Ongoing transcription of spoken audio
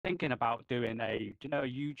thinking about doing a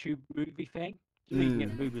YouTube movie thing. So you can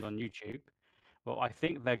get movies on YouTube. Well, I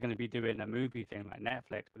think they're going to be doing a movie thing like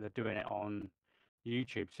Netflix, but they're doing it on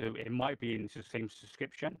YouTube. So it might be in the same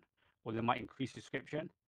subscription, or they might increase subscription,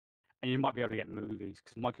 and you might be able to get movies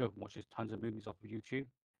because my girl watches tons of movies off of YouTube,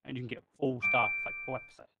 and you can get full stuff like 4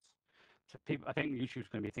 episodes. So people, I think YouTube's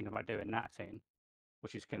going to be thinking about doing that soon,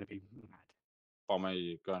 which is going to be mad. Bomber,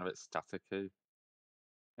 you're going a bit staticky.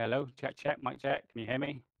 Hello, check, mic check. Can you hear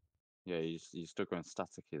me? Yeah, you're still going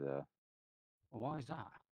staticky there. Well, why is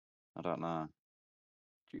that? I don't know.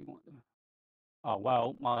 Do you want them? Oh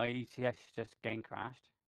well, my ETS just again crashed.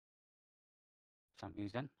 For some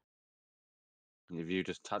reason. Have you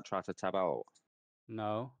just tried to tab out?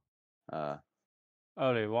 No.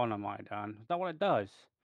 Earlier on I might have done. Is that what it does?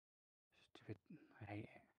 Stupid. I hate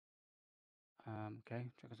it. Okay,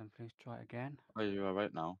 check us and please try it again. Are you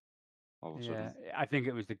alright now? All of a Yeah, sudden. I think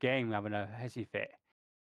it was the game having a hezzy fit.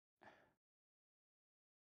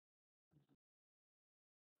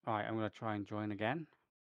 Alright, I'm going to try and join again.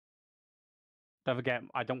 Don't forget,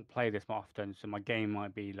 I don't play this often, so my game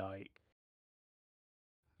might be like,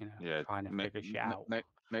 Yeah, trying to figure shit out.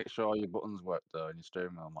 Make sure all your buttons work though and your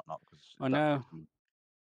steering wheel and whatnot, because I know.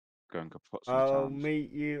 Going kaput I'll sometimes.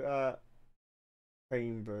 meet you at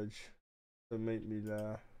Cambridge. So meet me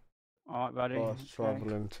there. Alright, buddy. I was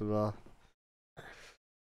travelling to there.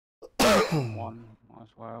 One as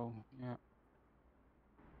well, yeah.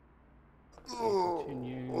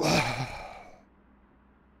 Continue.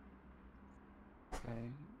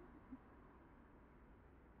 Okay.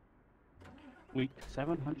 Week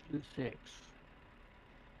 706.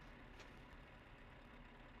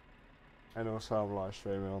 And also I'm live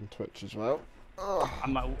streaming on Twitch as well. I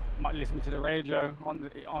might listen to the radio on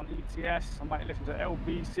ETS. I might listen to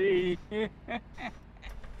LBC.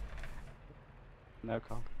 No,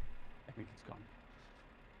 Carl. I think he's gone.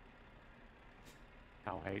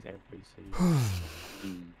 Carl hates LBC.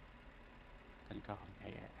 And Carl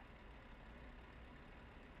hate it.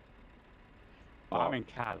 But I'm in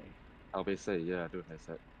Cali. LBC, yeah, I do hate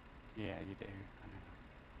it. Yeah, you do.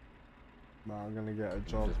 No, I'm gonna get a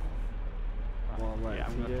job. Yeah, I'm gonna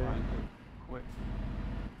try and quit.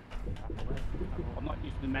 I'm not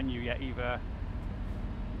used to the menu yet either.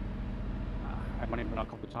 I've only been on a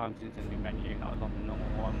couple of times since the new menu, not on the normal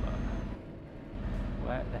one, but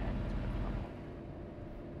where the heck is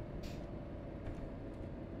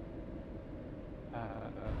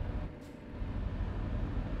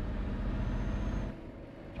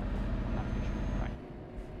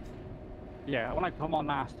Yeah, when I come on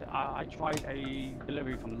last, I tried a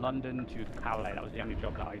delivery from London to Calais. That was the only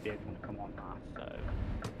job that I did when I come on last. So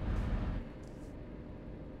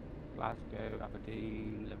Glasgow,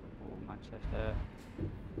 Aberdeen, Liverpool, Manchester,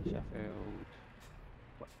 Sheffield.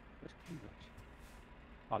 Where's Cambridge?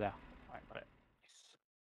 Oh, there. All right, got it. Yes.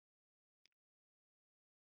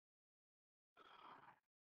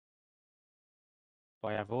 Do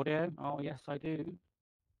I have audio? Oh, yes, I do.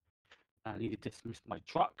 I need to dismiss my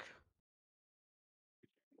truck.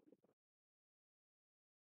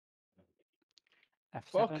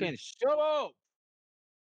 F7. Fucking shut up!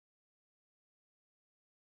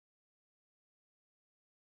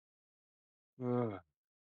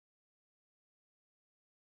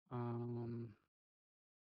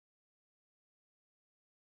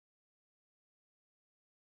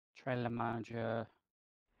 Trailer manager.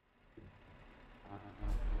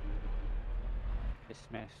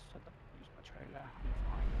 Dismiss. I don't use my trailer. I'm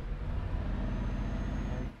fine.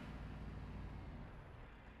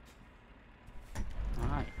 Okay.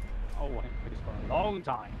 Alright. Oh, I haven't put this for a long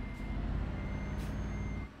time.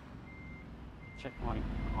 Check my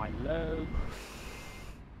high low.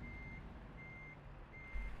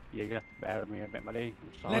 Yeah, you're gonna have to bear with me a bit, buddy.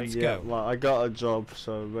 I'm sorry. Let's go. Well, I got a job,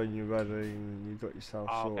 so when you're ready and you got yourself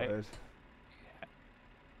sorted.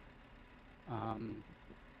 Yeah.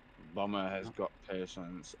 Bomber has got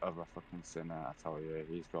patience of a fucking sinner, I tell you.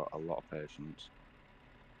 He's got a lot of patience.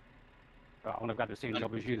 Right, I want to grab the same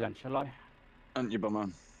job as you then, shall I? And you, Bomber?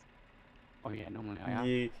 Oh yeah, normally I am.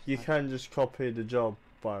 You can just copy the job,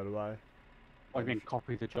 by the way. I mean,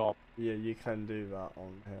 copy the job. Yeah, you can do that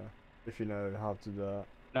on here if you know how to do it.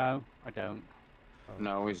 No, I don't.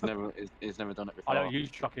 No, he's never done it before. I don't use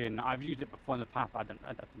trucking. I've used it before in the past. I don't use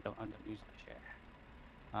that shit.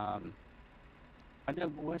 I know.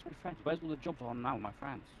 But where's my friends? Where's all the jobs on now? My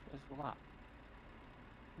friends. Where's all that?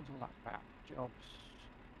 Where's all that crap? Jobs.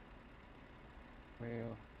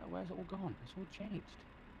 Real. Where's it all gone? It's all changed.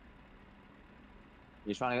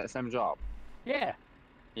 You trying to get the same job? Yeah.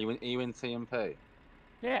 Are you in TMP?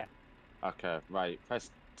 Yeah. Okay, right. Press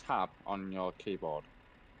tab on your keyboard.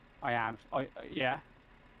 I am. Yeah.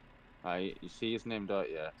 Right, you see his name, don't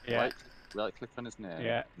you? Yeah. Right click on his name.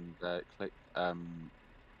 Yeah. And click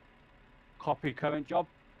Copy current job.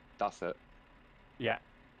 that's it. Yeah.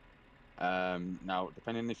 Now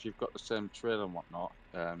depending if you've got the same trailer and whatnot,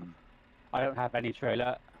 I don't have any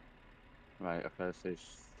trailer. right, okay, so you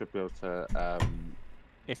should be able to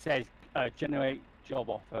It says generate job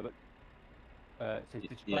offer. It says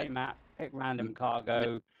display map, pick random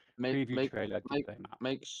cargo, preview trailer, display map.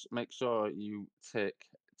 make sure you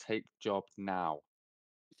take job now.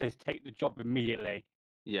 It says take the job immediately.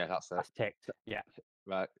 Yeah, that's it. That's ticked. Yeah.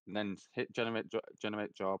 Right, and then hit generate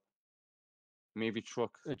job. Movie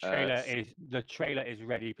truck. The trailer is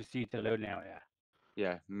ready. Proceed to load now. Yeah.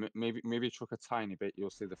 Yeah, maybe truck a tiny bit. You'll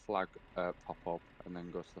see the flag pop up, and then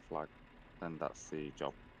go to the flag. Then that's the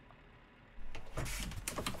job.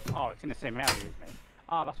 Oh, it's in the same area as me.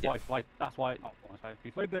 Oh, that's why. That's why. Oh,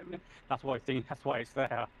 that's why. That's why it's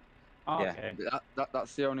there. Oh, okay. Yeah,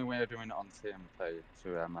 that's the only way of doing it on TMP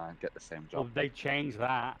to get the same job. Well, they changed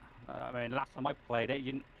that. I mean, last time I played it,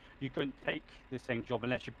 you couldn't take the same job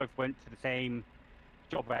unless you both went to the same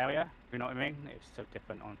job area. You know what I mean? It's so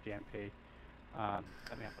different on GMP. Let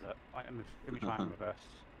me have a look. Let me try and reverse.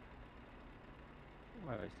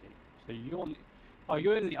 Where is he? So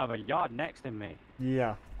you're in the other yard next to me.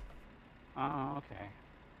 Yeah. Oh, okay.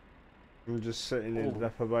 I'm just sitting in the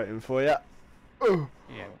depot waiting for you.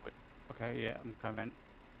 Yeah. Okay. Yeah, I'm coming.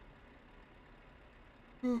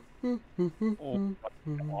 Oh, a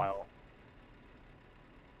while.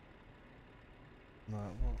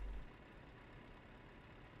 Right, what?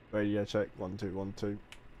 Radio check 1 2 1 2.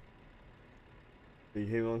 Are you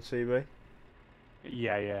here on CB?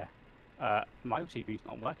 Yeah. My CB's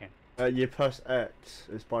not working. You press X.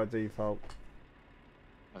 It's by default.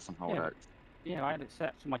 That's some hold X. Yeah, I had it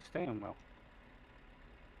set to my steering wheel.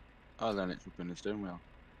 Oh, then it's within the steering wheel.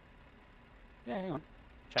 Yeah, hang on.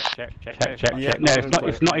 Check. Yeah, no,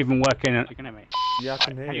 it's not even working. You can hear me. Yeah, I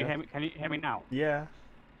can hear you. Can you hear me now? Yeah.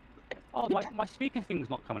 Oh, my speaker thing's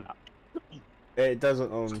not coming up. It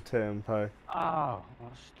doesn't on TMP. Oh,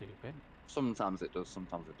 that's stupid. Sometimes it does,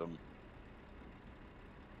 sometimes it doesn't.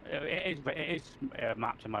 It is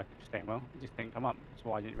mapped to my steering wheel. It just didn't come up. That's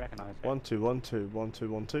why I didn't recognise it. 1 2 1 2 1 2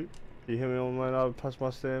 1 2. Do you hear me on when I press my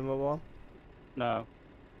steering wheel on? No.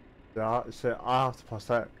 Yeah, so I have to press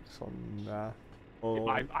X on there. Or...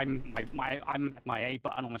 I'm my A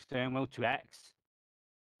button on the steering wheel to X.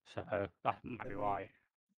 So that might be why.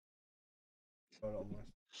 Hold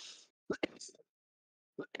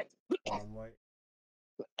on, wait.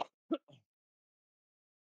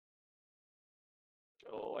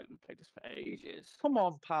 Oh, I haven't played this for ages. Come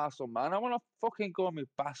on, Parcel Man. I want to fucking go on my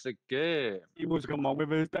bastard game. You want to come on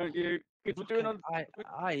with us, don't you? We're doing on... I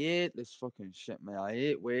hate this fucking shit, man. I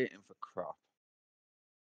hate waiting for crap.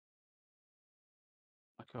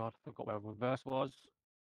 Oh my god, I forgot where reverse was.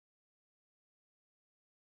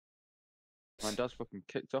 My dad's fucking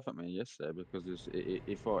kicked off at me yesterday because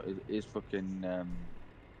he thought his fucking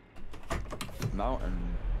mountain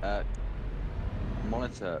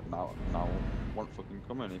monitor mount wasn't fucking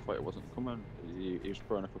coming. He thought it wasn't coming. He was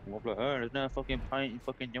throwing a fucking wobbler. Oh, there's no fucking point in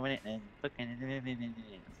fucking doing it then. Fucking.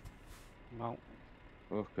 Well.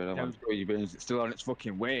 Oh god, I want to show you, but it's still on its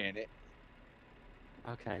fucking way, ain't it?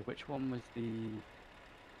 Okay, which one was the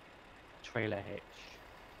trailer hitch?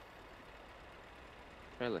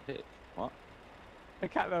 Trailer hitch? What? I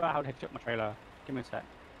can't remember how to hitch up my trailer. Give me a sec.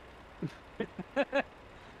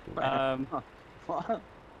 What?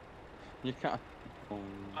 You can't.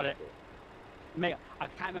 Got it. Mate, I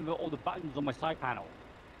can't remember all the buttons on my side panel.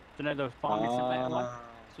 So know the farming one.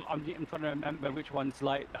 So I'm trying to remember which one's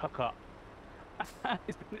like the hookup.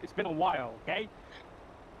 It's been a while, okay?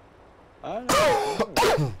 I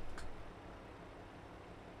know.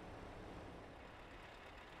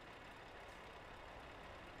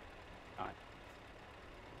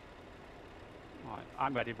 Alright,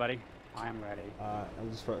 I'm ready, buddy. I am ready. I'm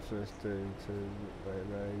just waiting for this dude to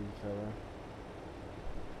there each other.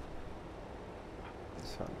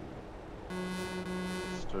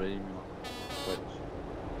 Streaming. Twitch.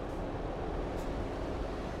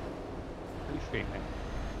 Who's streaming?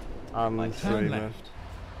 I'm streaming. Left.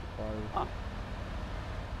 Oh.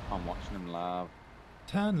 I'm watching him live.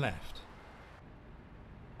 Turn left.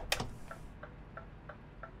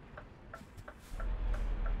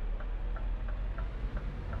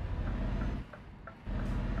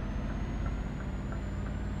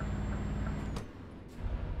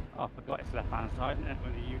 Oh, I forgot it's left hand side, isn't it,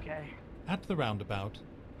 in the UK? At the roundabout,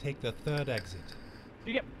 take the third exit.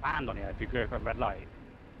 Do you get banned on here if you go for a red light?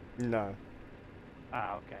 No.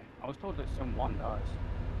 Ah, okay. I was told that someone does.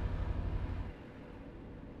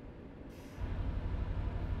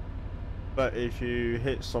 But if you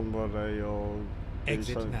hit somebody or do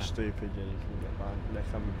Exit something now. stupid, yeah, you can get banned. They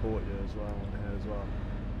can report you as well on here as well.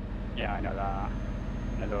 Yeah, I know that. I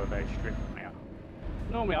know they were very strict on me.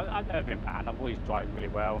 Normally, I've never been banned. I've always driven really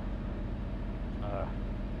well. I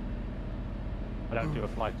don't do a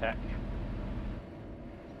flight tech.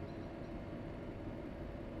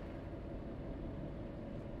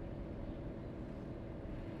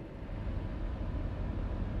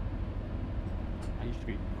 I used to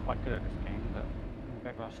be quite good at this game, but I'm a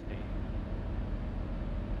bit rusty.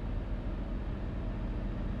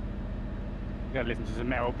 You gotta listen to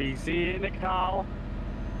some LBC in the car.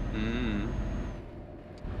 Mm.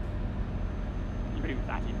 I believe it's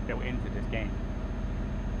actually built into this game.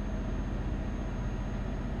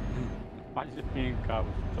 Imagine if me and Carl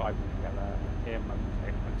was driving together, him and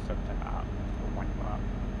something like that, just wind him up.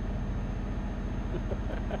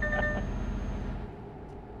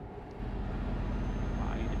 I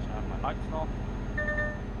need to turn my lights off.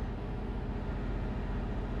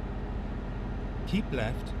 Keep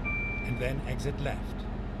left, and then exit left.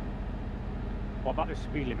 What about the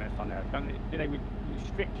speed limits on there? Do they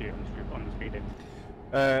restrict you on the speeding?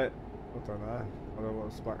 I don't know. I don't know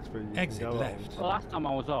what max speed you Exit can go left. The last time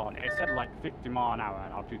I was on, it said like 50 mile an hour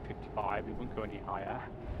and I'll do 55. It wouldn't go any higher.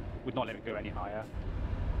 Would not let me go any higher.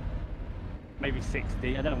 Maybe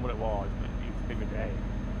 60. I don't know what it was, but it was a bit of a day.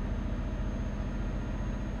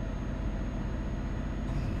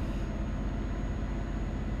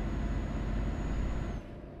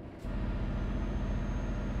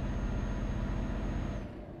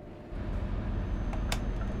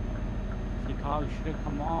 You car should have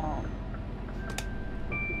come on.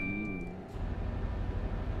 Mm.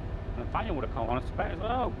 And Nathaniel would have come on a spec as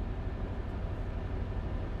well.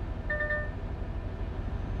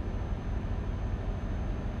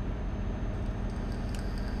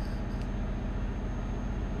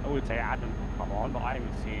 I would say Adam would come on, but I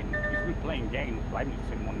haven't seen. He's been playing games, but I haven't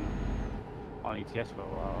seen one on ETS for a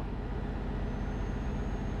while.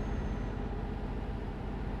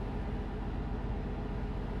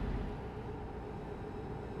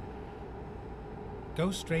 Go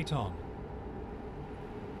straight on.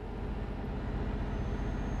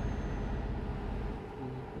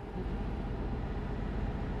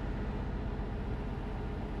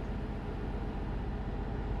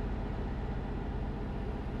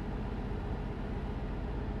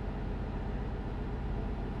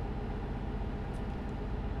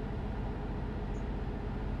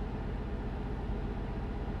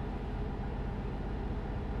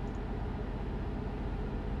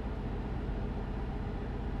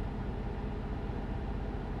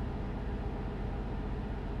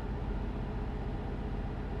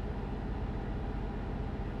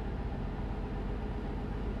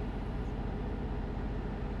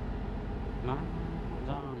 No,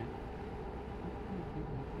 darling.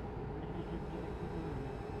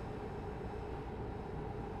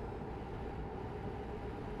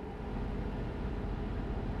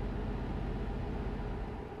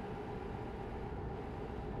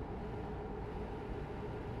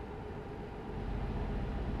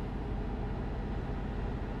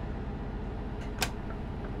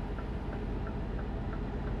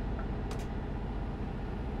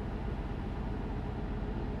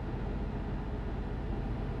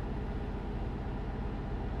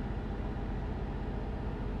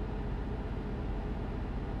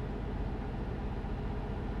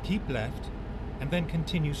 Keep left, and then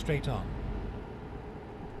continue straight on.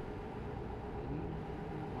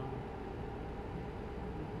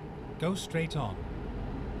 Go straight on.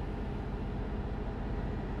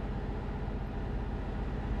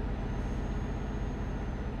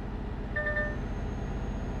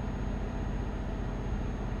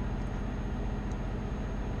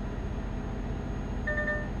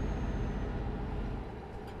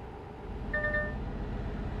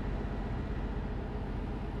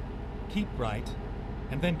 Keep right,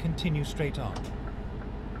 and then continue straight on.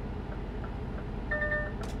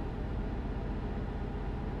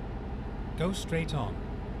 Go straight on.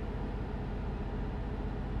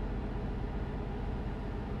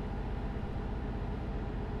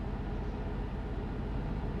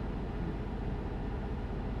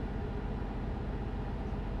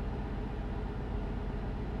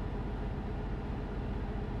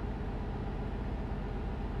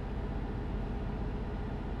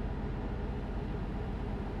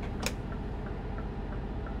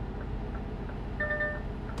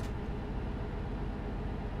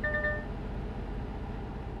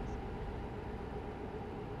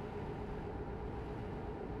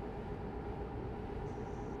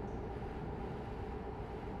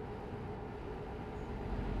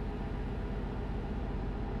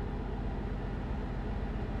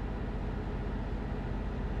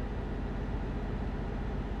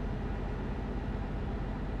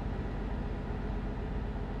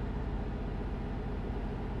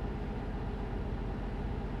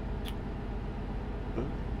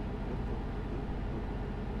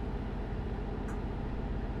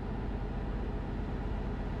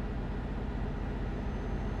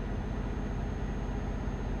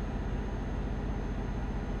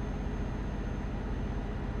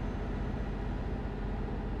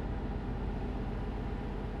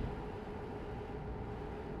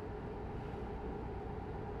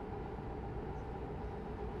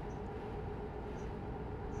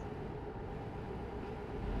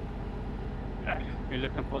 You're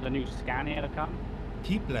looking for the new Scania to come?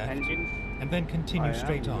 Keep left, Engines? and then continue I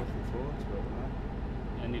straight am on. looking forward to it, man.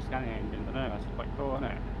 The new Scania engines, I know, that's quite cool, isn't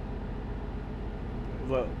it?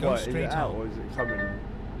 Well, Go what, is straight it out on. or is it coming?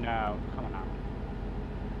 No, it's coming out.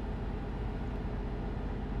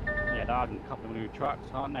 Yeah, they're adding a couple of new trucks,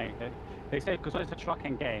 aren't they? They say because it's a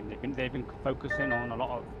trucking game, they've been focusing on a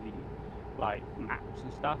lot of the like maps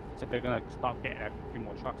and stuff. So they're gonna start getting a few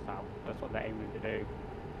more trucks out. That's what they're aiming to do.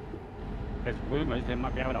 There's rumours they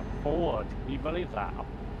might be having a Ford. Can you believe that? A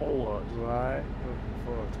Ford. Right, looking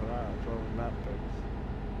forward to that. Driving that things.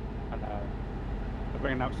 I know. They're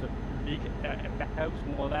bringing out some Echoes,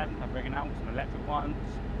 more of them. They're bringing out some electric ones.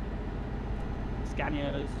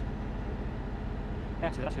 Scanias.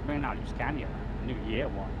 Yeah, so that's bringing out a new Scania. A new year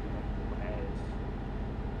one. You know, there's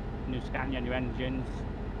new Scania, new engines.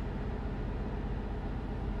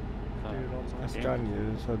 I do like my it's gonna be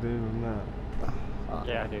Scanias, I do on that.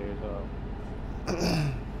 Yeah, I do as well.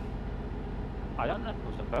 I don't know if it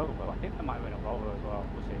was a Volvo. I think there might have been a Volvo as well.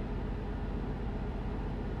 We'll see.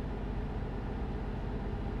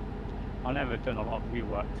 I've never done a lot of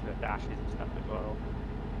rework to the dashes and stuff as well.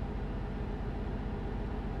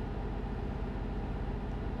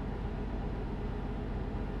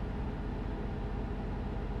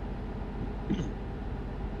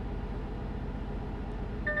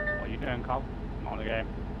 What are you doing, Carl? Not on the game.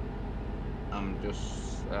 I'm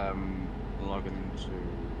just logging into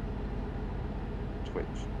Twitch.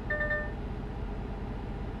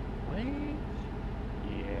 Wait.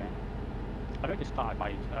 Yeah. I think I started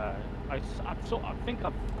my. I think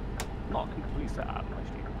I've not completely set up my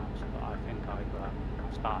stream apps, but I think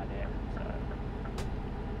I've started it. So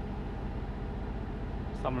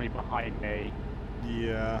somebody behind me.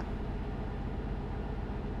 Yeah.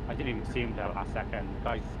 I didn't even see him there last second. The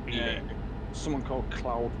guy's speeding. Someone called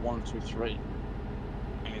Cloud123,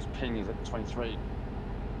 and his ping is at 23.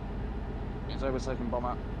 He's overtaking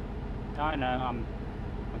Bomber. I know. I'm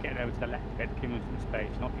getting over to the left a bit, giving him some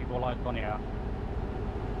space. Not people like on here.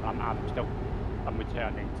 I'm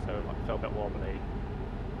returning, so I'm still a bit wobbly.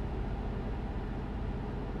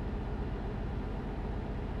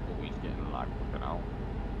 Oh, he's getting lag fucking out.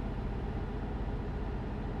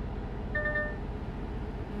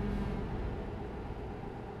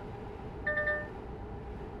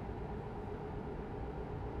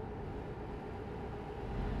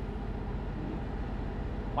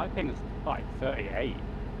 My ping's like 38.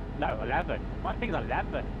 No, 11. My ping's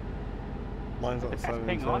 11. Mine's The at best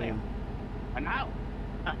ping on 17. him. I know.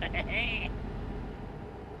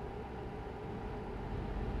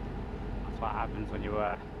 That's what happens when you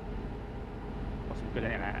got some good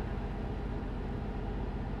internet.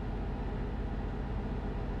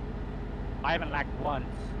 I haven't lagged once.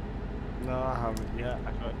 No, I haven't yet.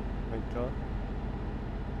 Actually, Thank God.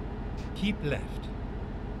 Keep left.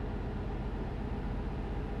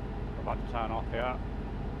 I'm about to turn off here.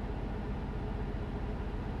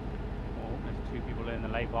 Oh, there's two people in the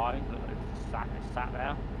lay-by. Look, it's sat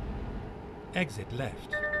there. Exit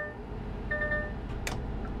left.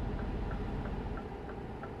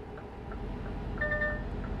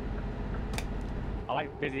 I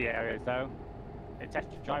like busy areas though. It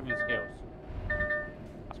tests your driving skills.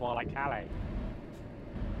 That's why I like Calais.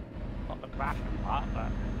 Not the crashing part, but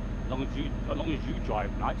as long as you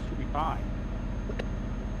drive nice, you'll be fine.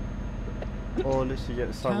 Or at least you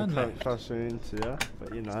get someone Turn left. crashing into you,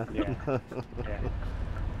 but you know. Yeah. Yeah.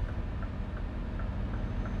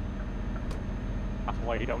 That's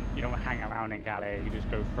why you don't hang around in Calais. You just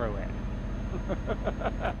go through it.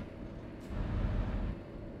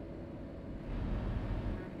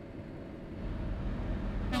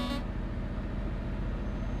 Oh,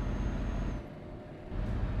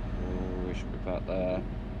 we should be back there.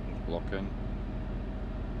 He's blocking.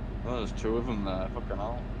 Oh, there's two of them there. Fucking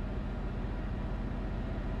hell.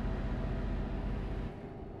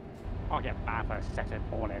 I'll get banned for a Saturday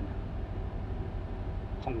morning.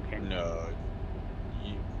 Honking. No.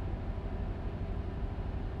 You.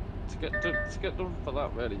 To get done for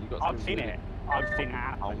that, really, you got to. I've seen it. I've seen it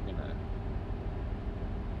happen. Pounding it.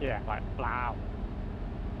 Yeah, like wow.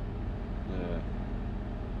 Yeah.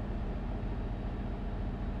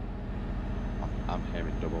 I'm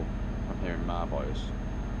hearing double. I'm hearing mad. my voice.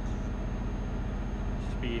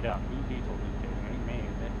 Speed up. Who's he talking to? It ain't me, is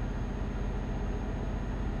it?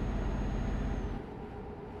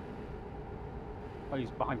 Oh,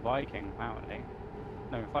 he's behind Viking, apparently.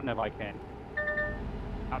 No, in front of Viking.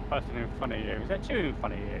 That person in front of you. Is there two in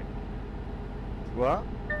front of you? What?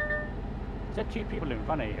 Is there two people in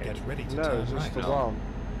front of you? Get ready to No, turn just right. the No. one.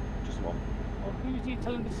 Just one. Well, who's he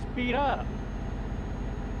telling to speed up?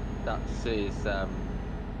 That's his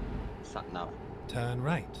sat nav. Turn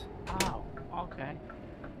right. Oh, okay.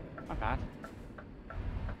 My bad.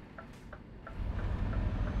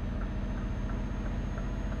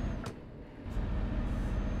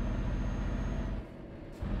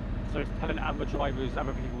 So it's telling other drivers,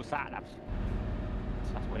 other people's sat navs.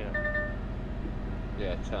 That's weird.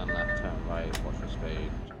 Yeah, turn left, turn right, watch your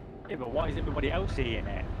speed. Yeah, but why is everybody else seeing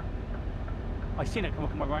it? I seen it come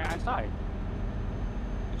up on my right hand side.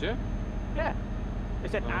 Did you? Yeah. It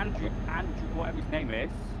said Oh. Andrew, whatever his name is.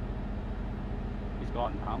 He's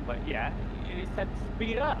gone now, but yeah, it said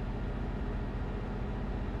speed up.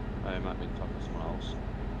 I might be talking to someone else.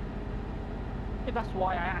 Yeah, that's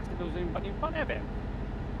why I asked if there was anybody in front of him.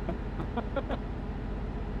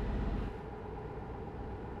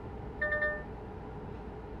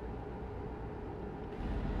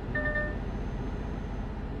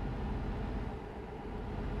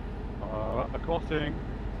 A crossing.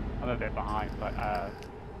 I'm a bit behind, but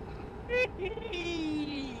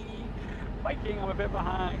Viking, I'm a bit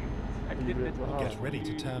behind. I You're a didn't bit behind. Get ready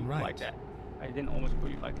to turn like right. that. I didn't almost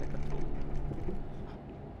put you like that at all.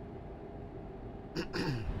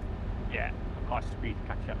 Yeah, I've got speed to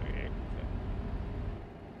catch up with you. So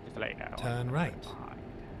just to let you know. Turn I'm a bit right. behind.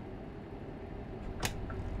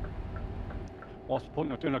 What's the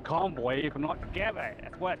point of doing a convoy if we're not together?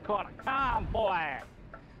 That's why it's called a convoy.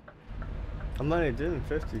 I'm only doing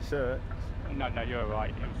 56. No, you're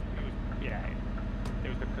right. It was, yeah. It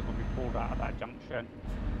was because when we pulled out of that junction,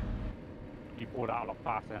 you pulled out a lot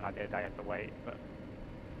faster than I did. I had to wait, but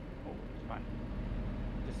oh, it's fine.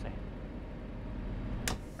 Just saying.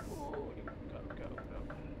 Oh, go.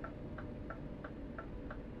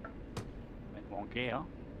 In one gear.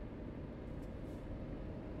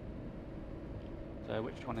 So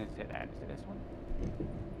which one is it then? Is it this one?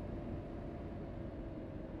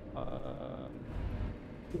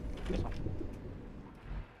 This one.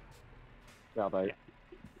 Yeah, they. Yeah.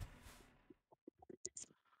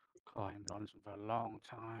 God, I've been on this one for a long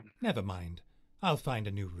time. Never mind. I'll find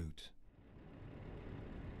a new route.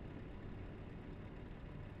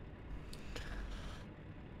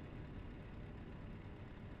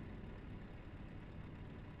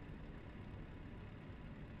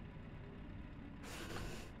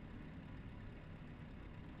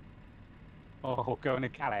 Oh, we're going to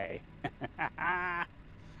Calais.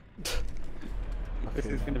 This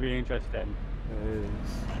is going to be interesting. It is.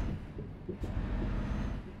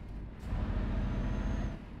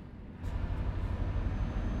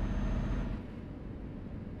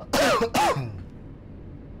 I'm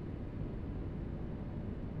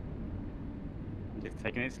just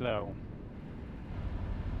taking it slow.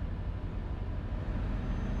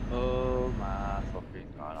 Oh my fucking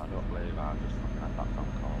god, I don't believe I just fucking had that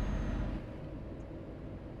phone call.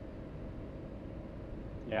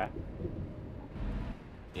 Yeah.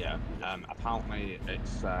 Yeah, apparently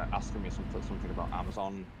it's asking me something about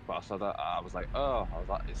Amazon, but I said that I was like,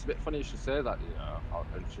 it's a bit funny you should say that, you know.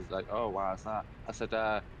 And she's like, oh, why is that? I said,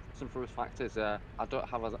 simple fact is, I don't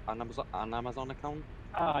have an Amazon account.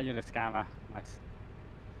 Ah, you're the scammer. Nice.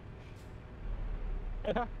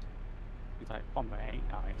 He's like, Bomber ain't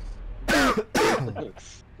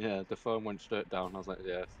nice. Yeah, the phone went straight down. I was like,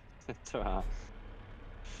 yeah, to her.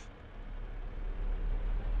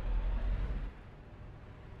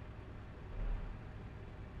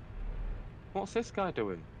 What's this guy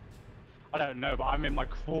doing? I don't know, but I'm in my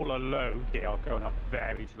crawler low gear, going up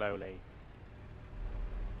very slowly.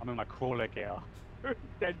 I'm in my crawler gear.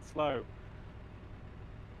 Dead slow.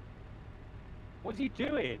 What's he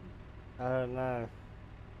doing? I don't know.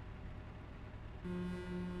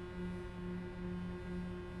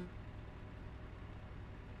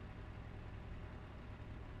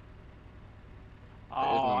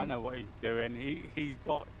 Oh, I know what he's doing. He's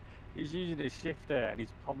using his shifter and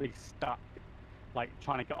he's probably stuck, like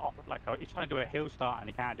trying to get off, he's trying to do a hill start and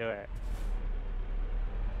he can't do it.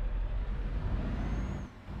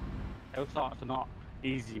 Hill starts are not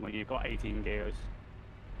easy when you've got 18 gears.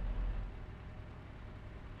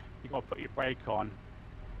 You've got to put your brake on,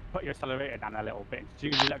 put your accelerator down a little bit. As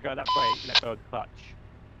soon as you let go of that brake, let go of the clutch.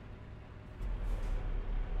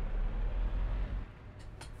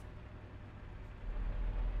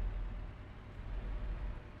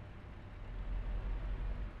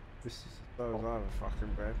 This is as slow as I've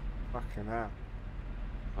fucking been. Fucking hell.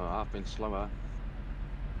 Oh, I've been slower.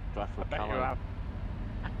 Drive I from bet you Calais. have.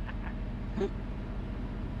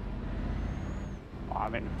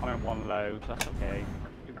 I'm in one low, so that's okay.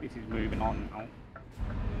 This is moving on now.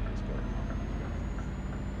 Let's go.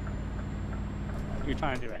 If you're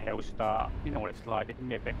trying to do a hill start, you know what it's like. It can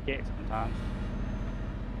be a bit git sometimes.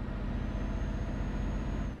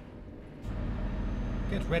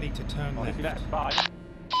 Get ready to turn Honestly, that's left. fine.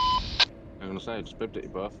 I'm gonna say, just bibbed at you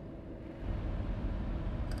both.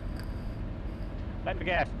 Let me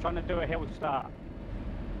guess, trying to do a hill start.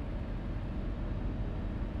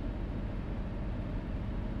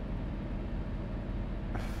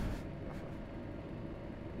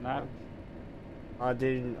 No? I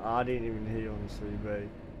didn't even hear you on the CB.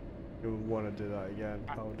 You'll want to do that again.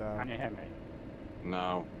 Hold Can down. you hear me?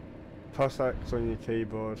 No. Press X on your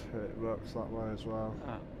keyboard. It works that way as well.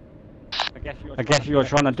 I guess you're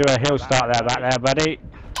trying to do a hill start there, back there, buddy.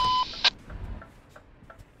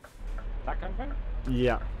 That come through?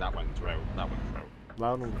 Yeah. That went through. That went through.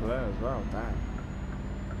 Loud and clear as well. Damn.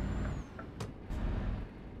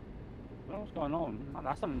 What's going on?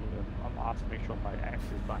 That's something I'll have to make sure my X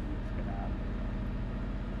is button is gonna have.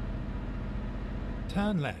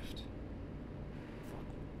 Turn left.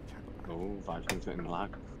 Oh, Vikings hitting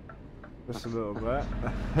lag. Just a little bit.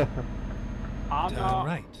 I'm Turn not.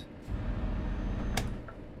 right.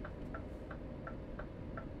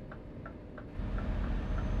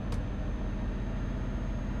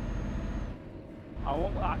 I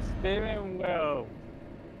want that steering wheel.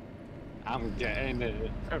 I'm getting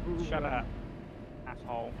it. Shut up,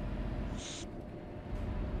 asshole.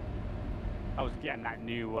 I was getting that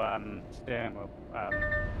new steering wheel.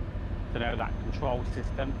 To know that control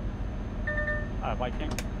system.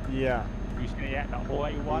 Viking. Yeah. You seen it yet? That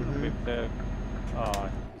Hawaii one Mhm. with the. Oh,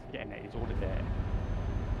 he's getting it. He's ordered it.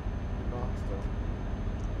 Bastard.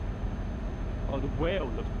 Oh, the wheel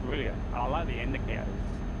looks brilliant. I like the indicators.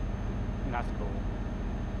 I think that's cool.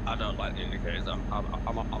 I don't like the indicators. I'm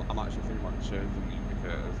actually thinking about changing the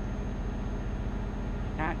indicators.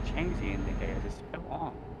 You can't change the indicators. It's still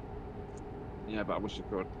on. Yeah, but I wish you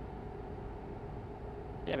could.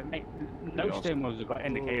 Yeah, but mate, no Yours. steering wheels have got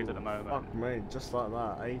indicators at the Ooh, moment. Fuck me, just like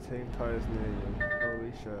that. 18 players near you.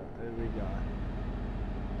 Holy shit. Here we go.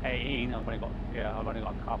 18. I've only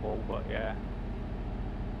got a couple, but yeah.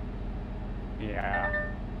 Yeah.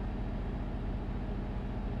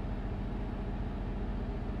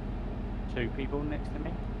 Two people next to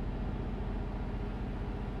me.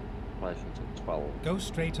 Relations at 12. Go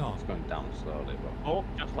straight on. It's going down slowly, but Oh,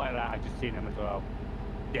 just like that. I just seen them as well.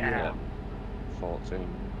 Yeah. 14.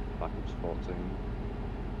 Backwards 14.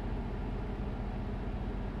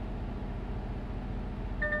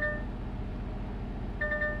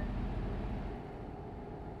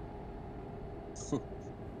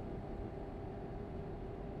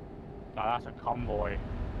 Oh, that's a convoy.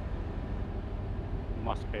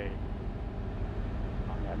 Must be.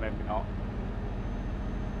 Oh, yeah, maybe not.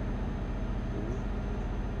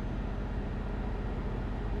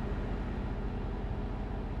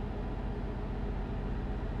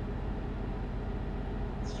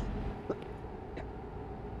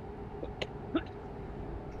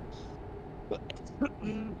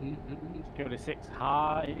 Go to 6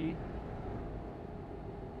 high.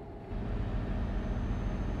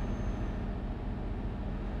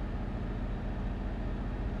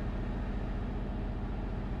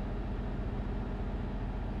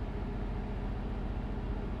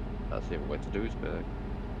 That's the other way to Duisburg.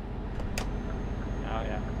 Oh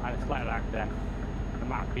yeah, and it's like that then. The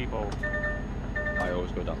amount of people. I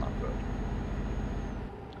always go down that road.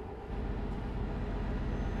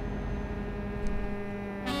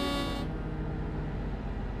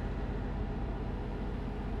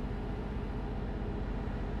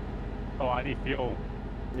 Oh, I need fuel.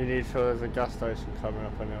 You need to, there's a gas station coming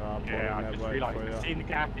up and I'll Yeah, I just realised I've seen the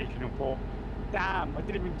gas station and thought, damn, I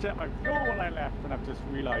didn't even check my fuel when I left, and I've just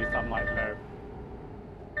realised I'm like low.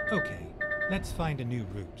 Okay, let's find a new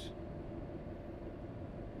route.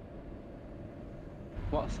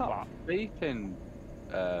 What's that What? beeping,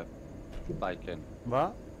 Viking?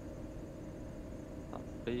 What?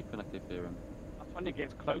 That beeping I keep hearing. That's when it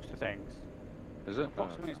gets close to things. Is it?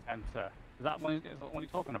 Proximity sensor. Is that one? Is that one you're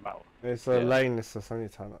talking about? It's a Yeah. lane assist. I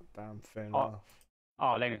need to turn that damn thing Oh. off.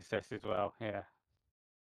 Oh, lane assist as well. Yeah.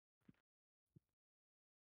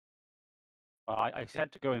 Well, I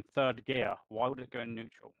said to go in third gear. Why would it go in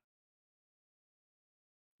neutral?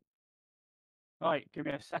 Right, give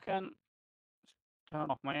me a second. Just turn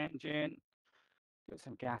off my engine. Get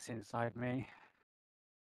some gas inside me.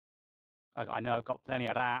 I know I've got plenty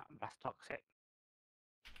of that. That's toxic.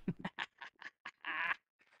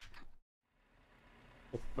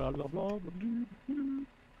 Blah, blah, blah, blah, blah.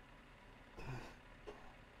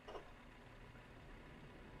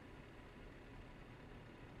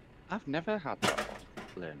 I've never had that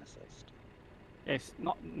lane assist. It's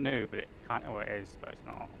not new, but it kind of is, but it's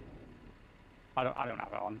not. I don't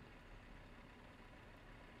have it on.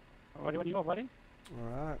 Ready when you're ready?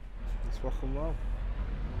 Alright, let's rock and roll.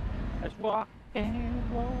 Let's rock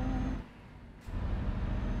and roll.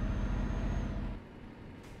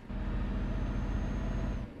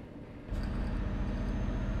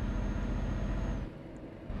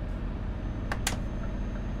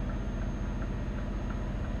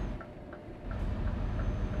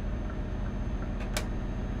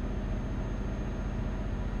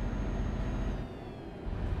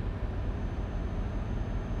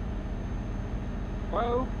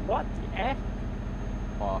 Bro, what the F?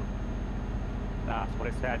 What? That's what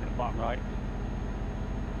it said in the bottom right.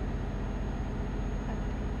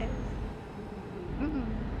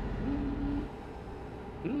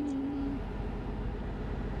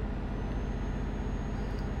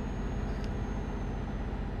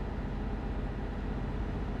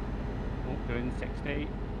 Doing 60.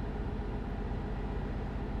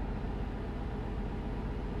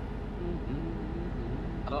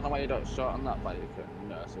 I don't know why you don't shorten that, but you can,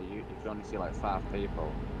 so you can only see like 5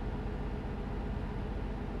 people.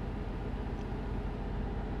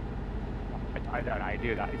 I don't know how you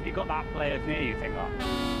do that. If you got that players near you, think that.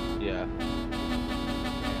 Yeah.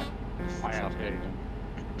 I am Sounds too. good.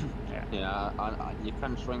 Yeah. Yeah, you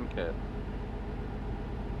can shrink it.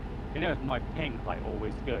 You know, my ping like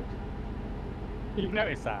always good. You've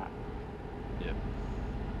noticed that? Yeah.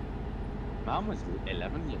 Mine was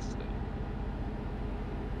 11 yesterday.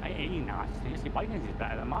 18 now. Seriously, Vikings is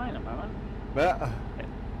better than mine at the moment. Better.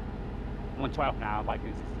 I'm on 12 now.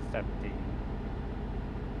 Vikings is 17.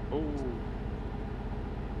 Oh.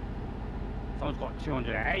 Someone's got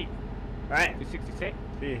 208. Right. 266.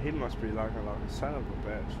 See, he must be like a son of a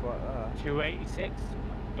bitch, like that. 286. Oh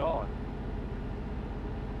my god.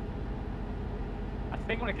 I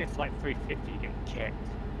think when it gets to like 350, you get kicked.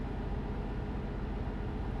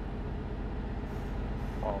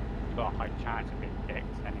 Well, you've got a high chance of being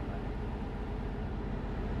kicked anyway.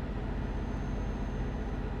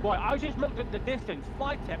 Right, I just looked at the distance.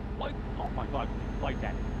 Flight tech. Oh my god, flight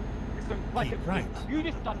tech. So, like, Keep right. You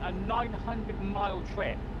just done a 900-mile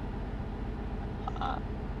trip.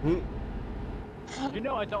 You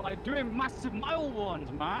know I don't like doing massive mile ones,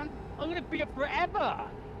 man. I'm gonna be here forever.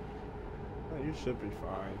 Oh, you should be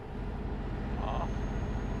fine. Oh,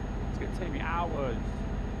 it's gonna take me hours.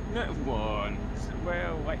 Not one.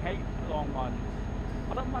 Well, I hate long ones.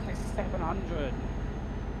 I don't mind like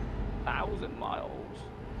 700,000 miles.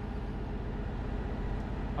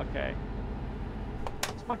 Okay.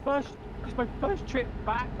 It's my first trip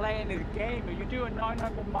back playing this game, and you're doing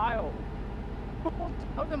 900 miles.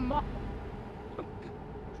 What the mile?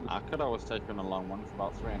 I could always take on a long one for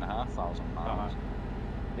about 3,500 miles.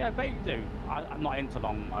 Yeah, I bet you do. I'm not into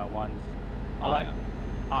long mile ones.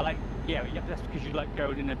 Yeah, that's because you like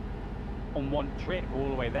going on one trip all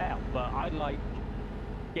the way there. But I like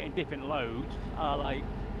getting different loads. I like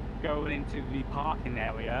going into the parking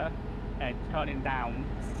area and turning down,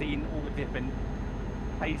 seeing all the different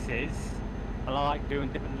places. I like doing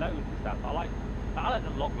different loads and stuff. I like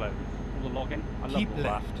the log loads, all the logging. I love Keep all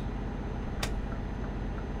that. left.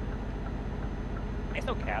 It's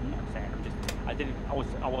okay. I'm not saying. I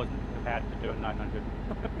wasn't prepared to do a 900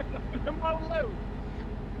 mile load.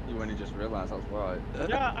 You only just realised that's right.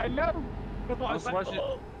 Yeah, I know.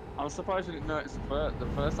 I'm surprised you didn't notice the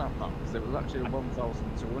first time, because it was actually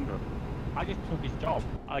 1,200. I just took his job.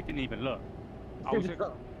 I didn't even look. I was.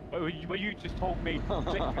 But you just told me to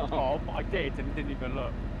click the job. I did and didn't even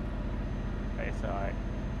look. But it's alright.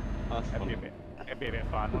 That's funny. It'd be a bit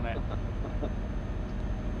fun, wouldn't it?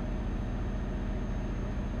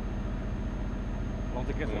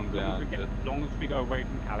 As long as we go away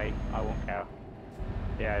from Cali, I won't care.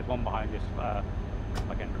 Yeah, there's one behind us.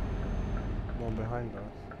 Again. One behind us.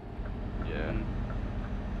 Yeah.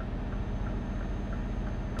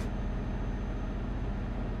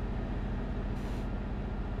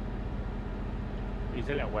 He's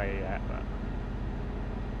a little way yet, but.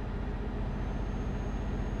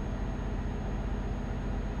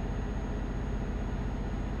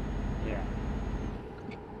 Yeah.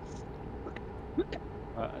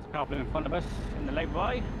 There's a car blue in front of us in the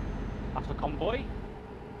lay-by. That's a convoy.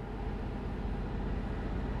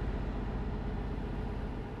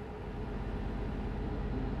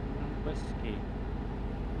 Whiskey.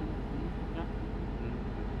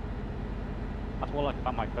 That's what I like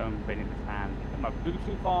about my phone being in the stand. Got my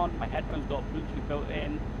Bluetooth on, my headphones got Bluetooth built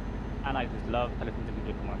in. And I just love listening to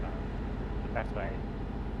music on my phone. The best way.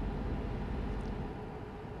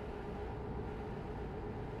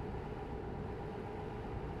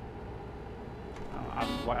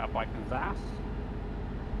 I'm right up by Kansas.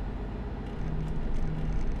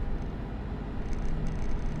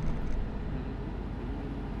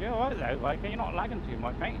 You're alright though, like, you're not lagging too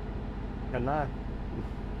much, mate. Can I?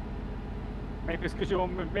 Maybe it's because you're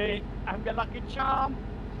on with me. I'm your lucky charm.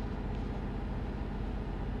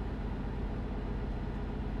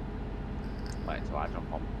 Wait till I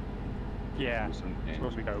jump on. Yeah. Listen,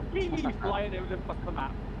 Supposed to go flying over the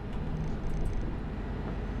map.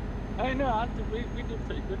 I know, we did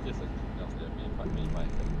pretty good this yesterday. Me and Mike.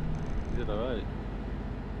 We did alright.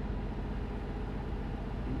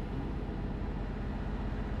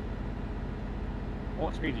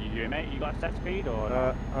 What speed are you doing, mate? You got a set speed or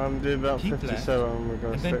not? I'm doing about Keep 57 left, and we're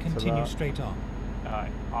going and to then stick to continue that. straight on.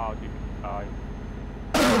 Alright, I'll do 5.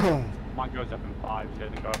 Mine goes up in 5, so it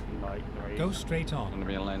doesn't go up in like 3. Go straight I'm on. gonna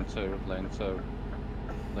be in lane 2, lane 2,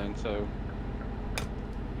 lane 2,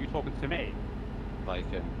 You talking to me?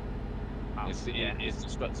 biking. Oh, It's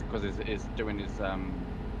distracted because he's doing his right.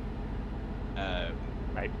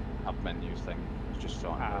 up menus thing. It's just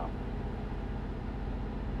showing. Oh.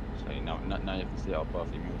 So you know, now you can see all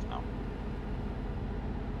both your moves now.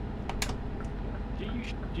 Do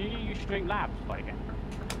you use string labs like it?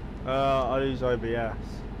 I use OBS.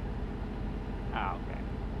 Oh, okay.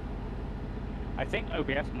 I think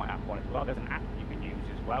OBS might have one as well. There's an app you can use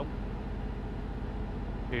as well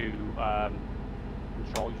to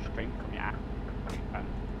control your string from your app.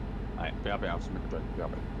 Right, grab it out, somebody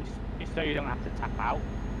grab it. It's so you don't have to tap out.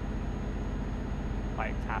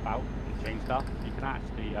 Like tap out and change stuff. You can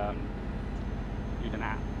actually use an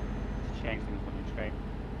app to change things on your string.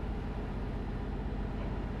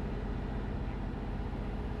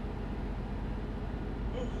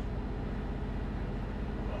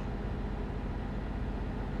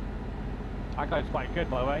 That guy's quite good,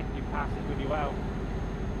 by the way. He passes really well.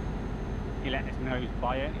 He let us know who's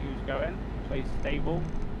buying, who's going, so he's stable.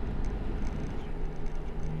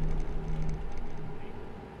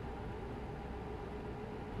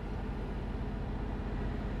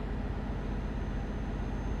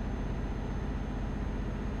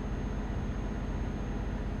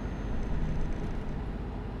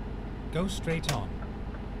 Go straight on.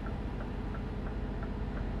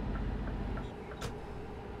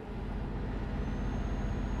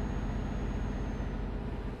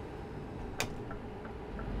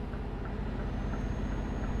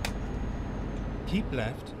 Keep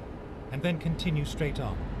left, and then continue straight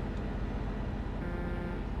on.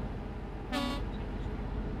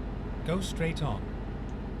 Go straight on.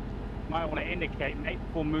 Might want to indicate, mate,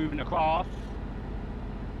 before moving across.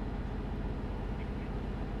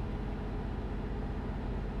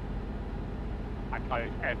 That guy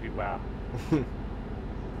is everywhere.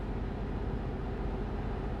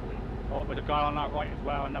 Oh, there's a guy on that right as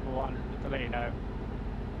well, another one, just to let you know.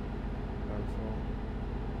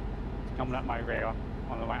 He's coming up my rear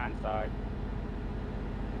on the right hand side.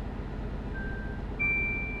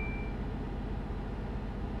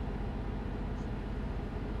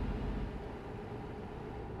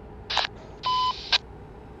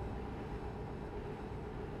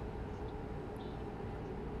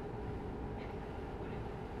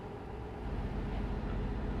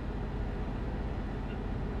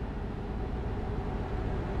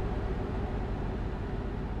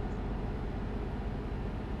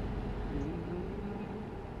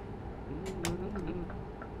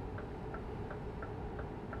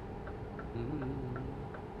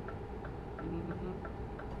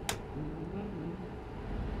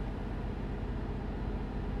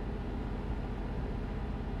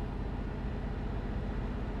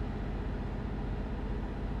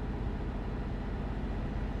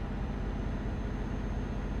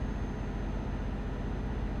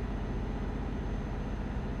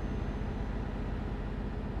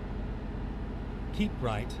 Keep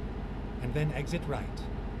right, and then exit right.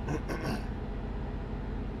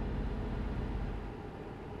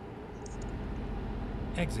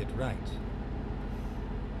 Exit right.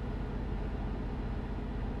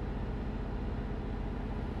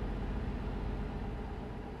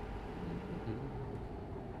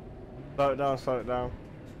 Slow it down, slow it down.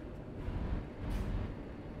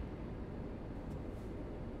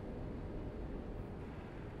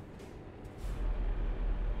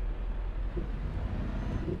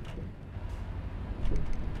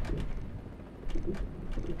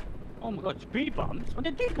 Oh my god, speed bumps? When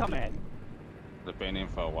did they come in? They've been in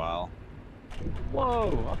for a while.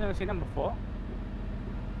 Whoa, I've never seen them before.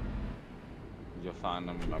 You'll find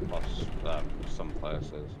them across some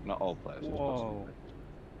places, not all places. But some Whoa. places.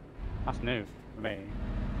 That's new for me.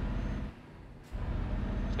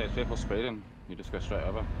 There's people speeding. You just go straight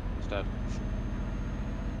over instead.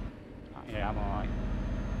 Yeah, I'm alright.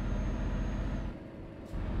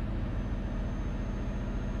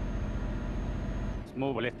 It's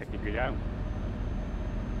more realistic if you don't.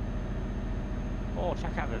 Oh,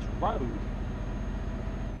 check out this road.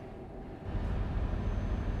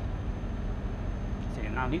 See,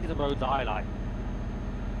 now these are the roads I like.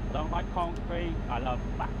 I don't like concrete, I love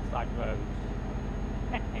backside roads.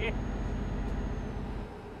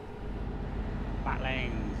 Back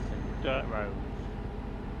lanes and dirt roads.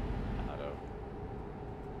 I don't.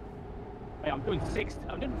 Hey, I'm doing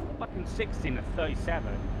fucking 16 to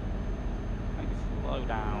 37. I need to slow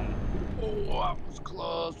down. Oh, that was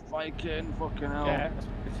close, Viking. Fucking hell. Yeah, that's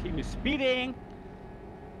because he was speeding.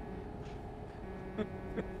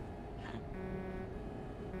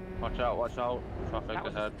 Watch out. Traffic That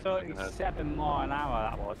was ahead. 37 mile an hour.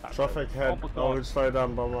 That was. That Traffic road. head. Oh my I God. would slow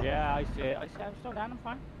down, Bomber. Yeah, I see it. I'm slow down. I'm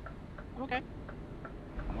fine. I'm okay.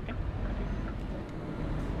 I'm okay.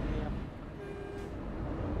 Yeah.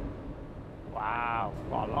 Wow,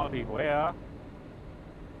 got a lot of people here.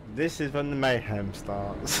 This is when the mayhem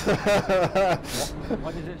starts.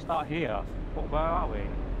 When does it start here? Where are we?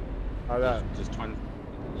 I don't.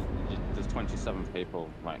 There's 27 people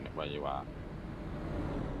right where you are.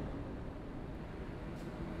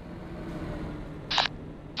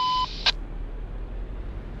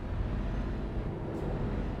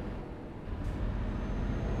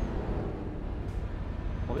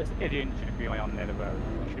 Well, this idiot should be on the road.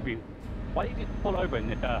 He should be. Why did he just pull over in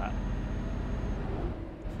the dirt?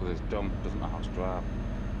 Because he's dumb, doesn't know how to drive.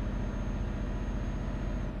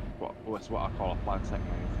 What's what I call a flag tech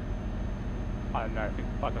move. I don't know. I think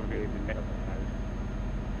it's going to be in the middle of the road.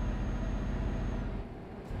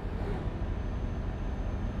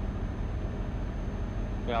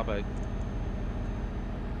 Yeah, but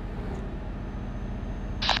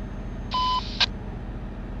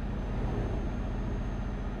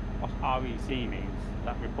What REC means? Is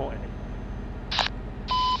that reported?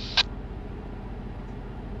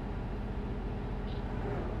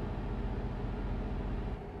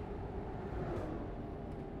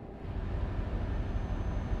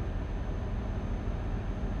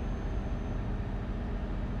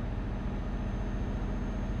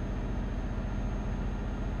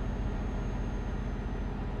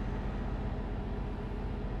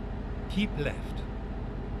 Keep left.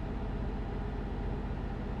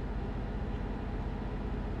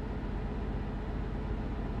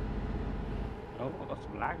 Oh, I've got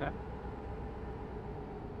some lag there.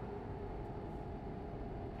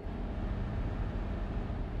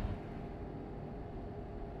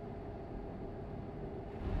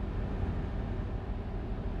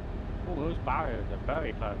 Oh, those barriers are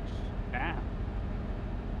very close. Damn.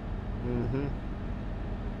 Mm-hmm.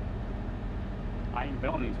 I ain't been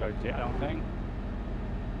on these roads yet, I don't think.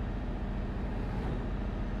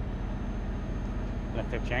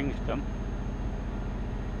 Unless they've changed them.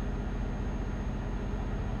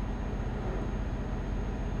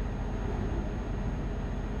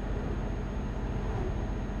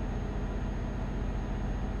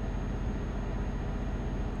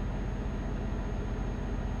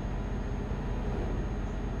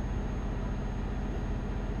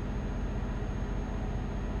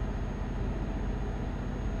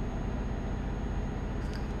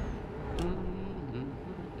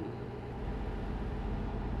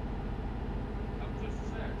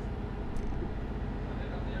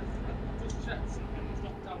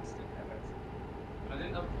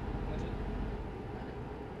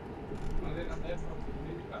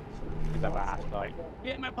 Because I've asked, like,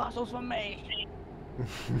 get my parcels from me!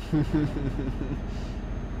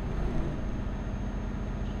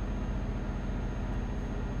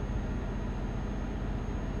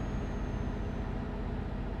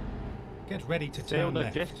 Get ready to Seals turn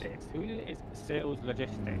left. Logistics. Who is Seals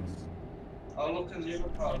Logistics? I'll look in the other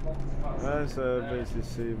car. That's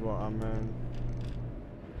VTC what I mean.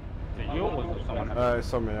 Is it yours or someone else? It's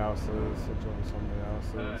somebody else's. I joined somebody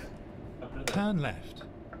else's. Turn left.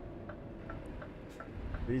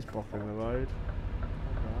 He's blocking the road.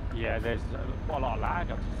 Yeah, there's quite a lot of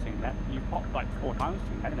lag. I've just seen that. You popped like 4 times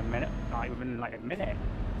in a minute, like within like a minute.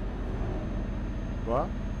 What?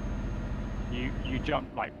 You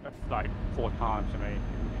jumped like 4 times to me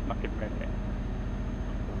in like a minute.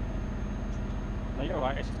 No, you're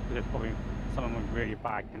right. It's just 'cause there's probably someone with really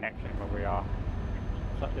bad connection where we are.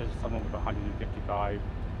 So there's someone with 155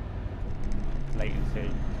 latency,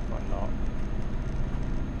 quite a lot.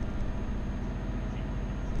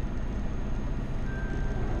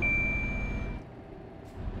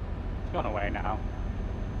 gone away now.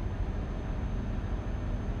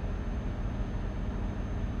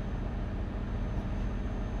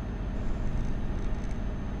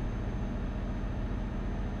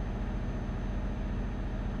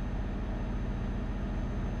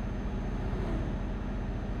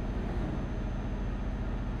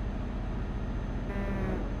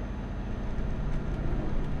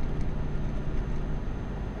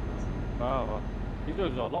 Oh, he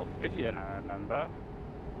was a lot busier than I remember.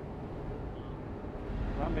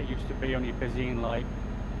 I remember it used to be only busy in like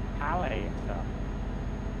Calais and stuff.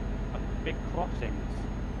 Like big crossings.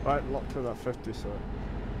 Right, lock to that 50, sir.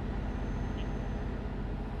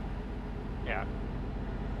 Yeah.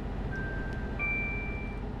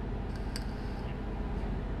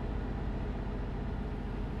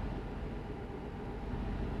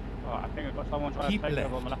 Oh, I think I've got someone trying Keep to take left.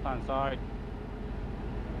 over on the left hand side.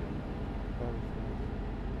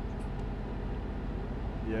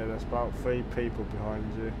 Yeah, there's about 3 people behind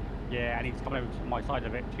you. Yeah, and he's coming over to my side a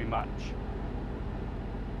bit too much.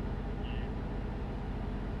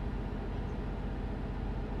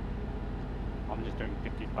 I'm just doing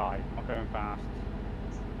 55. I'm going fast.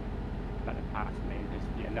 Let it pass me.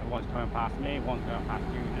 Yeah, another one's coming past me. One's going past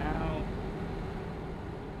you now.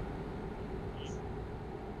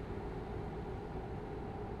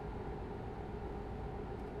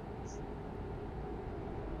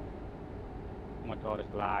 Oh my god,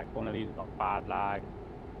 it's lag. One of these has got bad lag.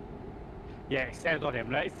 Yeah, it says on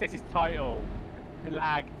him. Look, it says his title.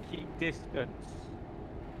 Lag, keep distance.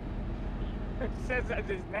 It says that's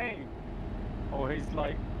his name. Or his,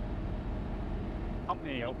 like,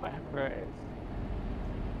 company or whatever it is.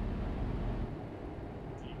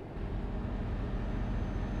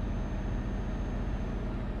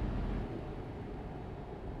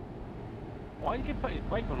 Why did you put his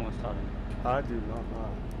brake on all of a sudden? I do not know.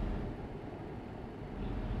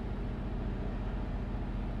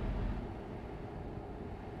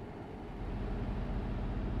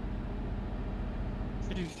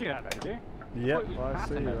 Did you see that, though, did you? Yep, thought he was I see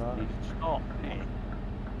passing us. that. He just stopped, didn't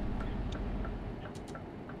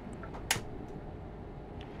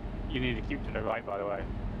he? You need to keep to the right, by the way.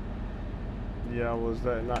 Yeah, I was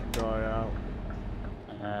letting that guy out.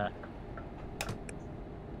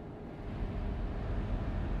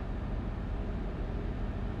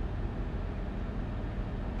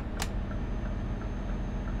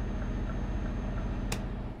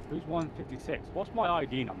 Who's 156? What's my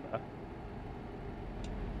ID number?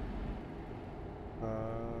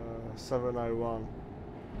 701.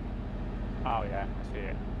 Oh yeah, I see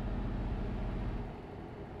it.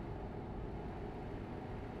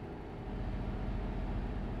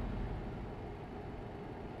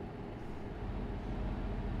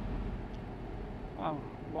 Well,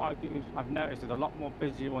 what I do is I've noticed there's a lot more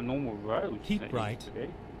busy on normal roads. Keep than it used right. to be.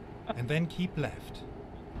 And then keep left.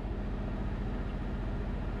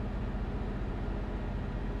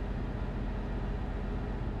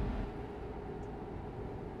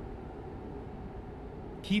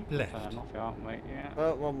 Keep left. Not far, mate, yeah.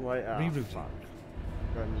 Oh, one way out. Rerouting. Fuck.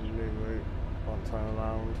 Got a new route. One time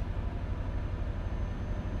around.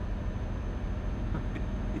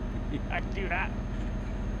 I can do that.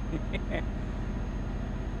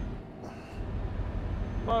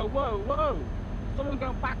 Whoa, whoa, whoa! Someone's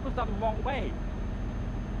going backwards down the wrong way.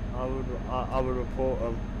 I would report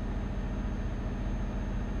them.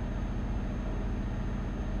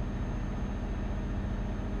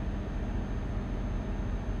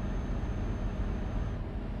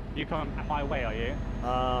 You coming my way, are you?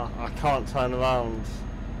 I can't turn around,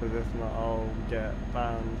 because if not I'll get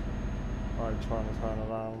banned by trying to turn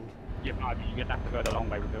around. You might be, you're gonna have to go the long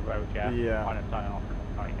way with the road, yeah? Yeah. Trying to turn off.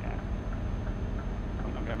 Right, yeah.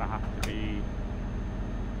 I'm gonna have to be...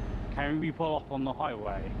 Can we pull off on the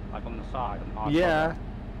highway? Like on the side? On the Yeah, side?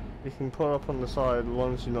 you can pull up on the side, as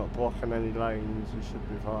long as you're not blocking any lanes, you should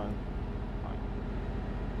be fine. Right.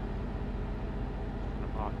 I'm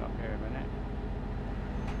gonna park up here a minute.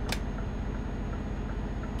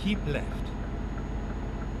 Keep left.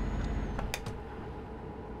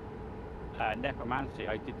 Necromancy,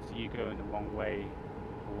 I did see you going the wrong way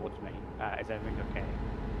towards me. Is everything okay?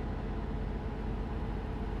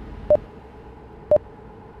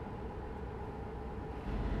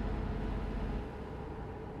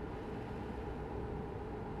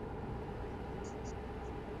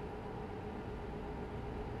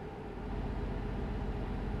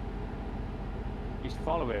 He's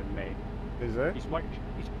following me. Is it? He's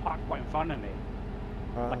parked right in front of me.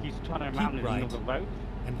 Like he's turning around in the right. middle of the road.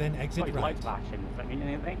 And then Got exit his right. lights flashing. Does that mean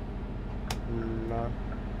anything? No.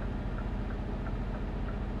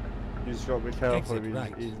 You just got to be careful, Exit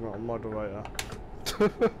right. he's not a moderator.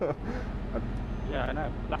 Yeah, I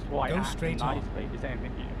know. That's why Go I asked him straight on. nicely. Is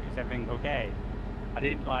everything okay? I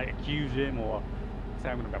didn't like accuse him or say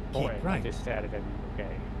I'm going to report Keep him. I right. just said is everything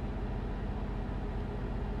okay.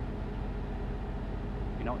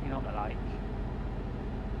 You're not like.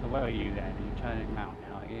 So where are you then? Are you turning around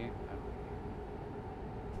now? Are you? Oh.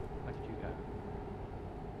 Where did you go?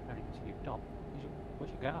 I didn't see you stop.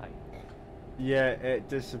 Where's your guy? Yeah, it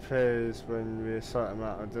disappears when we're a certain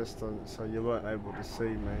amount of distance, so you weren't able to see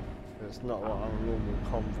me. It's not like on normal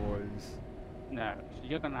convoys. No, so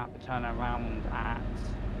you're going to have to turn around at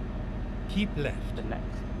Keep left. the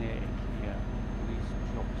next near here. These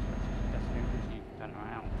shops. That's the only place you can turn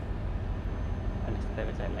around. Unless there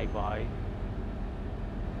is a lay-by.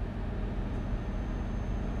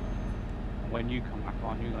 And when you come back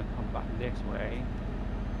on, you're going to come back this way.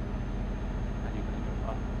 And you're going to go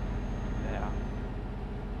up there.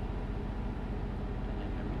 And then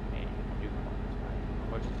you're going to meet me if you come up this way.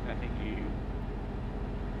 We're just going to take you.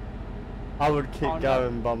 I would keep Oh, no.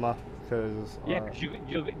 going, Bummer, because... Yeah, because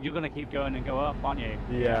you're going to keep going and go up, aren't you?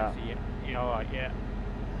 Yeah. So you're alright, yeah.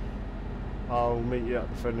 I'll meet you at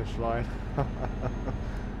the finish line.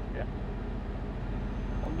 Yeah.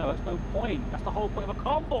 Oh no, that's no point. That's the whole point of a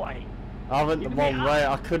convoy. I went You the can meet wrong way.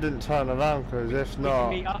 up. I couldn't turn around because if We can not,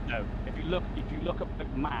 meet up though. If you look up the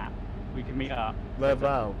map, we can meet up.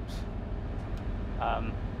 whereabouts?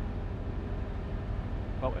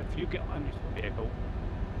 Well, if you get on this vehicle,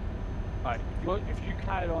 right? If you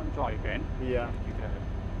carry on driving, Yeah.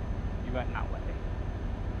 you went that way.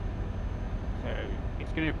 So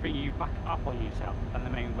it's going to bring you back up on yourself on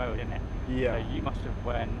the main road, isn't it? Yeah. So you must have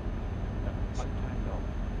went. I turned off.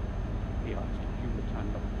 Yeah, so you were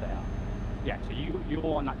turned off there. Yeah. So you're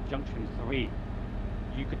on that junction 3.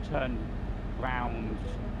 You could turn round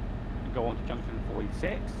and go on to junction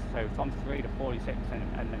 46. So from 3 to 46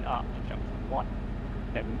 and then up to junction 1.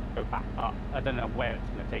 Then go back up. I don't know where it's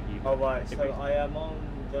going to take you. Oh right, If so it's- I am on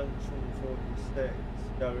junction 46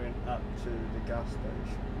 going up to the gas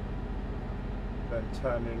station. Then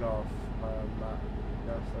turning off at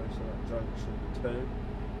gas station at junction 2.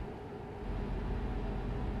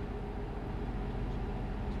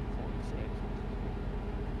 46.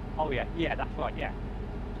 Oh yeah, that's right, yeah.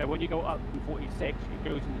 So when you go up from 46, it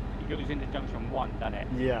goes into junction 1, doesn't it?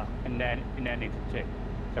 Yeah. And then into 2.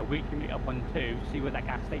 So we can meet up on 2, see where that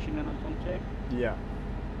gas station is on 2. Yeah.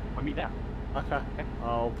 We'll meet there. Okay. Okay.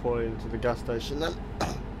 I'll pull into the gas station then.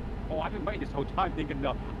 Oh, I've been waiting this whole time thinking,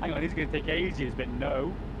 no, hang on, it's going to take ages, but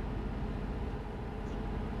no.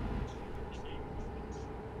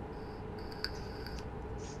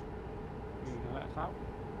 You know that's out.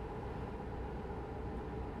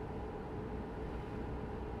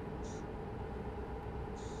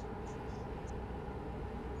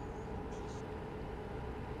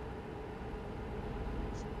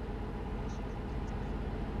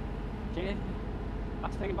 Jim,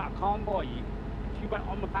 that's the thing about convoy. If you went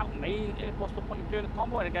on without me, what's the point of doing a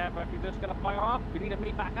convoy together if you're just going to fire off? We need to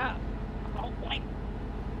meet back up. That's the whole point.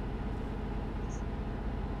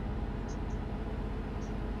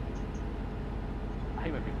 I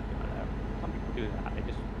hate when people do that. Some people do that. They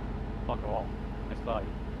just bugger off. It's like,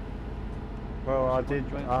 Well, What's the point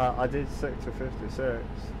of joining? I did stick to 56.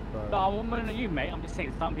 no, I'm not you, mate. I'm just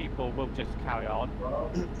saying some people will just carry on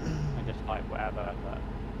and just like whatever. But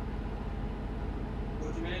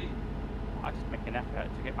What do you mean? I just make an effort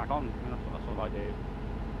to get back on. I mean, that's all I do.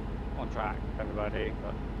 On track, everybody.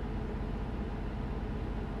 But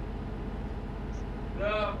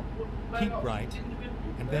No. Keep right,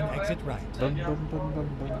 and then exit right. Bum, bum, bum, bum,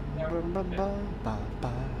 bum, bum, bum, bum, bum,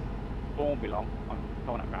 bum. won't be long. I'm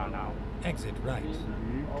going around now. Exit right.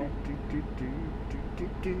 Do, do, do,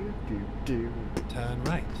 do, do, do. Turn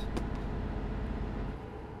right.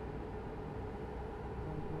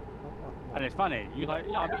 And it's funny, you like,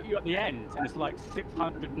 yeah, I meet you at the end, and it's like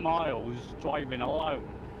 600 miles driving alone.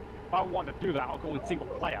 If I want to do that, I'll go in single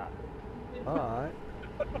player. Alright.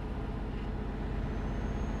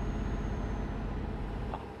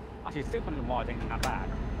 Actually, 600 miles ain't that bad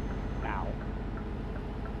now.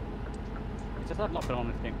 It's just I've not been on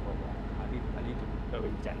this thing for a while. I need to go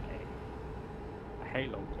in gently. I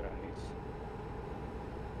hate long journeys.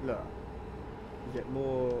 Look, you get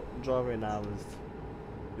more driving hours.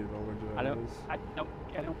 Do longer journeys. I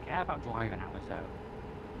don't care about driving hours though.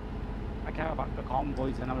 I care about the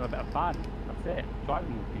convoys and having a bit of fun. That's it.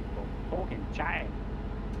 Driving with people, talking, chatting,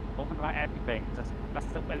 talking about everything. That's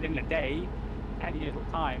the end of the day. 10 years of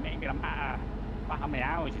time ain't gonna matter about how many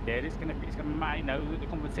hours you did. It's gonna matter, you know, the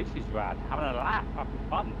conversations you had, having a laugh, having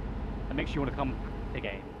fun. That makes you want to come to the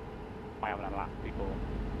game by having a laugh with people.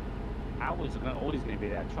 hours are always going to be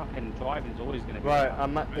there. Trucking and driving is always going to be Right, there.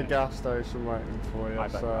 I'm at the gas station waiting for you, I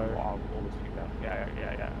bet so I'll always do that.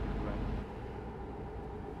 Yeah.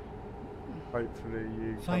 hopefully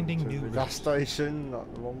you Finding come to new the gas routes. station,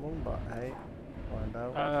 not the wrong one, but hey, find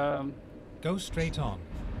out. Go straight on.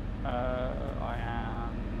 I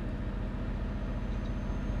am.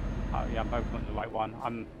 Oh yeah, I'm hoping on the right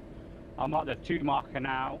one. I'm at the 2 marker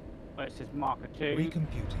now. Where it says marker 2.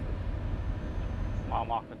 Recomputing. Mile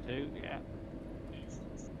marker 2. Yeah.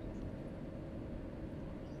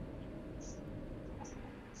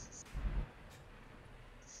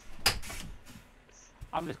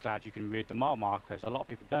 I'm just glad you can read the mile markers. A lot of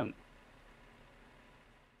people don't.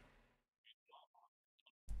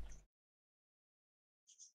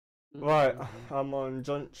 Right, I'm on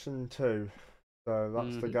junction 2, so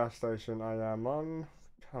that's the Mhm. gas station I am on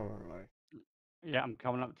currently. Yeah, I'm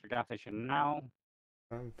coming up to the gas station now.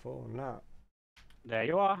 I'm for that. There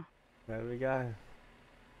you are. There we go.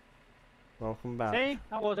 Welcome back. See,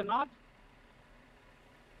 that wasn't odd.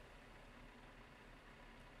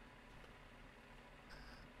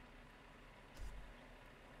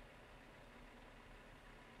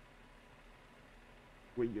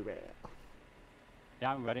 Where you at?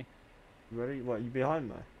 Yeah, I'm ready. Ready? What, you behind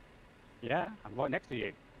me? Yeah, I'm right next to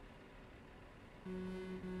you.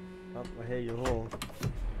 Oh, I hear you all.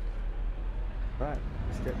 Right,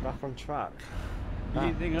 let's get back on track. You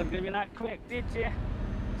didn't think I was going to be that quick, did you?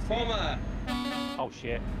 Bomber, Oh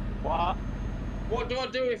shit. What? what do I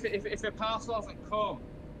do if a parcel hasn't come?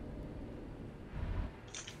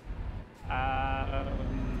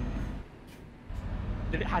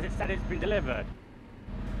 Has it said it's been delivered?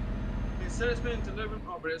 It said it's been delivered,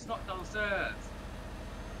 but it's not downstairs.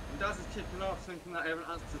 And Daz is kicking off thinking that I haven't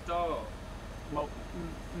answered the door. Well,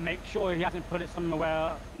 make sure he hasn't put it somewhere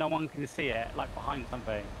where no one can see it, like behind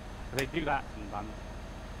something. They do that sometimes.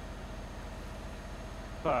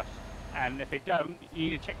 First. And if they don't, you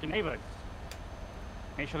need to check your neighbours.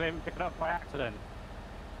 Make sure they haven't picked it up by accident.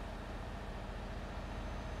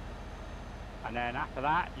 And then after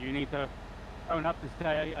that, you need to phone up and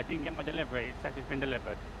say, I didn't get my delivery, it says it's been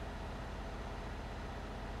delivered.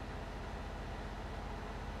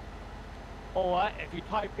 Or if you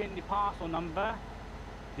type in the parcel number,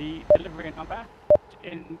 the delivery number,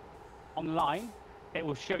 online, it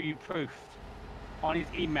will show you proof. On his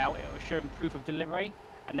email, it will show him proof of delivery,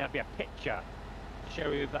 and there'll be a picture to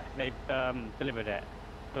show you that they've delivered it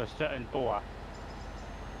to a certain door.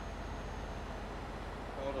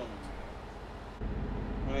 Hold on.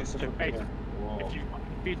 I need to So put basically, it-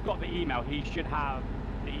 if he's got the email, he should have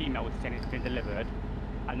the email saying it's been delivered,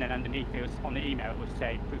 and then underneath it was, on the email it would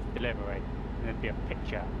say proof of delivery, and there'd be a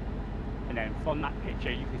picture. And then from that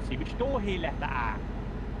picture you can see which door he left that at,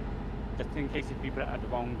 just in case if people at the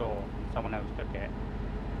wrong door and someone else took it.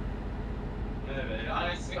 Maybe.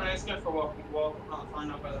 I need to go for a walk. I can't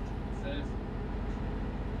find out where the ticket is.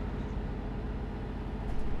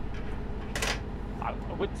 I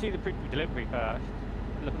would see the proof of delivery first.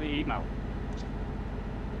 Look at the email.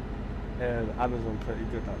 Yeah, Amazon pretty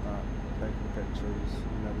good at that. Taking pictures,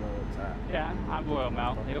 you know where it's at. Yeah, I'm Royal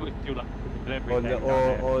Mail. They always do like proof of delivery. thing down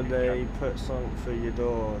there. Or they put something through your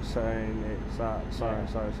door saying it's at so and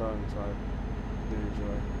so, so and so.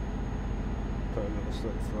 Usually. Put a little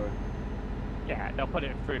slip through. Yeah, they'll put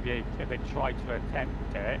it through if they try to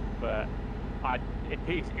attempt it, but if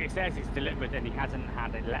it says it's delivered and he hasn't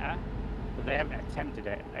had a letter, but they haven't attempted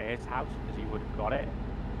it at his house because he would have got it,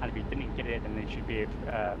 and if he didn't get it then there should be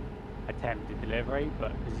attempted delivery,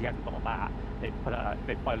 but because he hasn't got that, they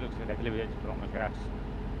by the looks of it, they delivered it to the wrong address.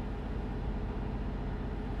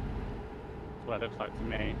 That's what it looks like to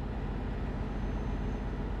me.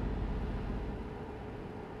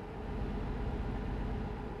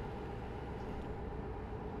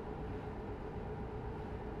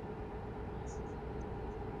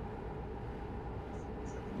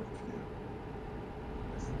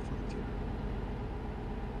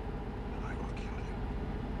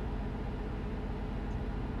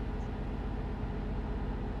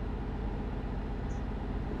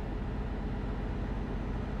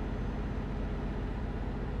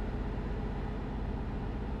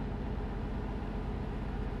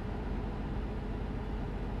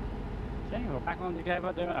 Okay, we're back on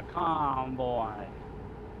together doing a convoy.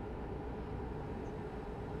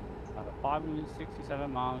 Another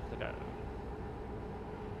 567 miles to go.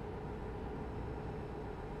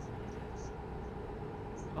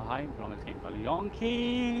 Oh, hi, we're on this game for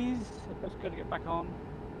Yonkers. Let's go to get back on.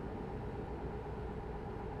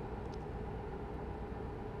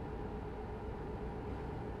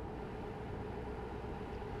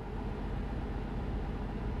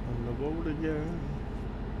 On the road again.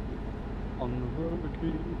 On the road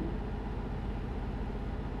again.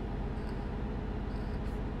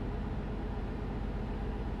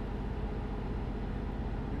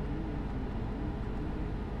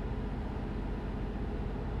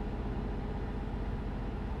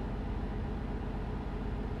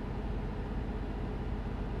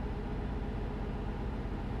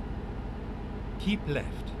 Keep left.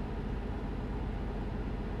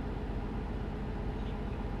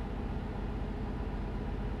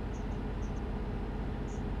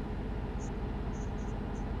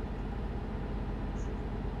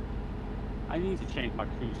 I need to change my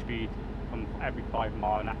cruise speed from every 5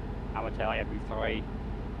 miles an hour to like every 3.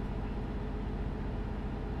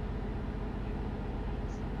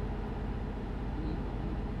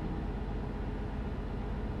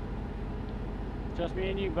 Just me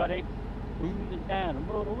and you, buddy. Moving down the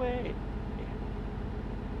motorway.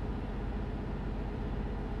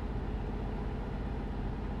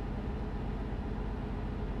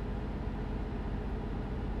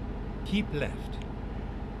 Keep left.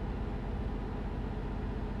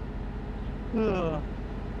 Ugh.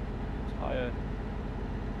 Tired.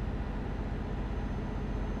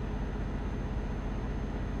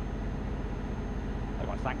 I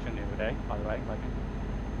got sanctioned the other day, by the way.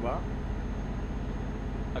 What?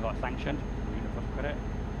 I got sanctioned for universal credit.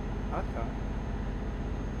 Okay.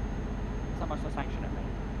 That's how much they sanction at me.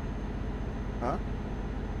 Huh?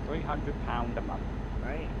 £300 a month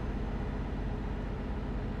Right.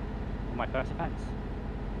 for my first offence.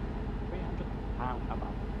 £300 a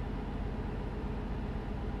month.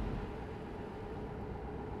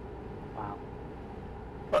 Wow.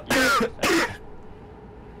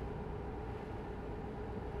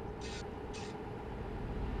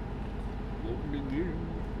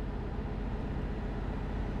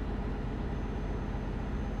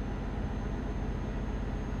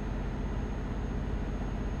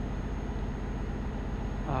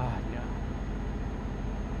 Yeah.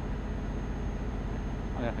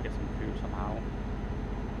 I'm gonna have to get some food somehow.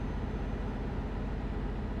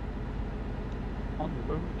 On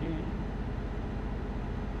the road again.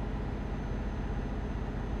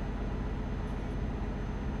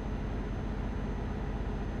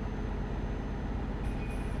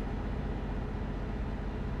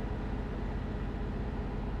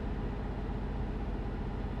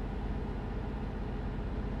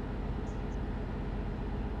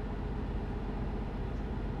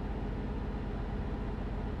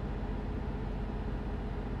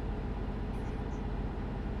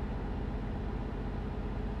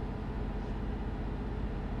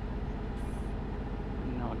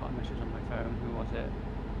 No, I got a message on my phone. Who was it?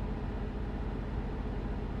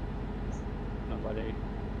 Nobody.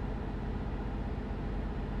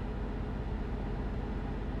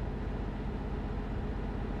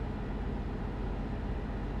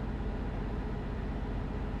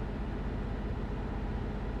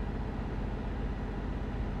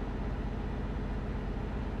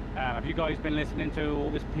 Have you guys been listening to all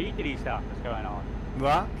this P. Diddy stuff that's going on?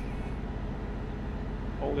 What?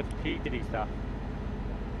 All this P. Diddy stuff.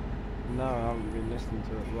 No, I haven't been listening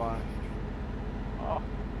to it. Why? Oh,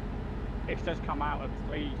 it's just come out of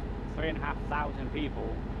 3,500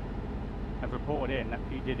 people have reported in that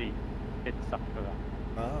P. Diddy did stuff for them.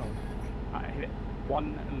 Oh.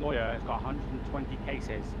 One lawyer has got 120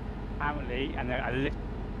 cases, apparently, and a list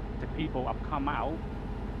of people have come out,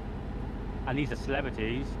 and these are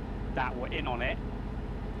celebrities that were in on it,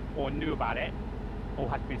 or knew about it, or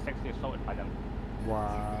had been sexually assaulted by them.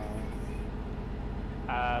 Wow.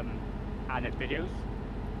 And there's videos.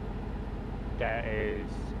 There is,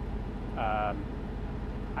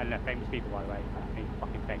 and they're famous people, by the way. I mean,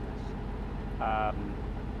 fucking famous. I'll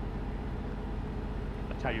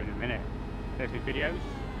tell you in a minute. There's been videos.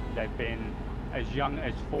 They've been as young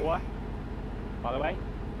as 4, by the way.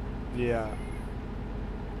 Yeah.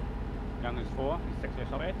 Young as 4, he's sexually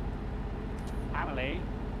assaulted. Apparently,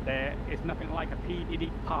 there is nothing like a P. Diddy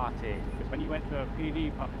party. Because when you went to a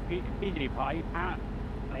P. Diddy party,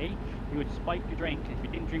 apparently, you would spike your drink, and if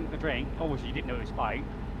you didn't drink the drink, obviously you didn't know it was spiked,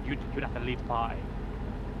 you'd have to leave the party.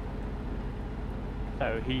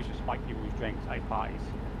 So he used to spike people's drinks at parties,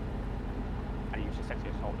 and he used to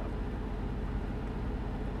sexually assault them.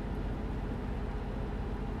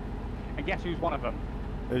 And guess who's one of them?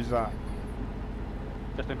 Who's that?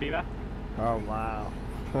 Justin Bieber. Oh, wow.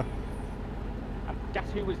 And guess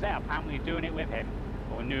who was there apparently doing it with him,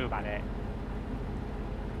 or knew about it?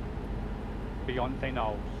 Beyonce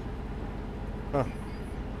Knowles. Huh.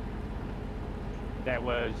 There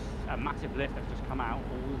was a massive list that's just come out,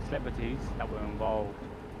 all the celebrities that were involved.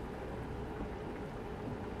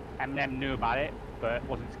 Eminem knew about it, but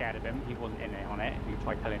wasn't scared of him. He wasn't in it on it. He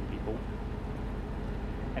tried telling people.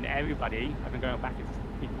 And everybody, I've been going back into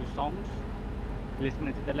people's songs,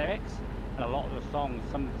 listening to the lyrics, and a lot of the songs,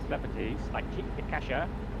 some of the celebrities, like Kit Kesha,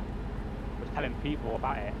 was telling people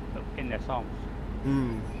about it in their songs.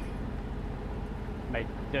 Mate,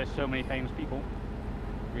 there's so many famous people.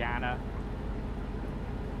 Rihanna.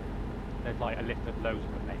 There's like a list of loads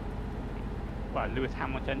of them, mate. Well, Lewis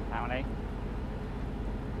Hamilton, apparently.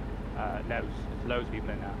 There's loads of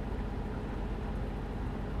people in there.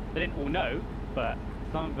 They didn't all know, but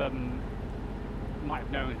some of them might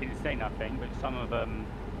have known and didn't say nothing, but some of them,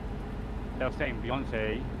 they were saying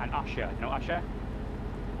Beyonce and Usher. You know Usher?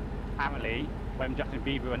 Apparently, when Justin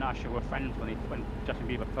Bieber and Usher were friends when Justin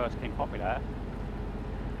Bieber first came popular,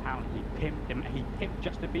 apparently he pimped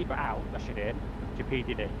Justin Bieber out, Usher did, to P.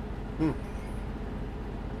 Diddy. And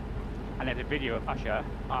there's a video of Usher,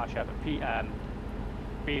 but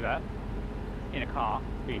Bieber in a car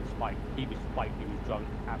being spiked. He was spiked, he was drunk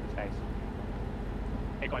out of his face.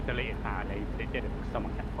 It got deleted apparently, but it didn't because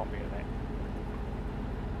someone kept a copy of it.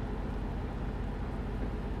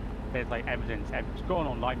 There's like evidence, it's going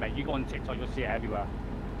online, mate. You go on TikTok, you'll see it everywhere.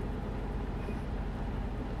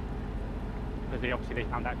 Because they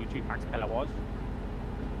found out who Tupac's killer was.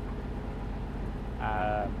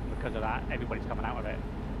 Because of that, everybody's coming out of it.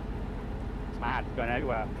 It's mad, it's going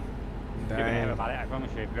everywhere. You're gonna hear about it, I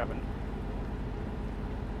promise you, if you haven't.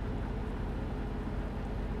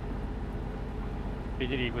 P.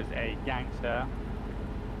 Diddy was a gangster,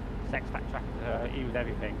 sex trafficker, he was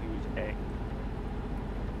everything, he was a...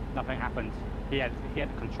 Nothing happened. He had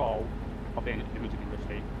control of the music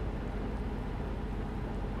industry.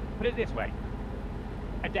 Put it this way,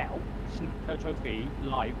 Adele snipped her trophy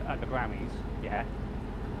live at the Grammys, yeah,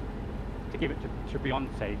 to give it to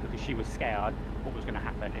Beyonce because she was scared what was going to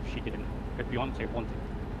happen if she didn't, because Beyonce wanted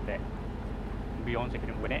it, and Beyonce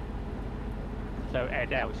didn't win it. So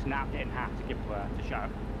Adele snapped it in half to give it to her to show,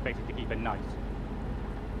 basically to keep it nice.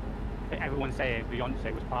 But everyone's saying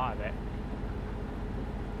Beyonce was part of it.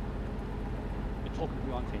 We're talking to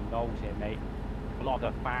Beyonce knows here, mate. A lot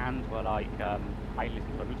of the fans were like, I ain't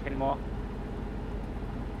listening to her music anymore.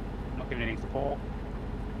 Not giving any support.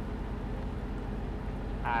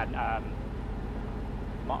 And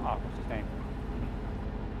what's his name?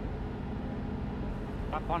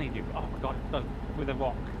 That funny dude. Oh my god, with The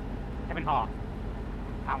Rock, Kevin Hart.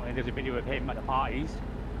 Apparently, there's a video of him at the parties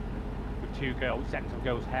with two girls setting some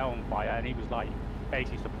girls' hair on fire, and he was like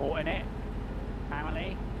basically supporting it.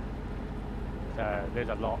 Apparently, so there's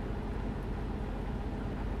a lot.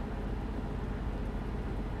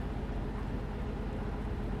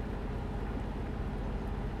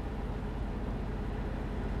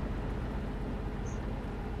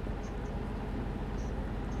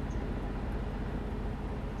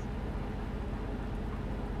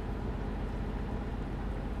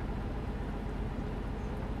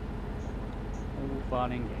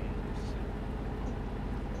 Fun and games.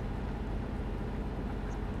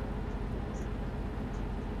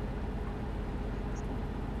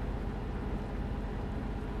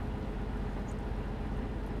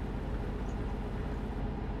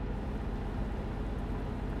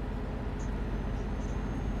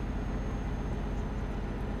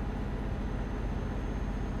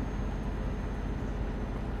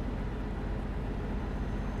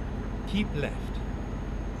 Keep left.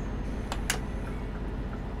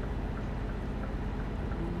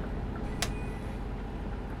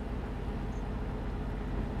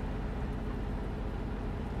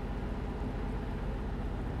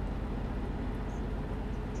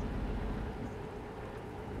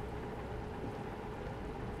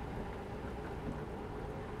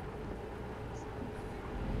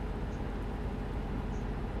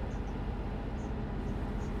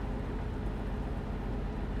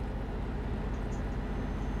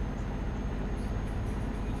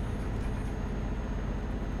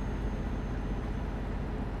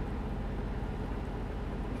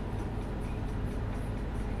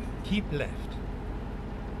 Keep left.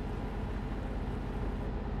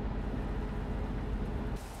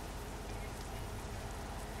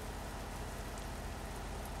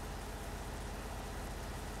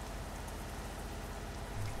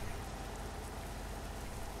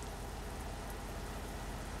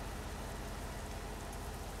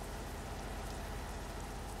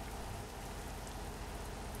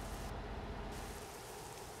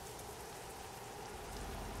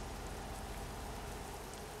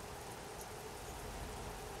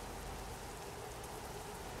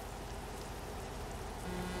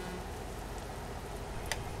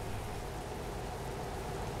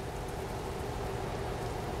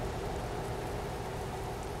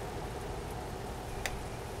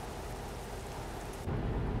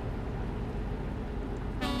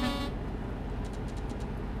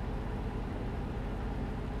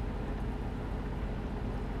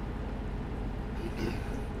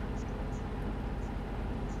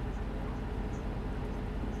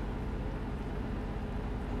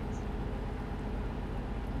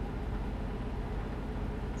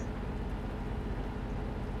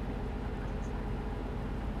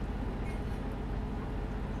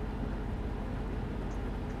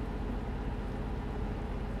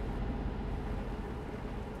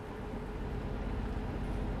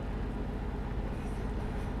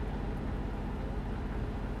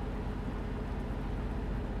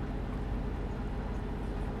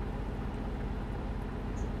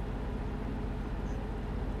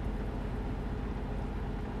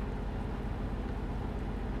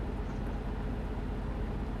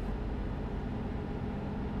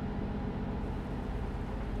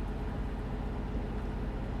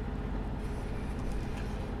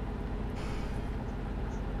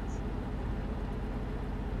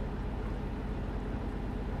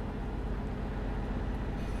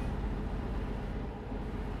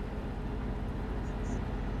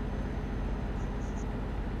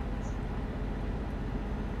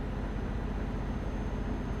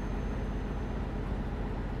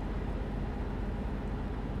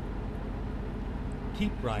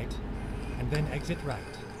 keep right, and then exit right.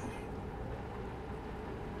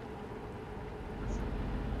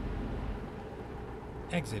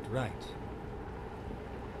 Exit right.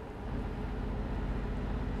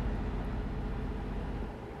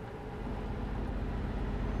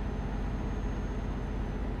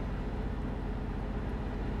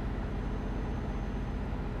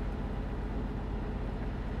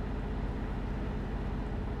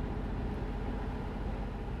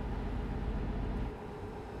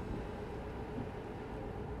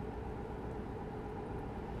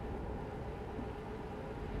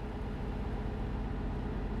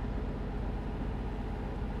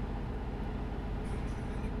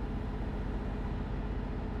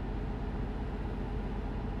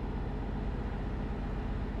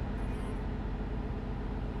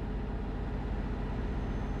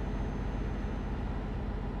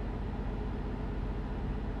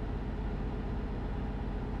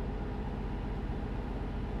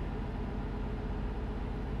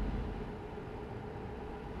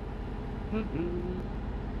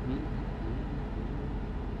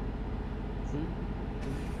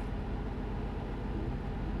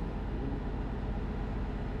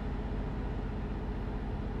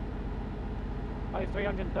 Oh,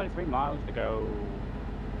 333 miles to go.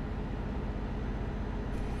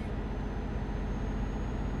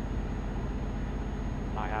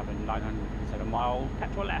 I have a 907-mile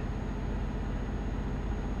petrol left.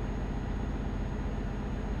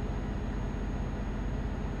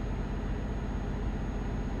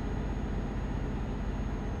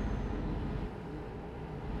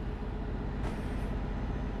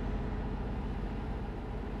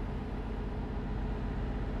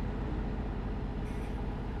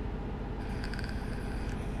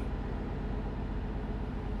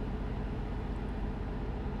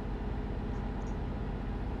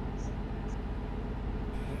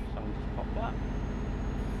 Someone just popped up.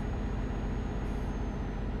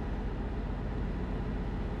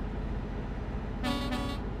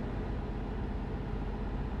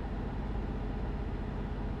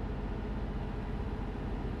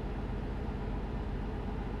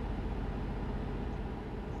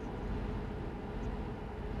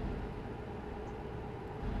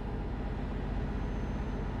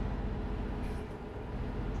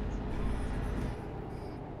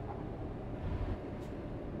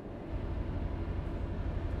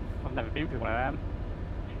 I've never been through one of them.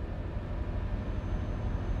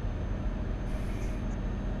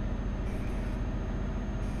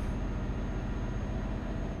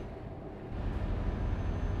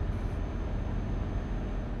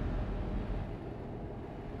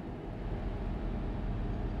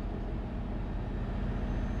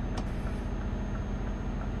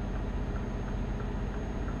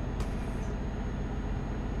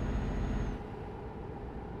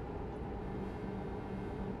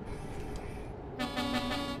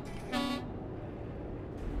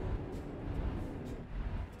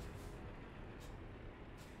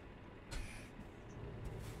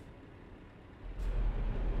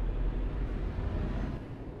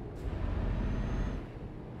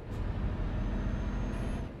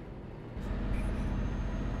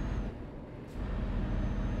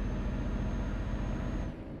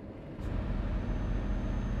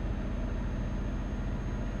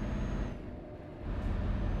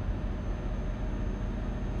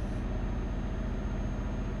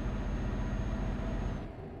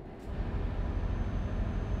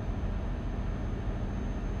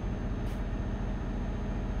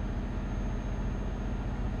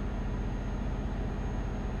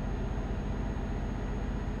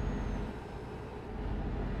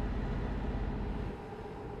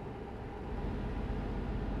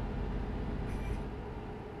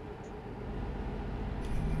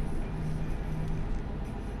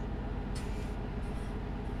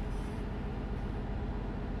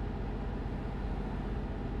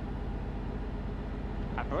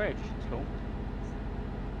 That bridge, it's cool.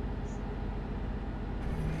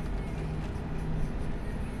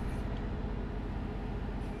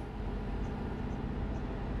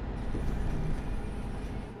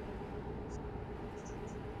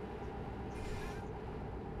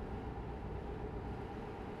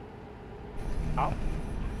 Oh.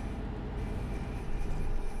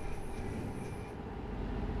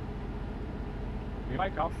 You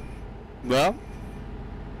might come. Well,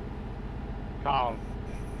 Carl.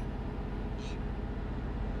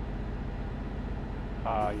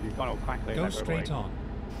 You've gone all crackly. Go straight on.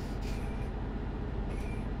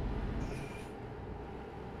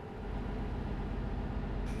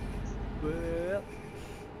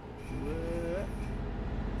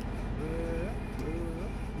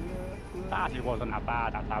 That actually wasn't that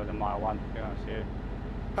bad, that 1,000-mile one, to be honest with you.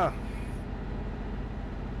 Huh.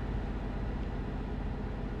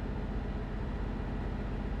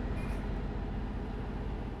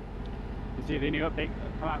 You see the new update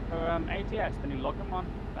come out for ATS, the new login one,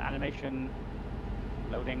 the animation,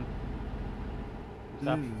 loading, and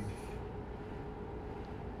stuff.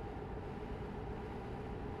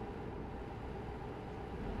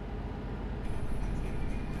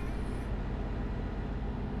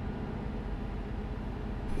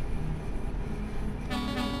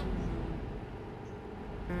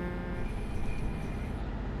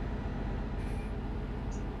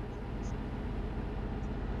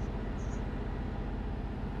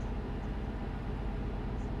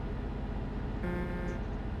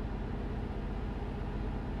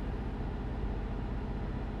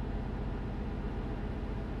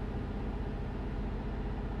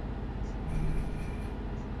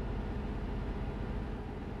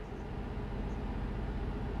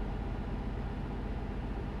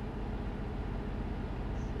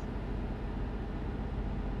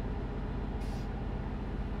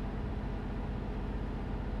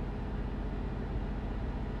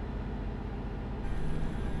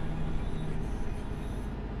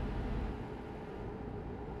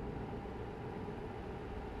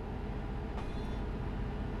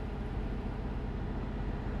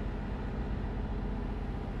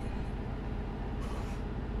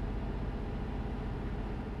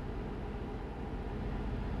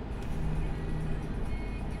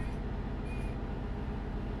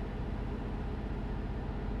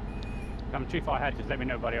 If I'm too far ahead, just let me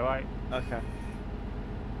know, buddy, alright? Okay.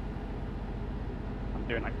 I'm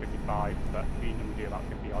doing like 55, but we normally do about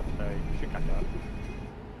 50 odd, so you should catch up.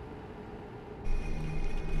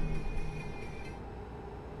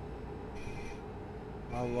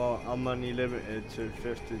 I'm only limited to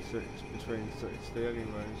 56 between 60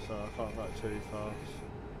 anyway, so I can't go too fast.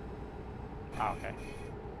 Ah, okay.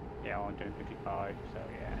 Yeah, I'm doing 55, so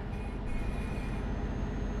yeah.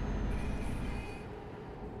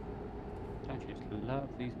 Don't you just love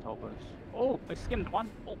these toppers? Oh, I skimmed one.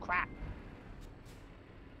 Oh crap!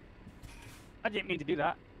 I didn't mean to do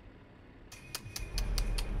that.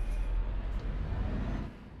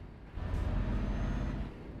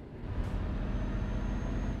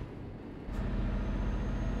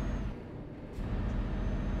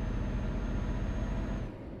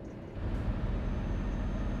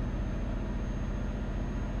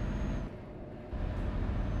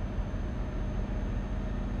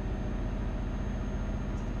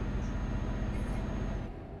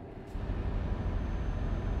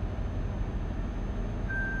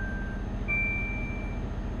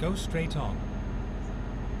 Go straight on.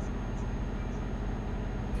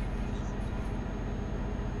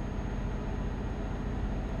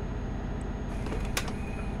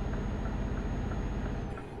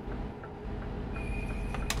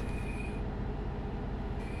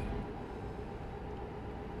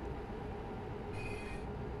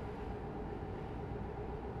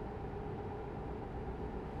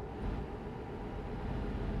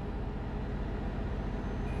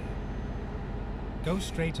 Go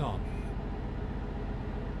straight on.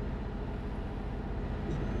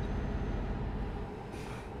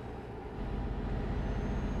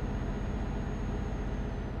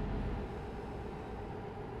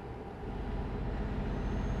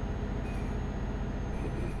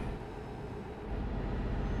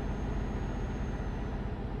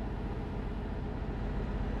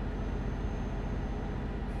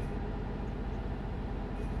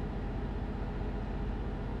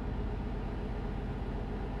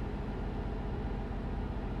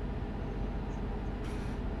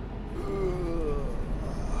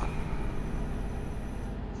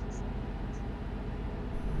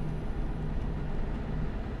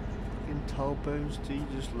 Toll booms, do you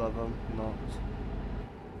just love them? Not.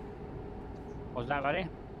 Was that ready?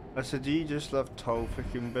 I said, do you just love toll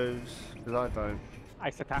freaking booths? Because I don't. I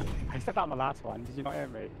said that on the last one. Did you not hear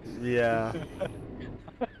me? Yeah.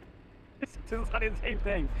 It's exactly the same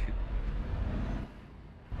thing.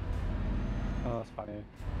 Oh, that's funny.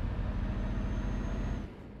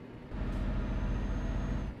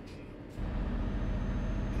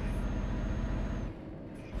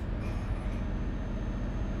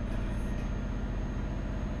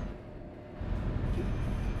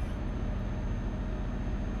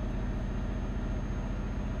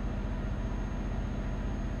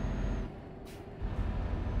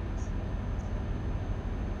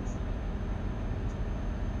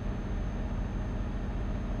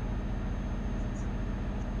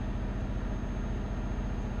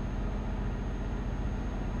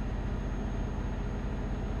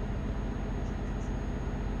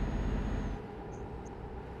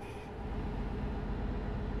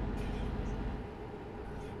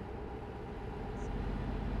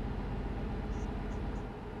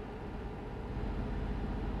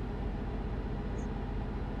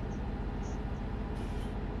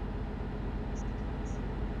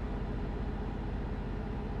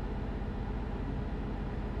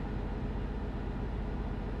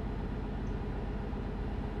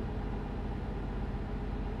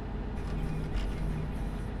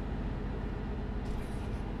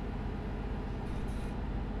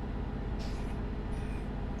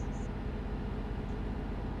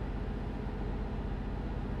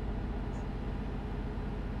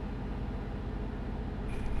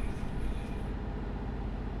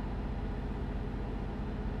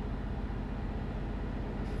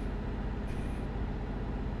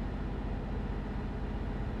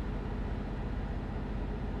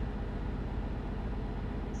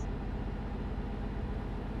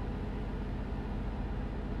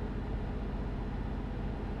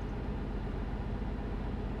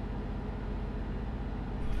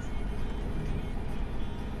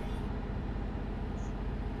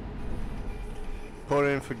 pull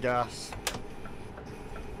in for gas.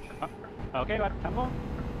 Okay, right, come on.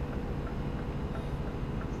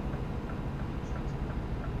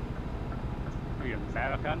 Are you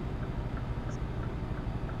American?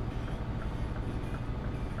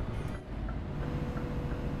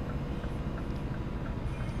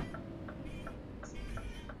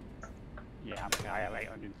 Yeah, I'm okay. I have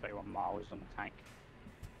 831 miles on the tank.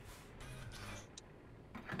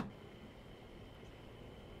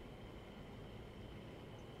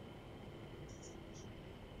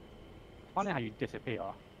 Funny how you disappear.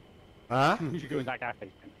 Huh? You go in that gas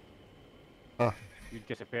station. Oh. You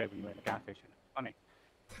disappear when you're in the gas station. Funny.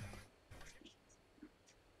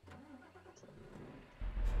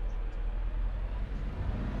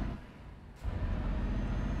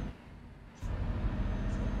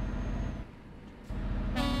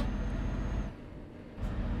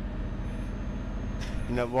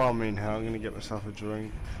 You know, while I'm in here, I'm gonna get myself a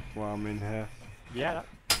drink while I'm in here. Yeah,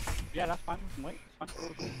 that's fine. We can wait. It's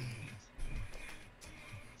fine.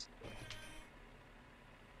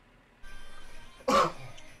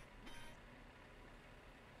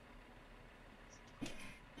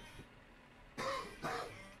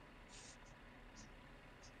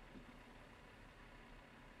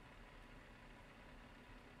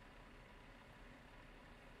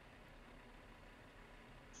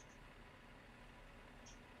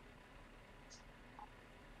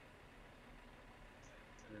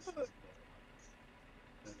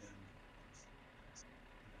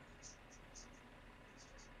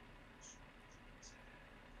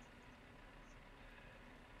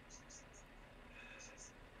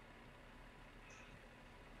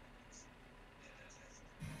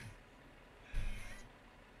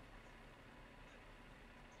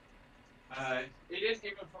 He didn't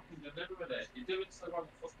even fucking deliver it. He did it to the wrong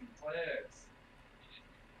fucking place.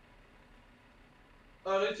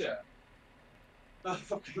 Oh, did you? Oh,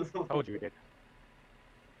 fucking wrong. Told you we did.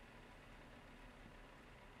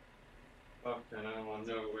 Okay, no,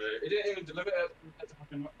 no way. He didn't even deliver it at the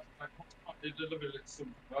fucking like, he delivered it to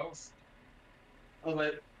something else. I was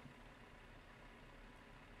like,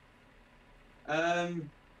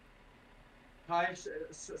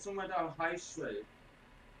 somewhere down High Street.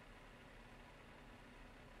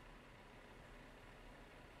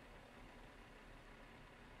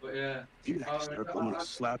 But yeah. If you like start, I'm gonna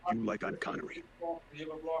slap you like I'm Connery. The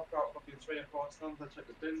other block out fucking 3 or 4 times. I checked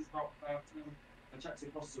the bins about 5 times. I checked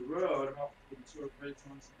across the road about 2 or 3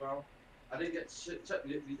 times as well. I didn't get to check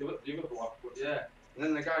the other block, but yeah. And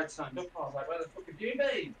then the guy turned up. I was like, where the fuck have you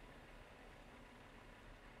been?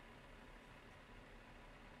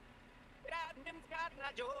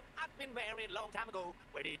 I've been married a long time ago.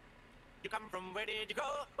 Where did you come from? Where did you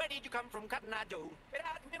go? Where did you come from, Cotton Eye Joe?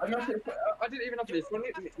 I didn't even have the phone. My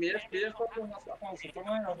FBA phone. That's what I found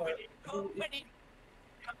somewhere. I was like, where did you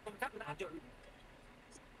come from, Cotton Eye Joe?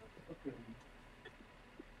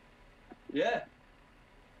 yeah.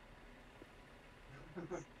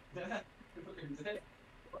 Yeah. Fucking dead.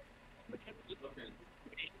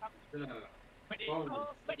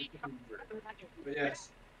 But yes.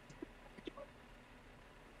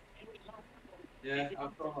 Yeah,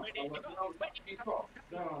 I've got.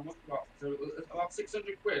 No, I've got. So about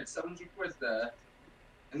 600 quid, 700 quid there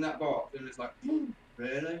in that box, and it's like,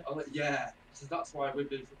 really? I was like, yeah. So that's why we've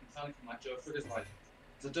been fucking panicking. Like Joe Figures, like,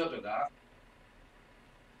 so don't do that.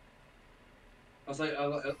 I was like,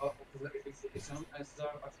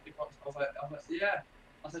 yeah.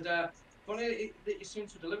 I said, funny that you seem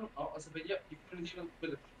to deliver. I said, but yep, you couldn't even with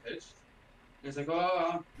the package. And he's like,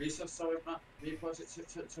 oh, I'm really so sorry, Matt. We put it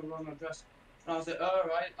to the wrong address. And I was like, oh,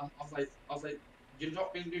 right. I was like, you're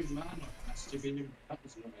not being doing man. I said, you've been doing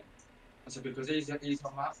practice on him. I said, because he's on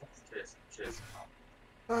my fucking case.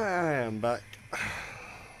 I am back.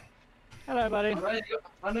 Hello, buddy.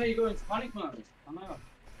 I know you're going to panic mode. I know.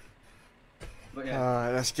 But yeah.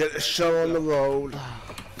 Alright, let's get the show on the road.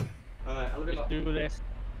 Alright, I'll be Let's do this.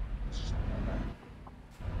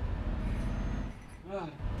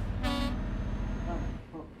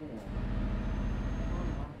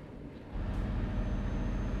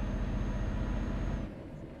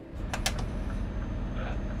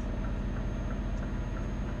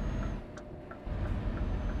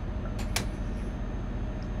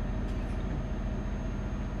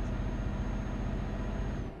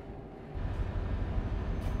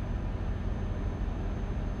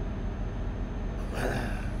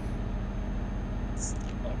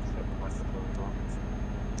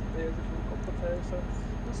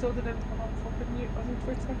 So did it come on fucking on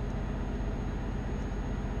Twitter?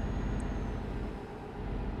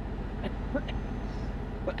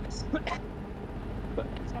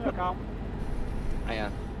 Hello, Carl. I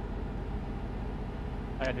am.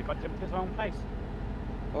 I had to got to the wrong place.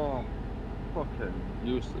 Oh, fucking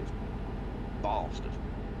useless bastard.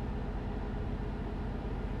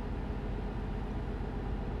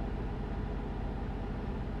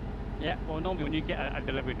 Yeah, well, normally when you get a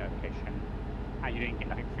delivery notification and you didn't get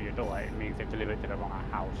nothing through your door, it means they've delivered to the wrong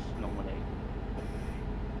house, normally.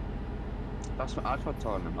 That's what I tried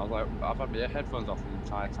telling him. I was like, I've had my headphones off the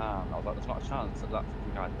entire time. I was like, there's not a chance that that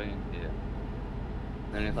fucking guy's been here.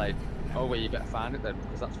 And then he's like, oh, well, you better find it then,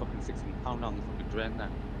 because that's fucking £16 on the fucking drain then.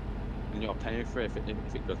 And you're paying for it if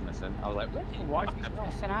it goes missing. I was like, what? Why is he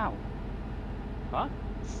stressing out? Huh?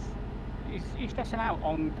 He's stressing out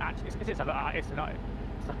on, actually, it's because it's a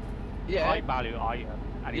Yeah. high value item,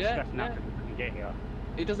 and he's Yeah, stressing out yeah. because he doesn't get here.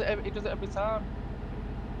 He does it every time.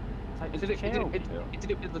 It's like, He just did chill.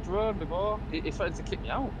 it with the drone before. He threatened to kick me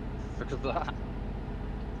out because of that.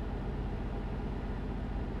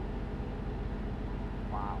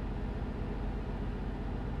 Wow.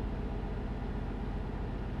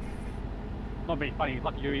 Not being funny,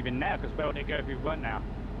 lucky you're even there, because where would it go if you weren't now?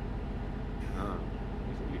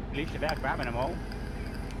 At least you're there grabbing them all.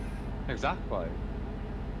 Exactly.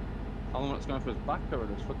 How long it's going for his back over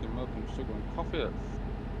this fucking milk and sugar and coffee at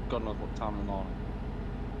God knows what time in the morning.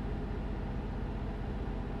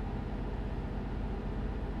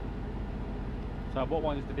 So what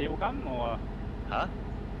ones did they all come, or Huh?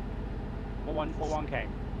 what one came?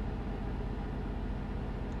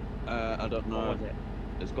 I don't know. What was it?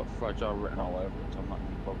 It's got fragile written all over it, so I'm not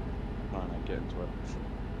going to try and get into it.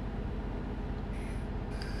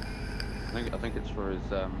 I think it's for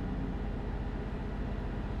his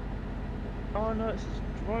Oh no,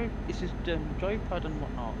 it's his joypad and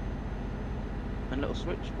whatnot, and little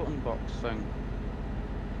switch button box thing.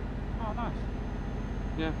 Oh, nice.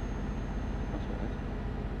 Yeah, that's what it is.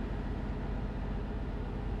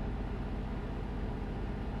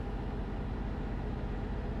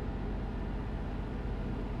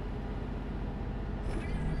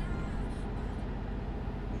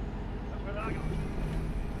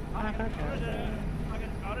 I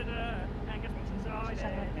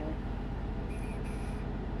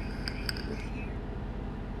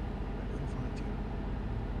will find you.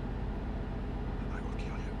 And I will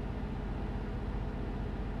kill you.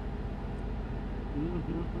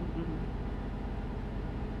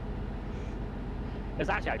 There's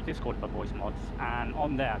actually a Discord for voice mods, and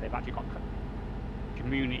on there they've actually got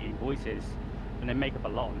community voices, and they make up a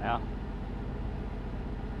lot on there.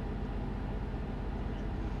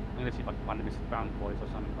 I'm gonna see if I can find a Mrs. Brown voice or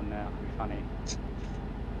something on there. It'd be funny.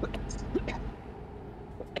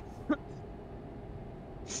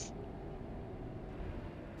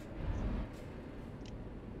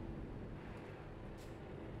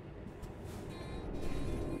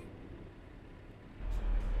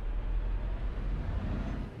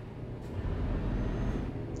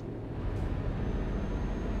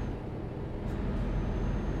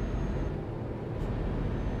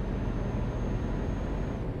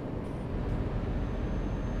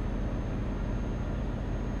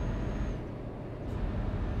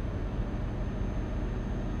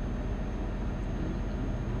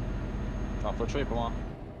 Off the tree, come on.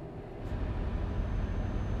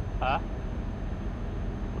 Huh?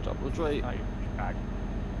 What's up the tree? Oh, you bag.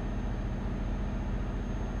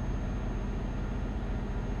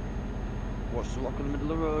 Watch the rock in the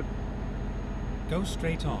middle of the road. Go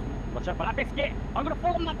straight on. Watch out for that biscuit! I'm gonna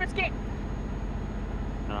fall on that biscuit!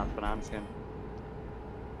 No, that's banana skin.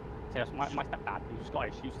 See, that's my stepdad, who's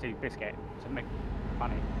Scottish, used to say biscuit to make it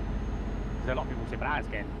funny. Because a lot of people say banana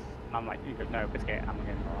skins, and I'm like, you go, no, biscuit. I'm like,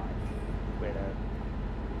 alright,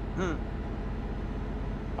 weirdo.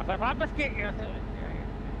 Watch out for that biscuit!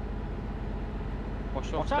 What's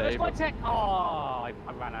your Watch out, it's favourite? quite Oh, I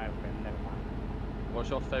ran over him, never mind. What's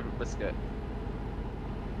your favourite biscuit?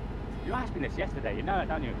 You asked me this yesterday, you know it,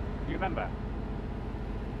 don't you? You remember?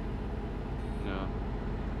 No.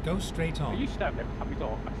 Go straight You on. used to know every time we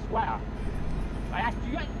talk, I swear. I asked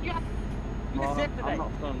you, you Well, this yesterday. I'm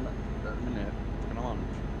not done at the minute. Come on.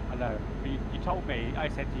 I know, but you told me, I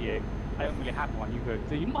said to you, I don't really have one. You go,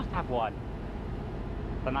 so you must have one.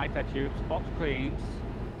 And I said to you, it's box creams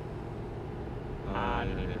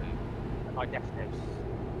and digestives.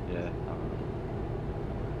 Yeah.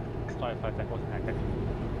 Sorry if I said wasn't that good.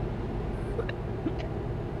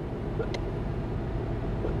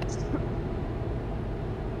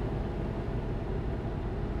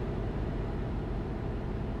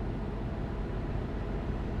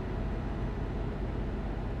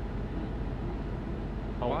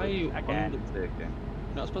 Why are you again? undertaking?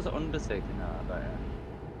 You're not supposed to undertaking that, are you?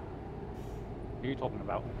 Who are you talking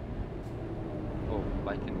about? Oh,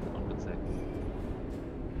 like in undertaking.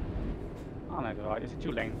 Oh no, right. It's a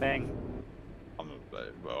 2-lane thing.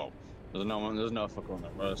 Well, there's no fucking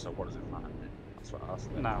reverse, so what does it matter? That's what I was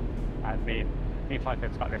thinking. No, and me and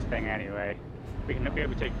Flyfield's got this thing anyway. We can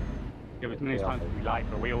take as many Yeah, times as we like,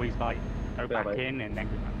 but we always like go Yeah, back mate. in and then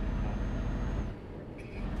go back.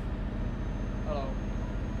 Hello.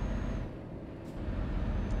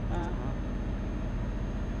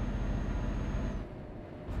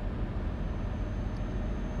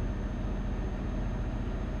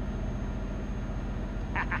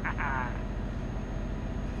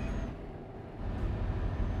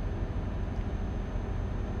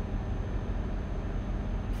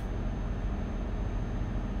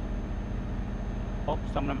 Oh,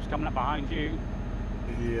 someone's coming up behind you.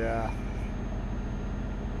 Yeah.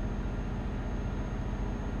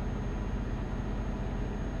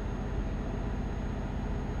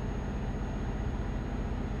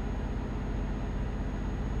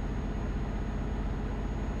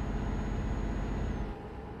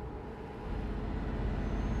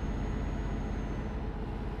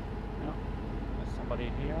 Oh, there's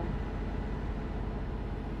somebody here.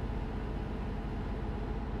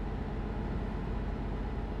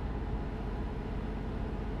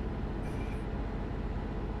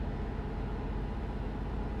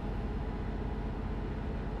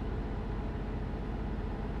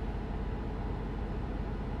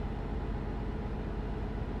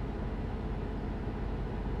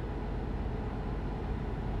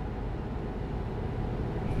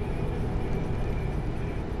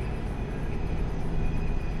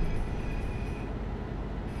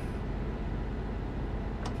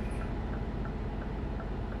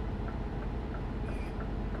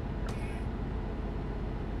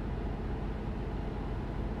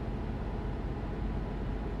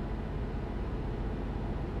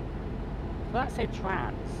 Does that say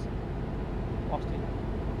trans? Lost it. Okay.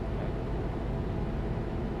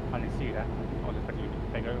 I didn't see that. I was expecting you to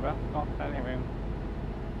take over. Oh, anyway.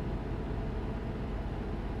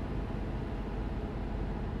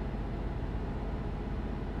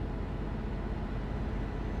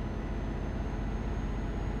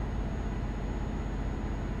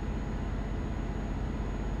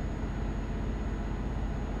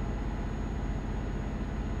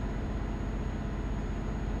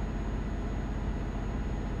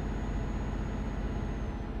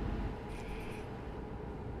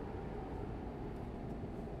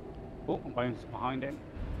 Oh, Bones behind him.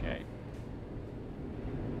 Okay.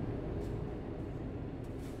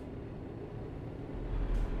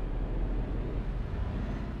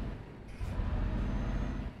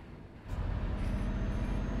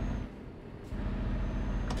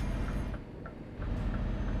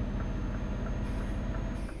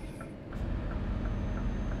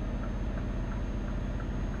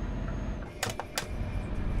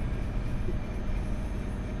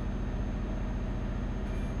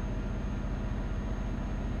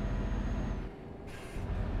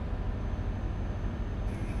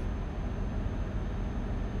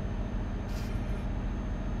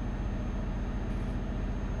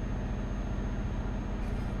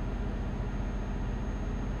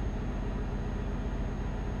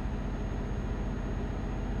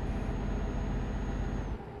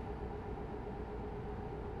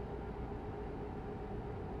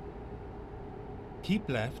 Keep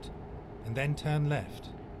left, and then turn left.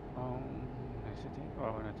 Oh, a city?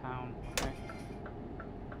 Oh, in a town. Okay.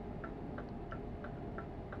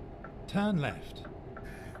 Turn left.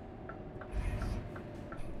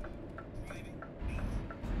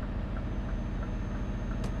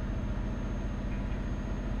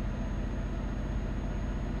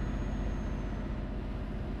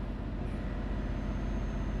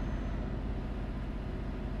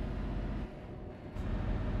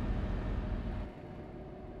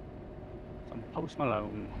 Some Post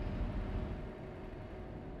Malone.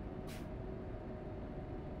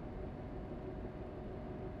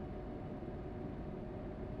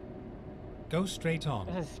 Go straight on.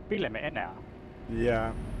 There's a speed limit in there.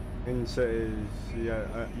 Yeah. In cities,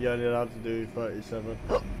 yeah, you're only allowed to do 37.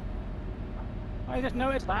 I just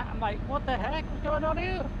noticed that. I'm like, what the heck? What's going on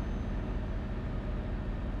here?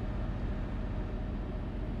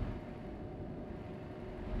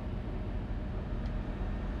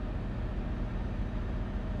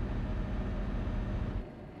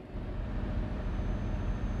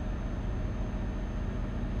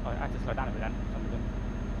 Oh, I had to slow down a bit then. For some reason.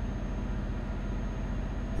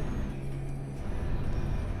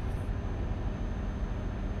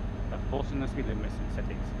 They're forcing the speed limits in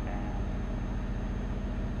cities.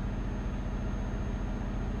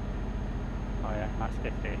 Oh yeah, that's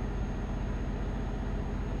 50.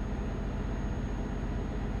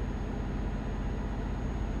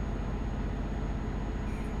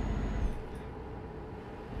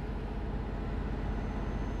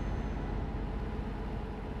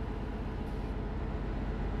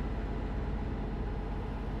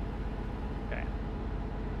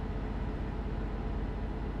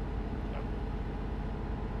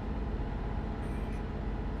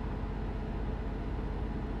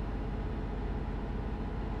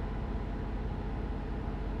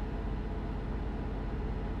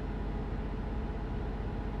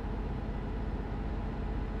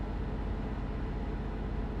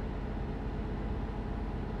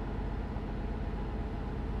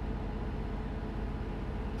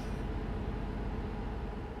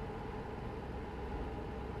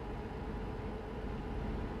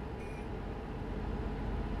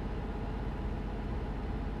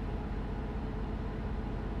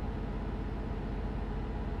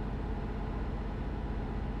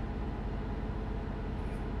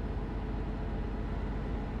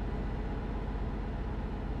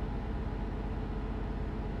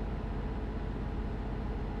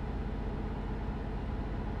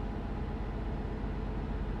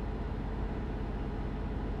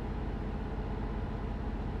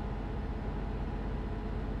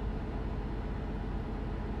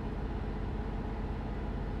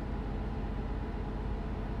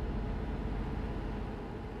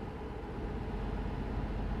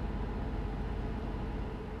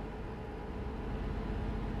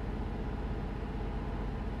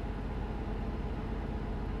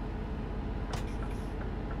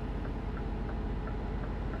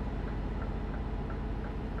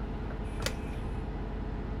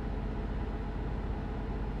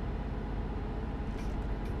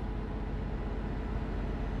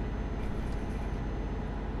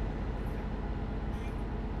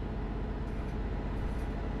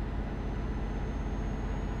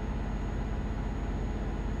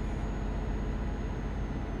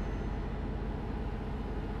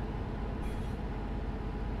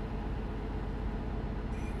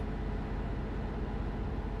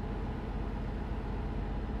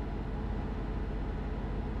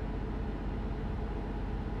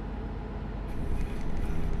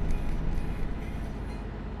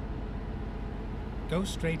 Go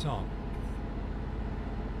straight on.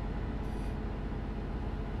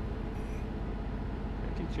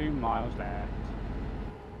 $52 miles left.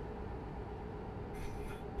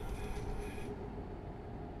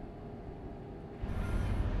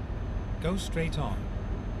 Go straight on.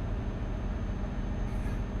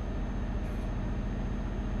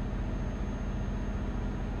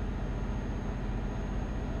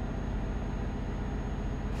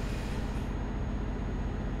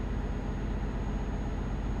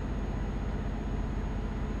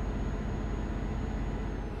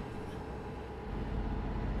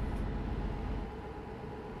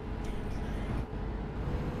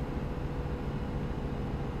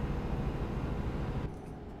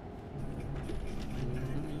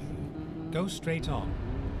 Go straight on.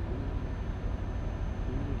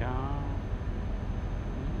 Down.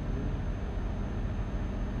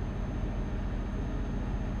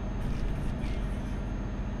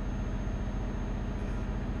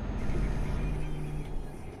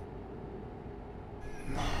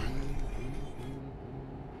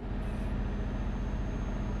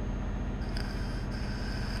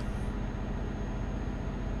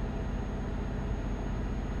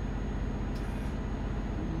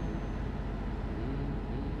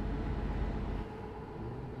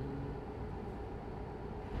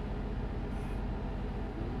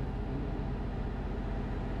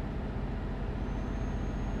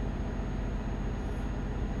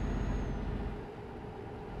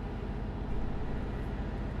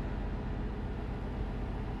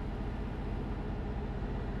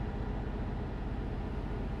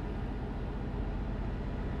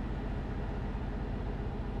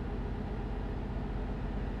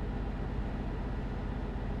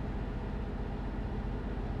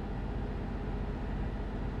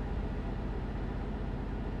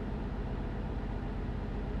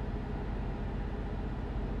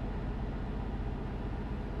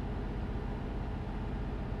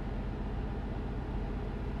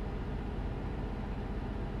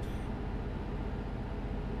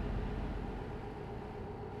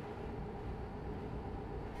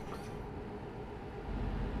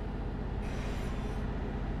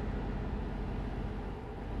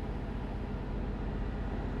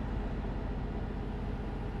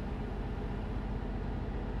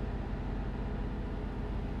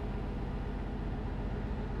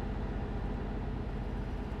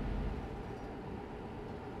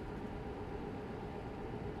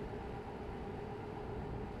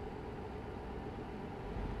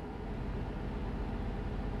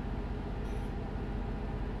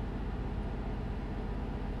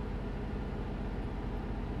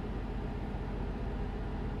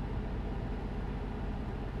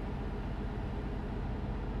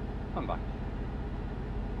 I'm back.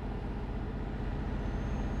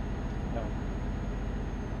 No.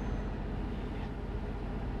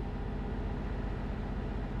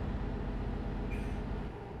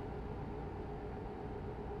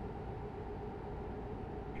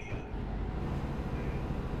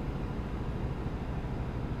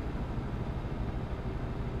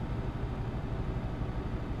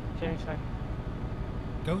 Seriously?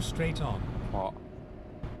 Go straight on. What?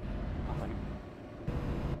 Nothing.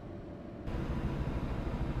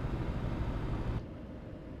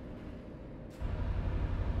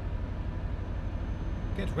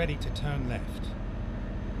 Get ready to turn left.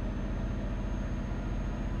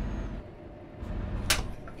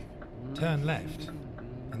 Turn left,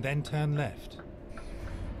 and then turn left.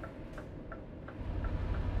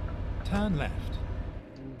 Turn left.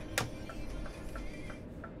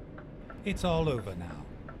 It's all over now.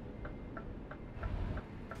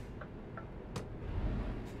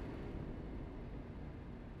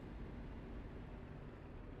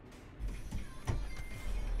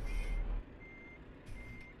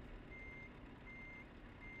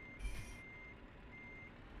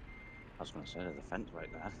 I was going to say there's a fence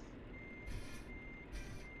right there.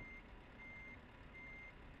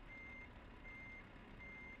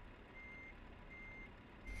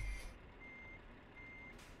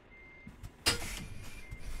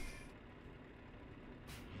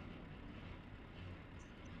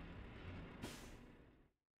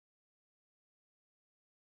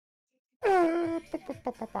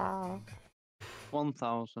 Ah.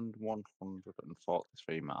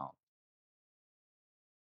 1,143 miles.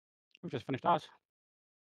 We've just finished ours.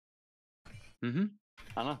 I know,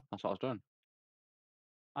 that's what I was doing.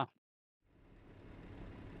 Ah.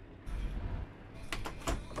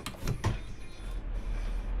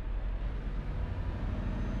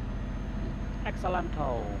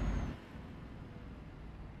 Excellento.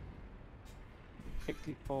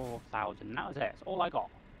 64,000. That was it. That's all I got.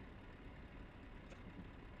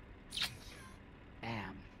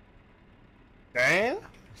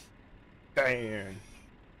 Bang.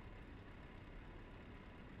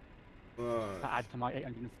 Right. To add to my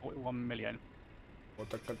 841 million. What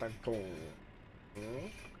the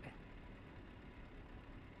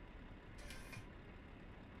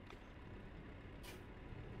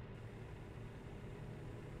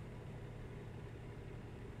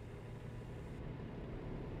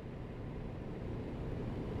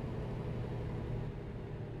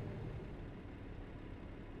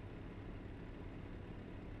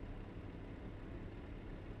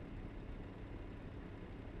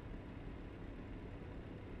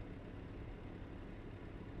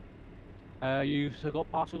huh? You've still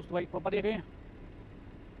got parcels to wait for, buddy, have you?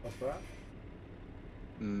 What's that?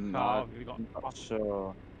 No, Carl, have you got I'm not parcels?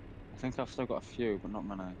 sure. I think I've still got a few, but not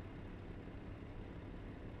many. I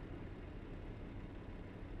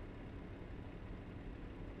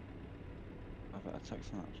better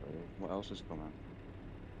text him actually. What else is coming?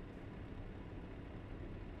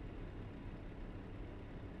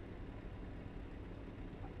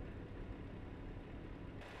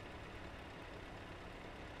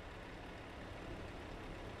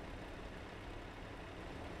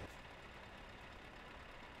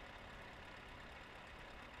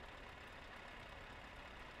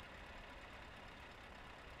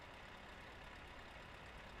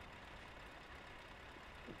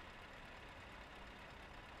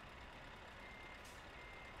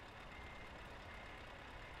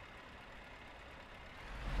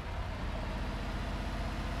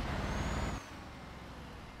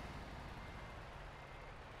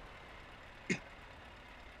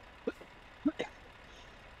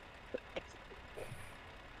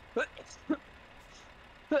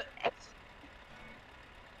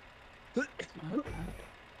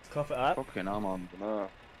 Cough it up. Fucking I'm on the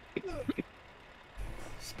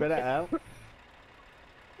Spit it out.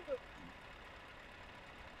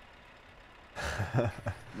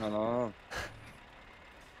 No.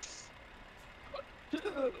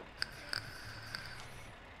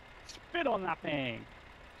 Spit on that thing!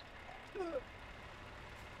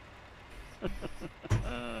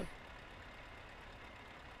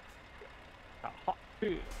 That hot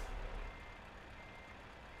food.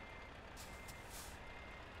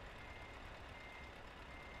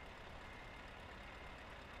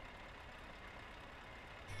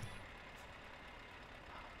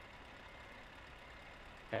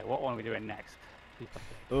 Okay, what one are we doing next?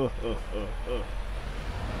 Can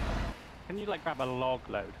you like grab a log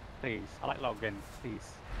load, please? I like logging,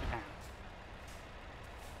 please. You can.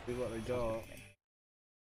 See what they got.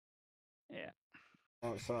 Yeah.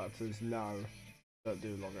 Answer says no. Don't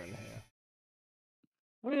do logger in here.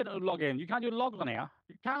 What do you do log in? You can't do logs on here.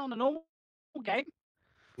 You can on the normal game.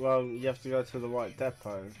 Well, you have to go to the right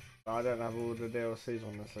depot. I don't have all the DLCs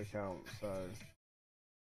on this account, so.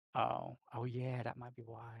 Oh yeah, that might be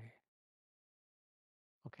why.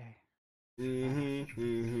 Okay. Okay.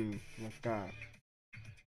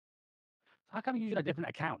 How come you use a different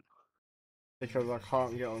account? Because I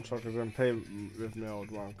can't get on Truckers MP with my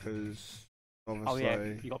old one, because obviously. Oh yeah,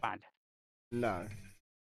 you got banned. No.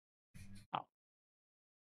 Oh.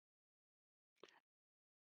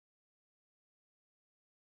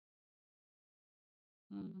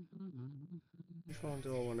 Which one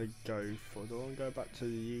do I want to go for? Do I want to go back to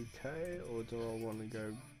the UK, or do I want to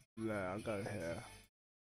go there? I'll go here.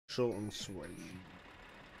 Short and sweet.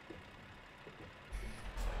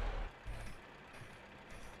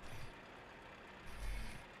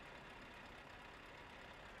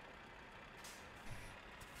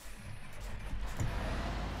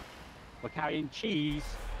 We're carrying cheese.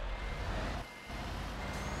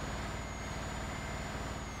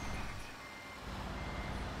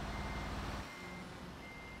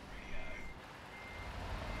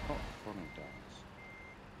 What funny days.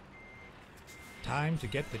 Time to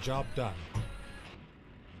get the job done.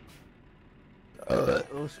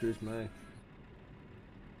 Oh, excuse me.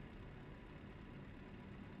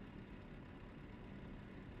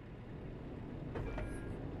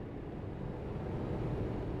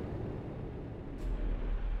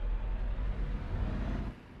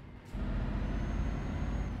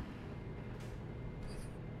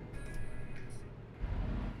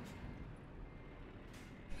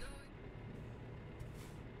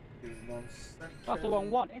 That's the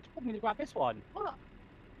wrong one. It's told me to grab this one. What?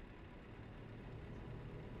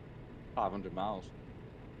 500 miles.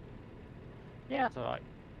 Yeah, that's alright.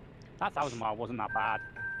 That 1,000 mile wasn't that bad.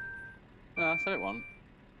 No, I said it once.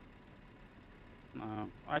 No,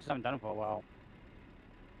 I just haven't done it for a while.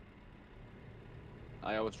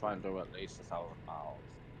 I always try and do at least 1,000 miles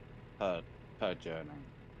per journey.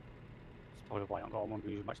 That's probably why I don't go on one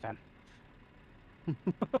view much then.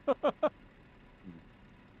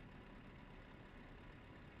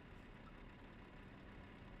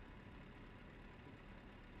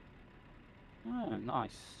 Oh,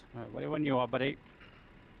 nice. Ready when you are, buddy.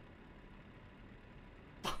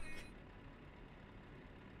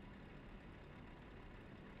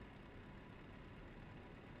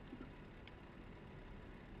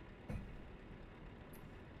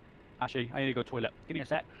 Actually, I need to go to the toilet. Give me a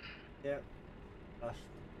sec. Yeah. That's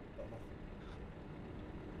got nothing.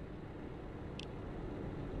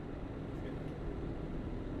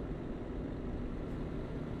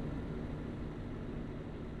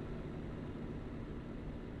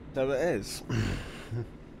 So it is.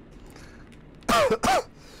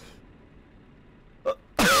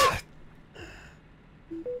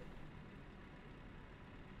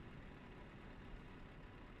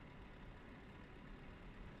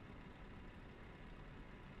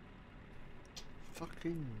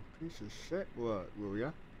 Fucking piece of shit work, will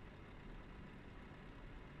ya?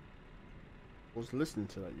 I was listening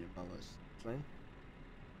to that, you malice thing.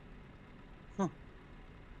 Huh.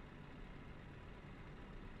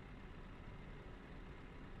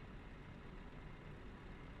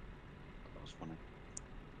 That was funny.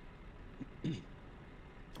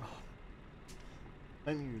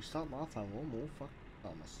 Make me restart my phone one more fucking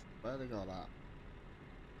time. I swear to God that.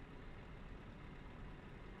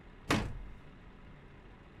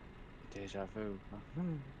 Deja vu.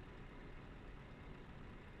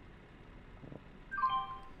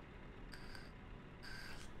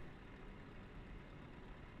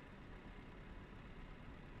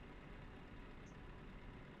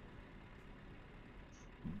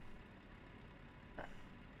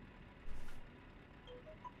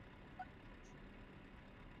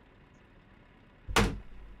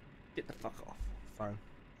 Get the fuck off phone.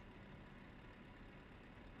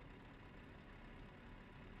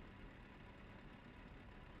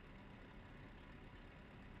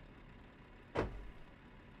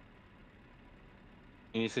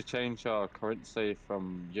 You need to change your currency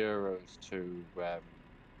from euros to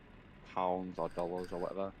pounds or dollars or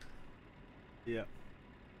whatever. Yeah.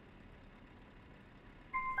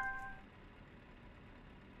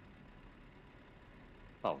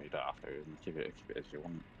 Well, you don't have to. Keep it as you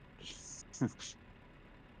want. Just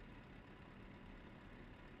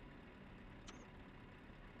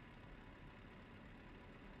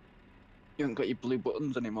you haven't got your blue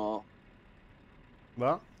buttons anymore.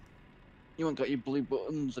 What? You haven't got your blue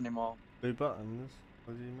buttons anymore. Blue buttons?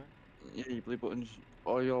 What do you mean? Yeah, your blue buttons.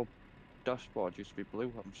 All your dashboard used to be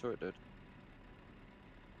blue. I'm sure it did.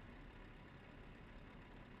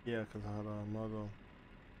 Yeah, because I had a model.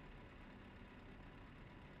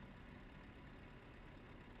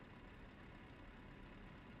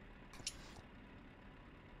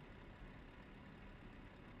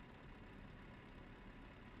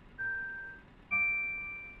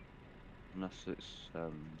 Unless it's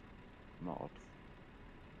mod.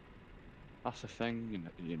 That's the thing,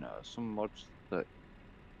 you know, some mods that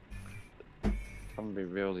can be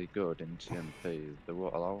really good in TMP, they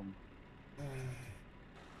won't allow them.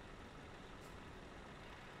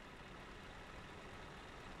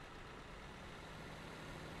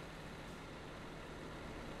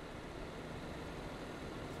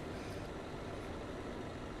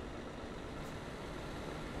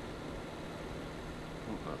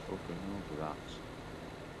 What the fucking hell was that?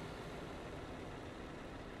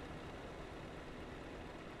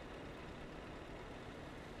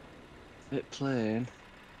 Bit plain.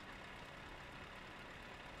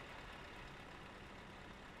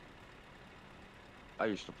 I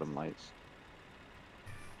used to have them lights.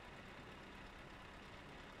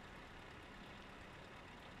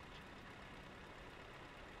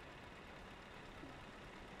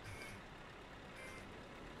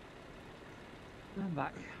 I'm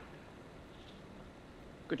back.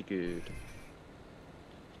 Goody good.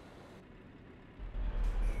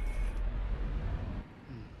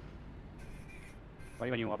 Ready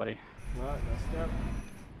when you are, buddy. Right, let's go.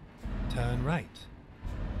 Turn right.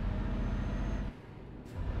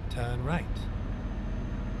 Turn right.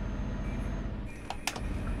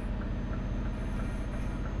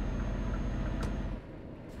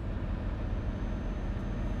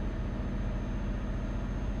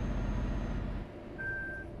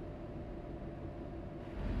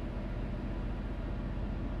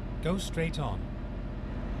 Go straight on.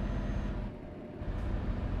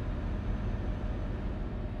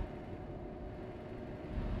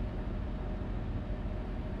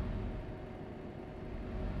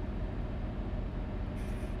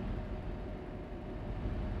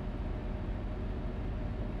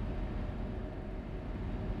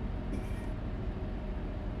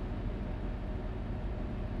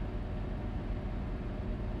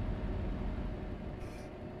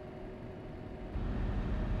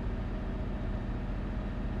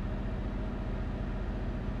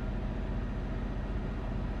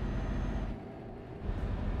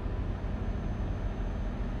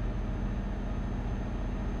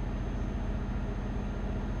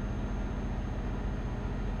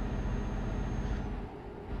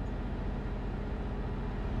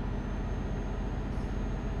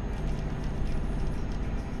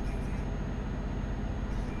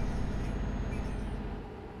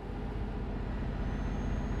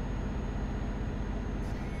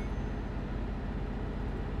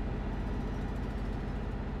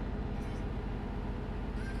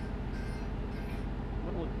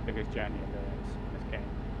 journey there is in this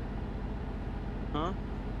game. Huh?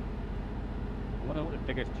 I wonder what the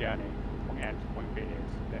biggest journey from point A to point B is,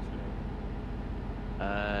 literally.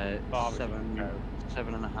 Far as you can go.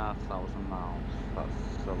 7,500 miles.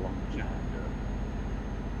 That's the longest you can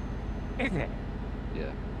go. Is it?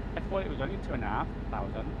 Yeah. I thought it was only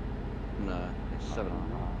 2,500. No, it's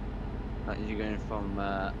 7,500. You're going from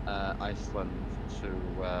Iceland to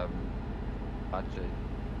Badgie,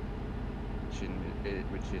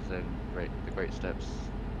 which is the Great Steps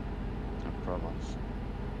of Provence.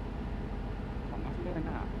 I'm not doing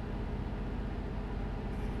that.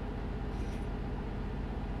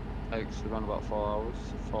 Takes around about 4 hours,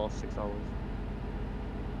 6 hours.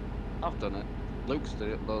 I've done it. Luke's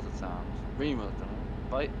done it loads of times. Remo's done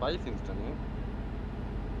it. Viking's done it.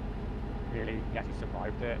 Really? You actually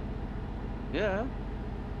survived it? Yeah.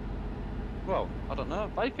 Well, I don't know.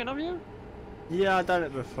 Viking, have you? Yeah, I've done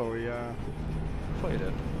it before, yeah. I thought you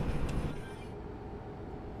did.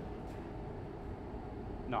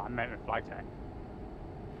 No, I meant with flight tech.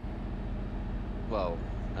 Well,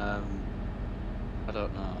 I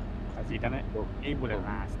don't know. Has he done it? Well, He wouldn't well,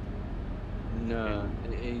 last. No,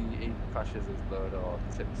 he crashes his load or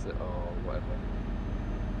tips it or whatever.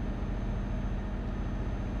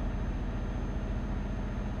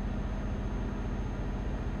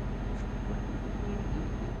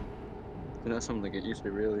 You know something? It used to be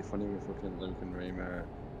really funny with fucking Luke and Raymer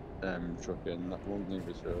trucking. That one thing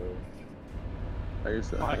for sure. I used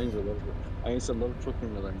to love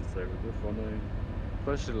trucking with them too. It was funny.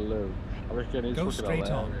 Especially Luke. I reckon he's Go fucking straight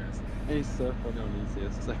on. hilarious. He's so funny on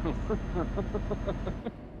ECS too.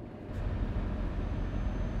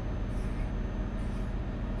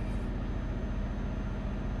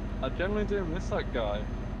 I generally do miss that guy.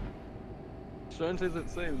 Strange as it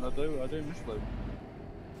seems, I do miss Luke.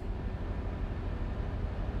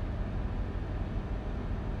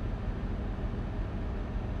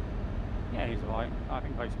 Yeah, he's alright. I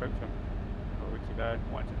think I spoke to him a couple of weeks ago.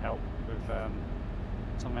 Wanted to help with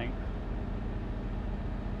something.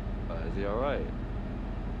 Is he alright?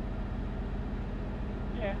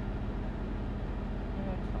 Yeah.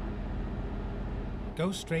 Yeah, it's fine.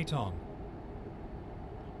 Go straight on.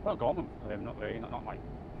 Well, got on with him, not really. Not like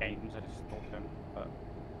games, I just talked to him. But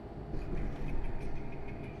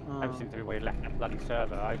ever since everybody left that bloody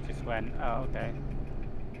server, I just went, oh, okay.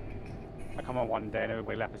 I come on one day and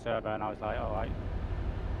everybody left the server and I was like, alright.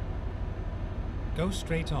 Go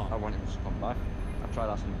straight I on. want him to come back. I tried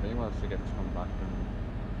asking Beamers to get him to come back and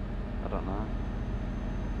I don't know.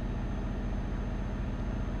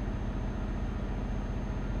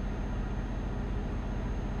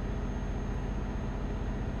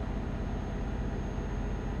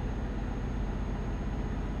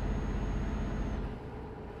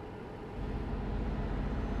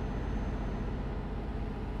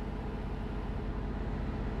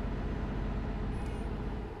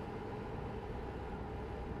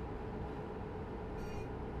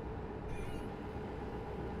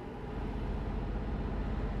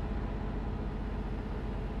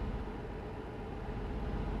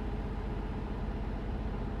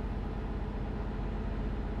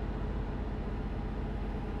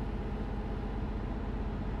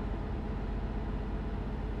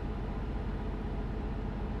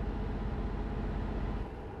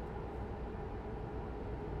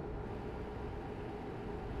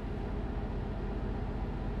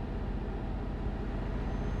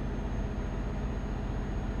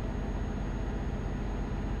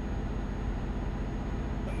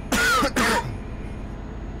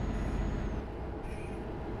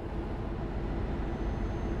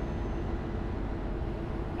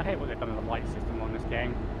 I hate what they've done with the light system on this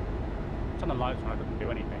game. Turn the lights on, it doesn't do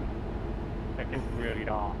anything. Like, it's really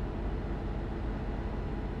dark.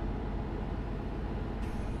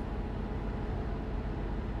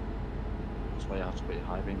 That's why you have to put your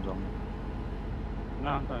high beams on. No,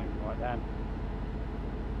 I'm don't even like them.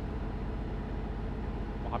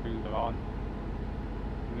 What happens are on?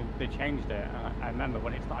 They changed it. I remember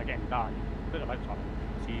when it started getting dark, you put the lights on,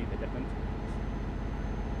 you see the difference.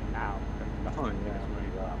 Now, that's Oh it's yeah, really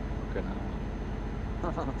dark. fucking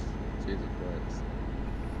hell. Jesus Christ.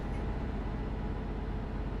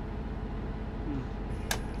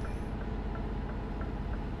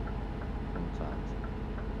 Sometimes.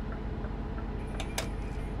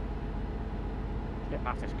 Get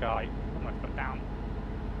past this guy, put my foot down.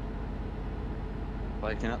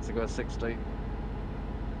 Viking had to go 60.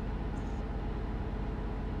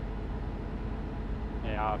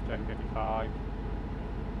 Yeah, I was doing 55.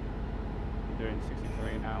 I'm doing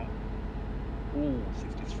 63 now. Ooh,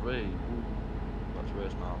 63. Ooh. That's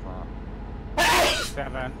race mile that.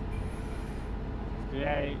 7.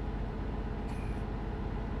 68.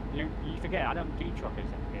 You forget, I don't do truckers.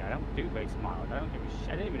 I don't do race miles. I don't give a shit.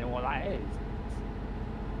 I don't even know what that is.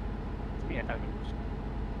 To me, I don't even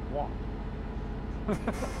what.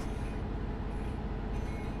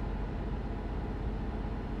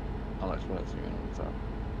 I'll explain it to you in a time.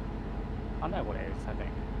 I know what it is, I think.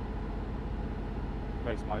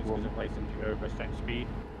 Race miles Well- is a place into over a certain speed.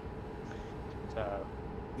 So,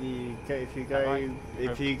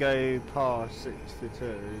 If you go past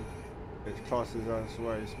 62, it's classed as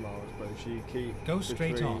race miles. But if you keep Go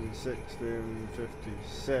straight between on. 60 and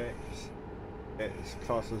 56, it's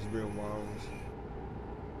classed as real miles.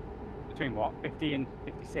 between what? 50 and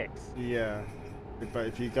 56? Yeah, but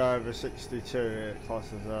if you go over 62, it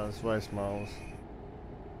classes as race miles.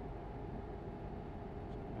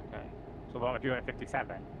 Okay. So what if you're at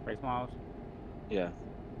 57? Race miles? Yeah.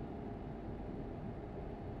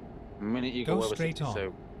 The minute you Go go over straight 62,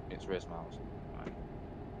 on. it's race miles.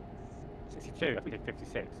 62? I think it's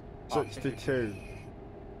 56. 62.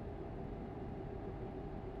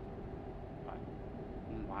 Right.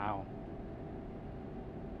 Wow.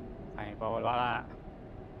 I ain't bothered about that.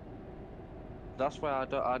 That's why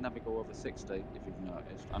I never go over 60, if you've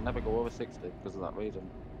noticed. I never go over 60 because of that reason.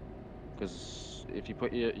 Because if you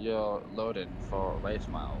put your load in for race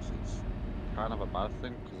miles, it's kind of a bad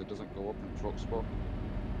thing because it doesn't go up in truck sport.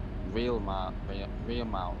 Real miles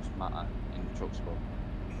matter in truck sport.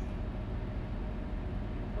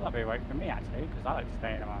 Well, that'd be right for me actually, because I like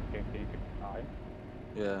staying around 50, 55.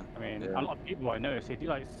 Yeah. I mean, Yeah. a lot of people I notice they do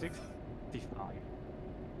like 65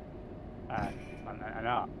 and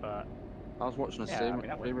up, but I was watching a Yeah, I stream mean,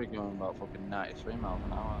 that was- going about fucking 93 miles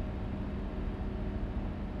an hour.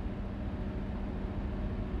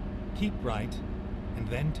 Keep right, and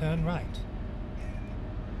then turn right.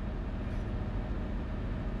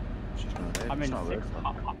 It's just not I'm it's in not six. road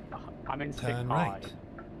fun. I'm in 6 Turn high, right.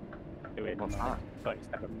 doing What's that?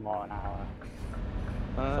 37 mile an hour.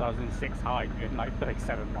 So I was in 6 high doing like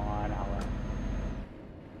 37 mile an hour.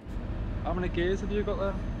 How many gears have you got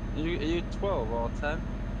there? Are you 12 or 10?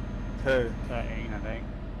 2. 13, I think.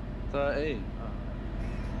 13?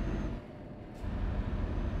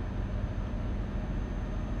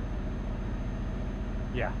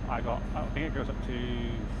 Yeah, I think it goes up to, is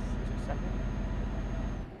it 7?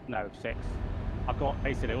 No, 6. I've got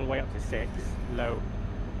basically all the way up to 6, low,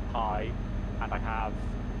 high, and I have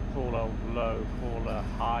crawler, low, crawler,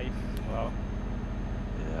 high as well.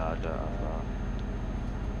 Yeah, I don't have that.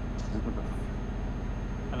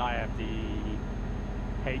 And I have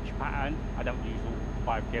the H pattern. I don't use all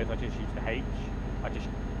 5 gears, I just use the H. I just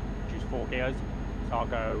use 4 gears. So I'll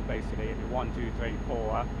go basically 1, 2, 3,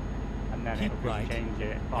 4, and then Keep it'll right, change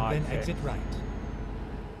it And 5, then 6, exit right.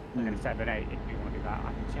 and then 7, 8 if you want to do that.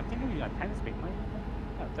 I think I'm using like 10 speed, maybe.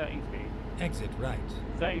 No, 13 speed. Exit right.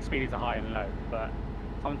 13 speed is a high and low, but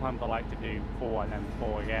sometimes I like to do 4 and then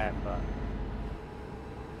 4 again, but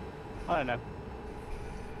I don't know.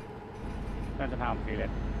 Depends on how I'm feeling.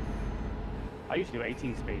 I used to do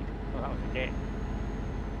 18 speed, so that was a game.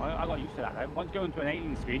 I got used to that though. Once you go into an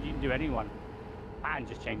 18 speed, you can do anyone. Pattern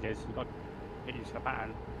just changes. You've got to get used to the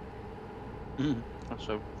pattern. That's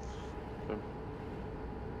so.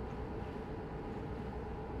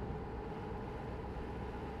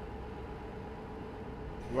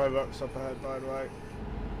 Roadworks up ahead, by the way.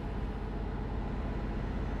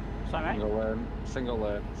 So mate, Single lane, single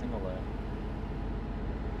lane, single lane.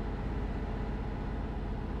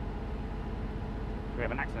 we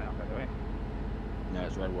have an accident up there, do we? Yeah,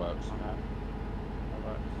 it's red works. Oh no. That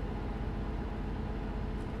works.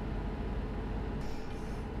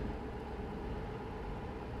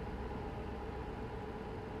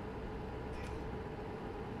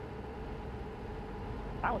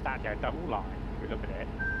 That was actually a double line, if you look at it.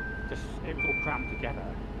 Just, it was all crammed together.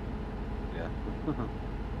 Yeah.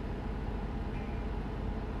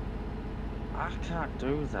 I can't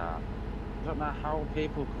do that. I don't know how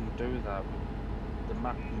people can do that with the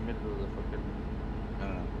map in the middle of the fucking.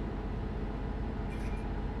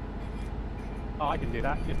 Oh, I can do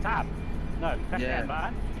that. Just tab. No, press Yeah. the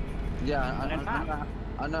button. Yeah, And then tap.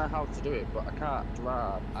 I know how to do it, but I can't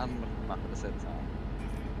drive and look at the map at the same time.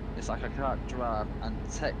 It's like I can't drive and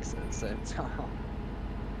text at the same time.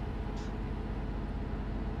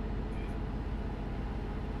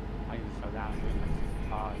 I can slow down and do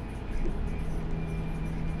like 65.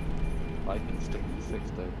 I can stick to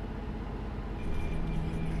 60.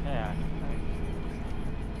 Yeah.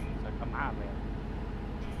 So come out of here.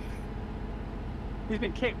 He's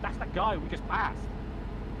been kicked. That's the guy we just passed.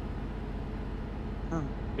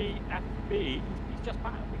 BFB. He's just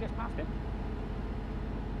passed. We just passed him.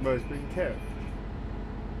 Well, it's been kicked.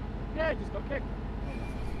 Yeah, he just got kicked.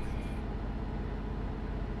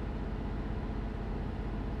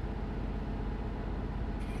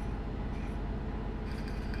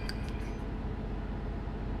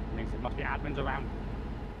 thinks there must be admins around.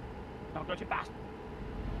 Don't go too fast.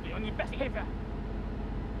 Be on your best behavior.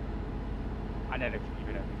 I know they keep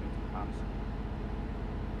giving everything sometimes.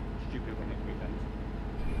 Stupid when it weekends.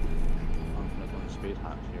 I'm gonna go on speed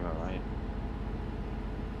hatch, you're alright.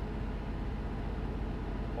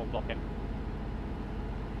 Or blocking.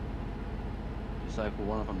 It's like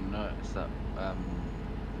one of them noticed that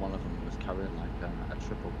one of them was carrying like a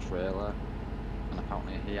triple trailer, and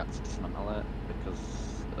apparently he had to dismantle it because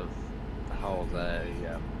of how the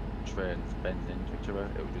trains bend into each other.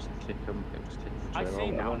 It would just kick them. It would just kick the I've trailer.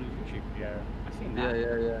 seen that on YouTube. Yeah, I've seen that.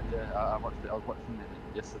 Yeah. I watched it. I was watching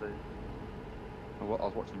it yesterday. I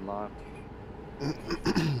was watching live.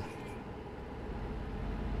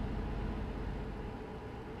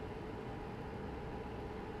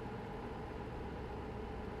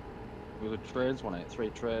 With the trains on it,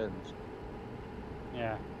 3 trains.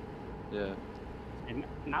 Yeah. Yeah. And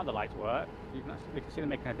now the lights work. You can see them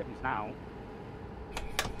making a difference now.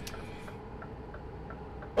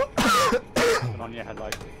 Turn on your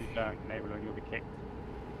headlights. If you don't enable them, you'll be kicked.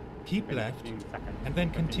 Keep Within left, 15 seconds. and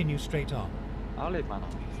then continue straight on. I'll leave mine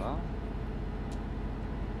on, so.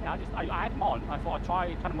 Yeah, I had them on. I thought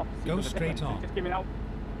I'd turn them off to see Go what the straight difference is. on. Just give me that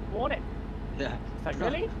warning. Yeah. It's like,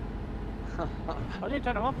 really? I didn't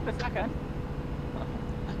turn them off for a second.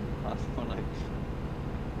 That's funny.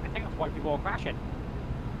 I think that's why people are crashing.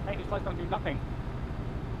 Hey, these lights don't do nothing.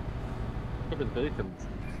 Look at the beacons.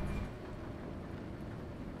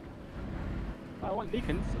 I want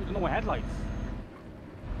beacons. It was normal headlights.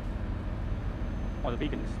 Well, the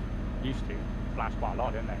beacons used to flash quite a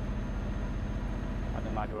lot, didn't they? I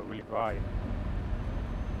don't like they were really bright.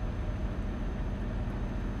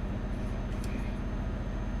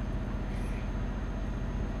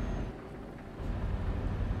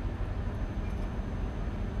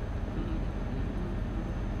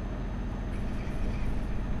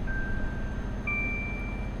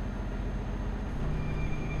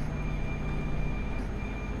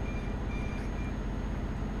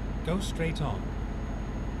 Go straight on.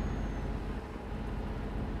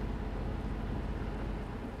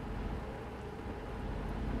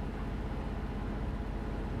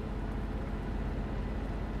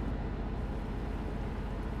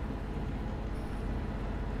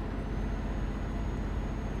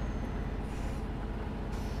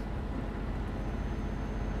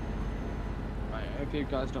 Right, if you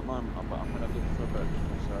guys don't mind, I'm gonna go for a bit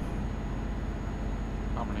myself.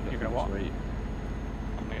 I'm gonna get You're gonna something what? to eat.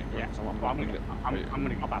 I'm gonna get Yeah, some. well, I'm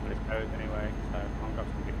gonna go back with this code anyway, so I'm going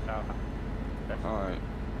to pick this out. Alright.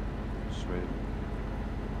 Sweet.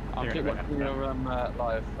 I'll You're keep gonna watching your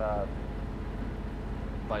live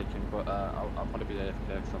biking, but I'll probably be AFK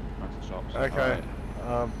because I'm going to the shops. Okay. Alright.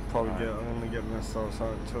 I'm gonna get myself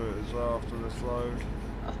something to it as well after this load.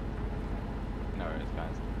 No worries,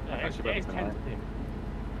 guys. Yeah, it's Actually, better than tentative.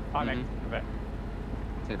 I mean, Mhm. a bit.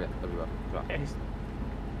 See you in a bit. Love you, bro.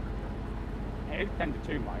 It is 10 to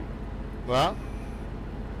 2, mine. What?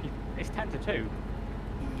 It's 10 to 2.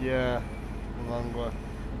 Yeah. Longer.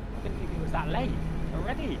 I didn't think it was that late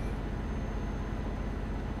already.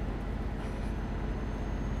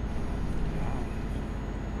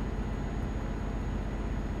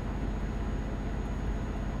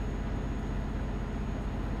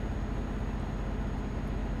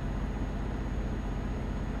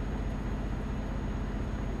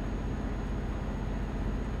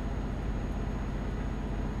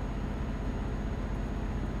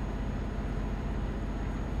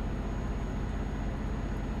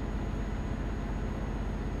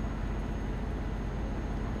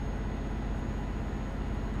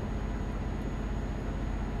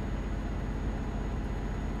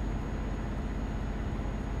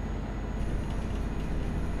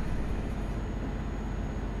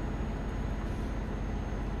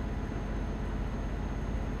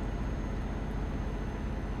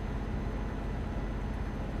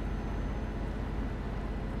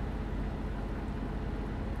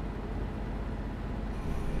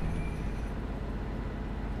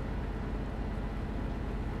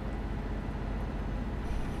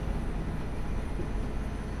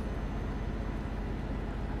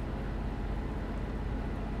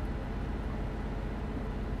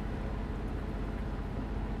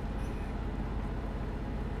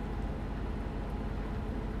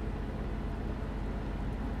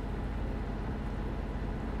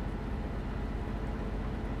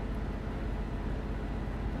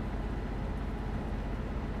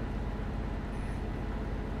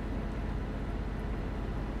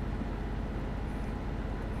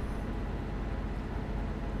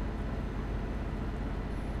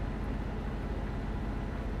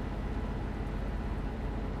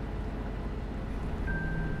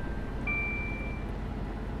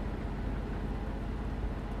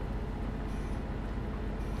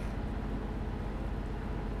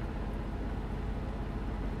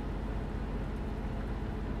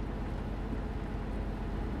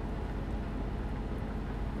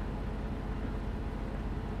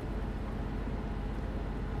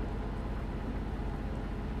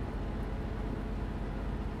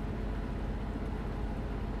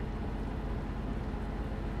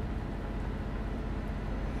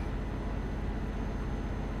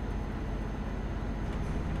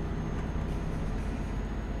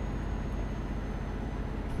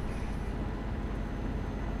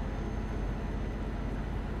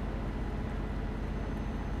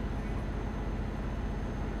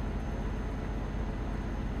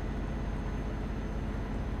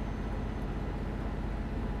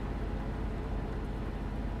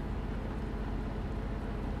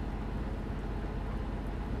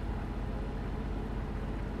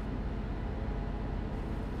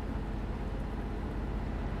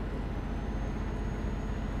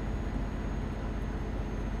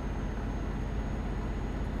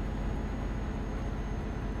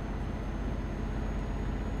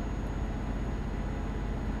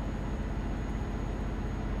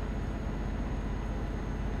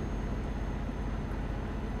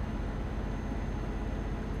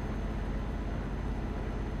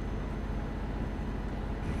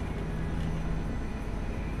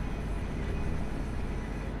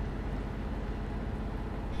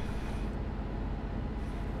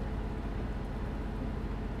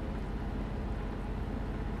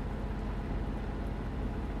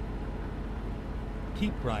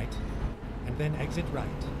 Keep right, and then exit right.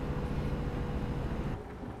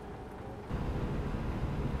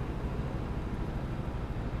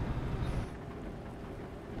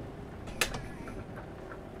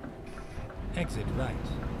 Exit right.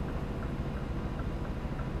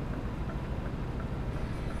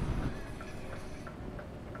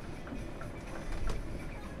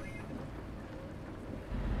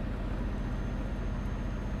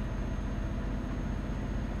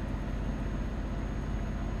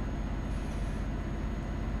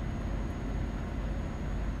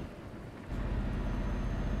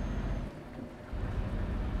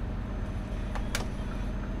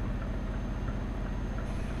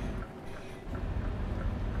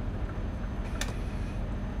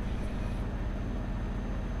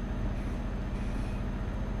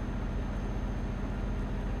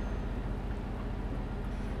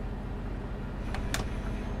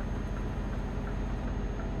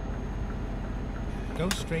 Go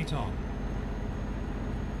straight on.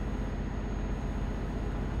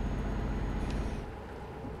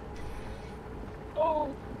 Oh!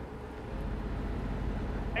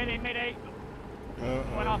 Mayday, mayday!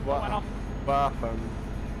 Went off, what, went off. what happened?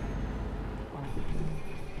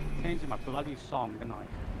 Changing my bloody song, didn't I?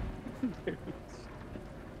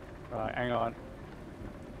 Right, hang on.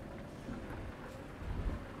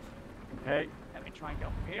 Okay, let me try and get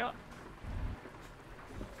up here.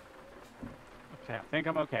 Okay, I think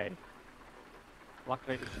I'm okay.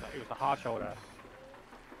 Luckily, it was a hard shoulder.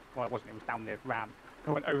 Well, it wasn't, it was down the ramp.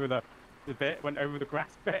 I went over the bit, went over the grass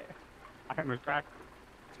bit. I almost dragged.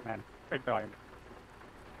 Man, big time.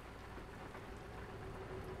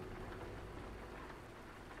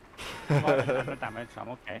 Well, no damage, so I'm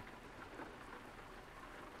okay.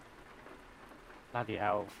 Bloody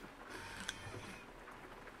hell.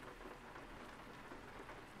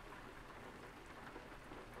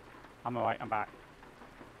 I'm alright, I'm back.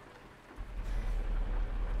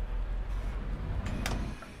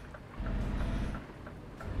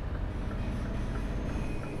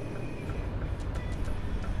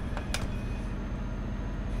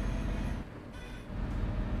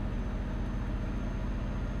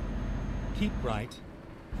 Keep right,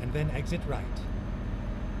 and then exit right.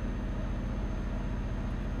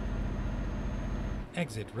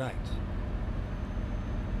 Exit right.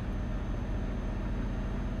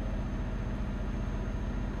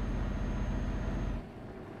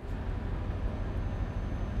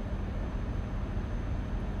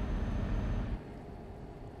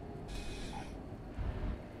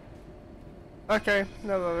 Okay,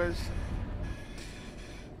 no worries.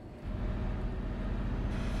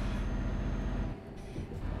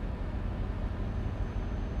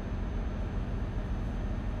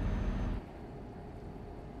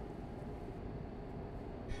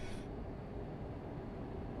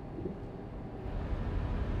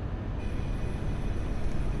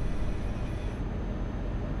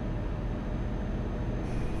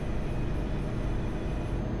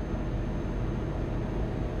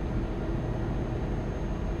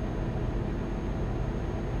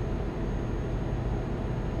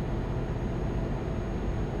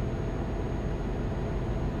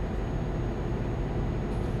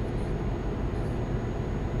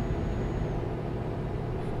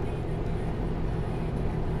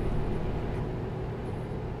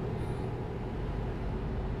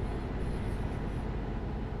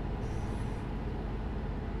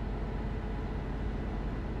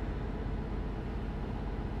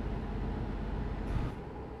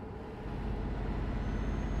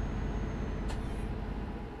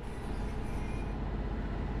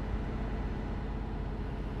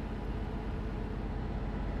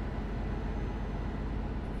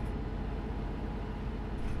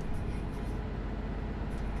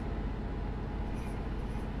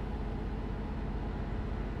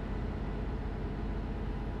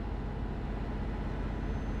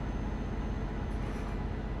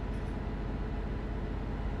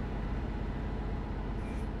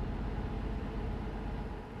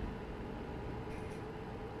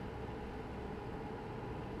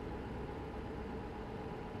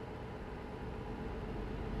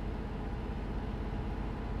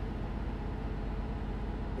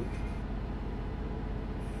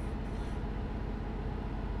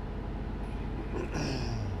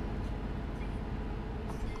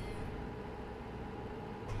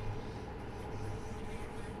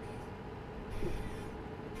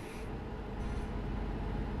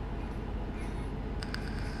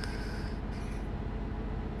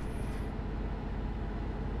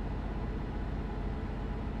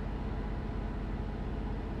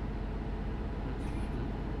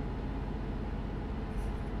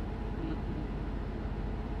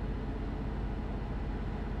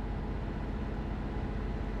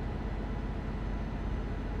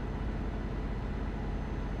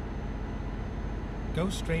 Go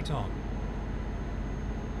straight on.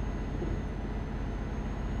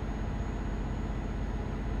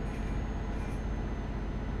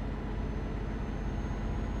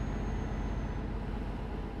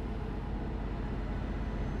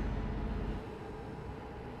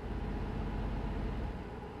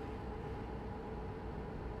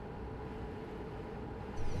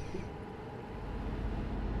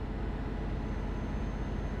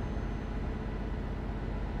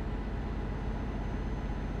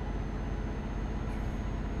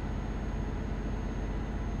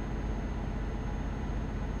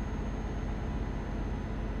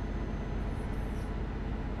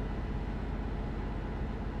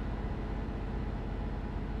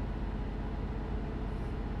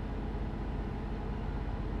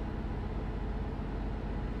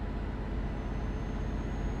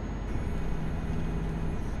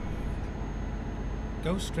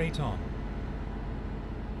 Go straight on.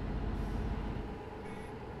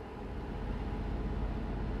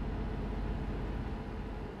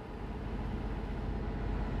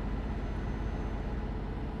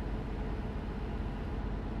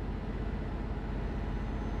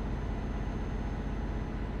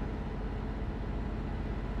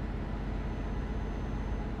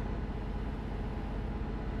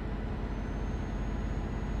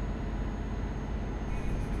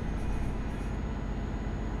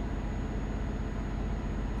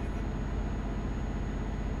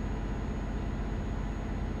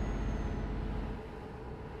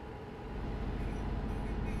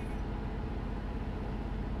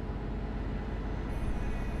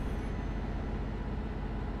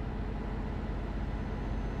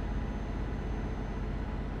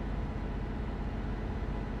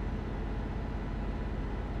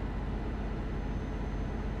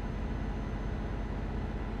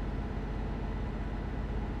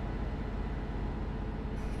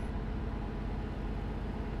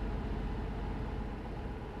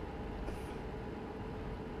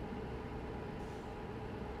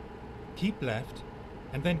 Keep left,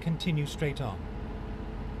 and then continue straight on.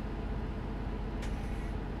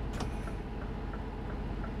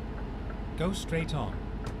 Go straight on.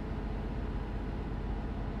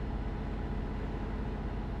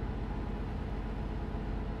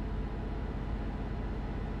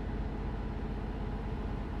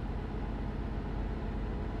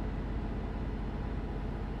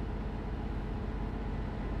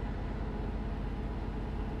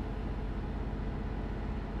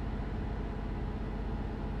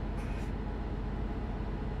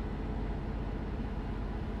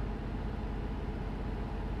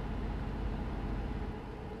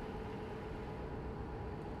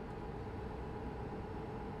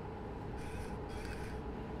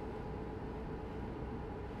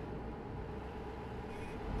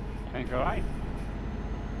 Everything all right?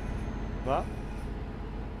 What?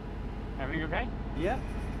 Everything okay? Yeah.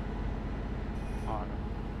 Oh,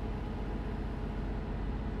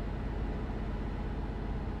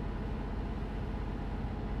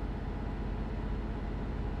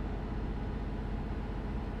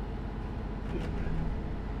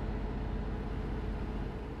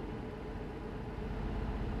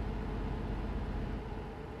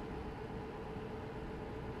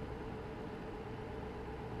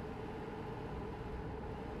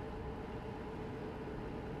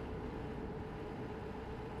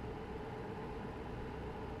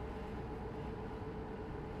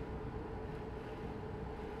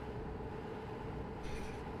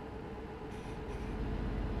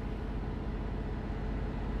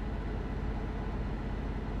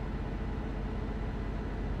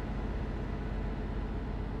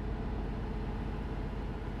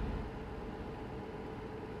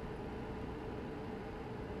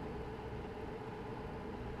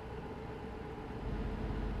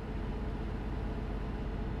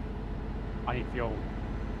 I need fuel.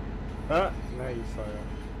 There you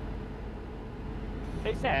say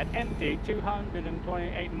It said empty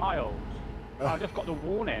 228 miles. I just got the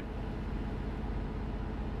warning.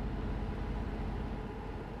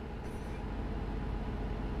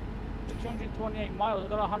 The 228 miles, I've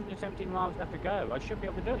got 117 miles left to go. I should be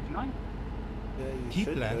able to do it tonight. Yeah, you Keep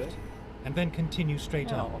should do left, it. and then continue straight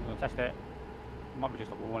Yeah, on. I'm going to test it. Might be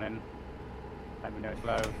just a warning. Let me know it's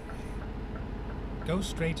low. Go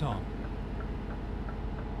straight on.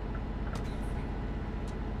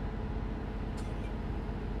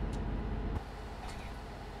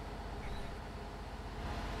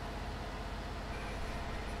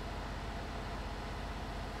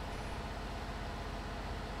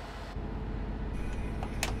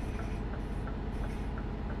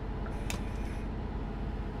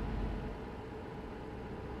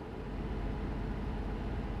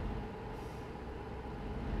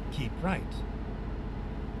 Keep right.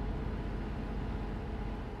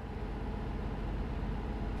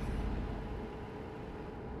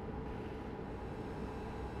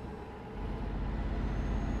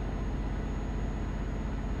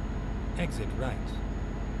 Exit right.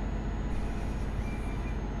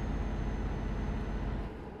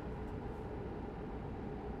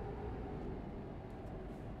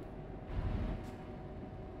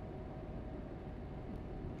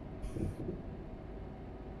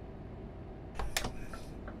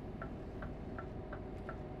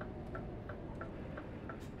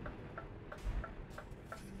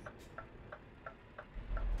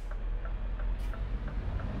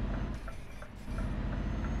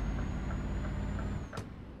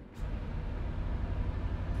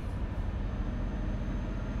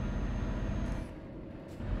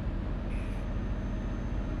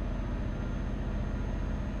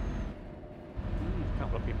 A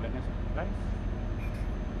couple of people in this place.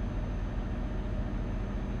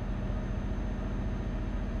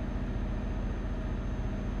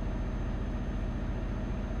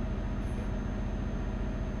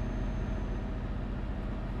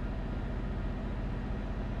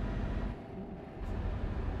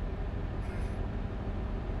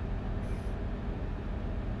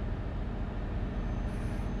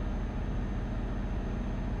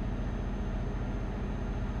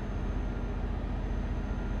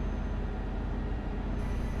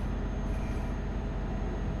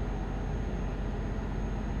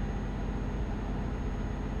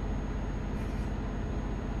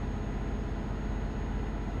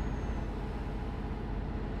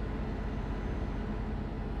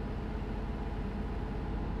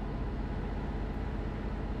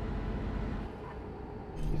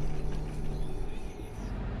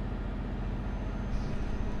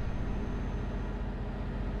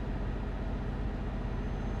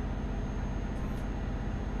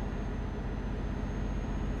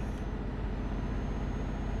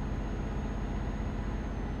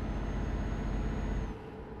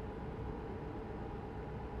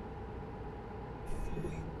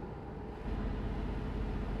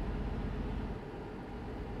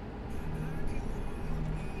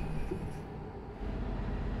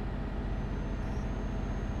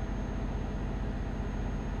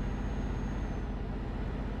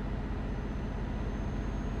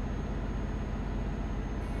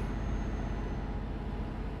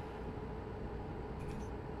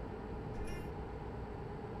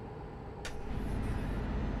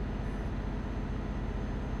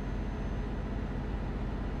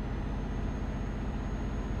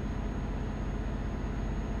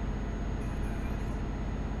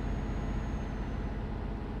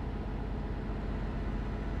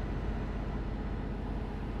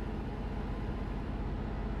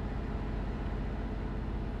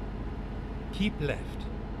 Keep left.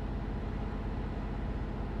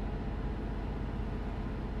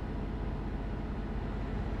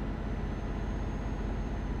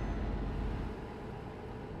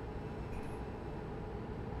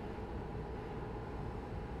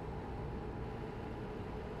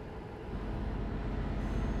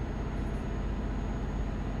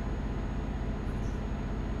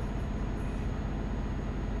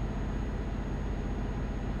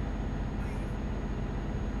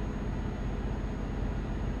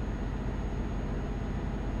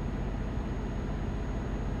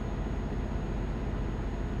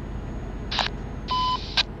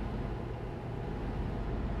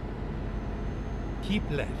 Keep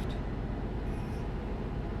left.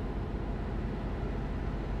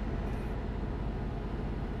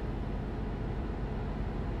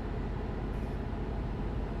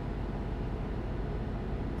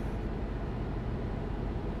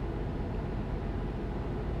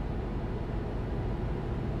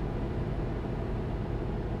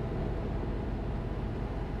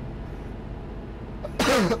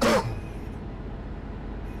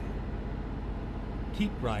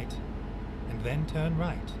 Keep right, and then turn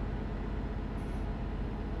right.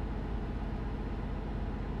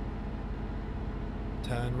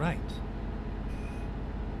 Turn right.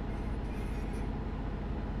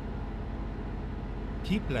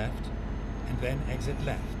 Keep left, and then exit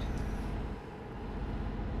left.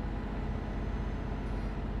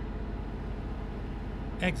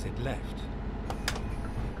 Exit left.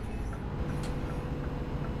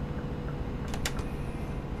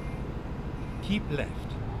 Keep left.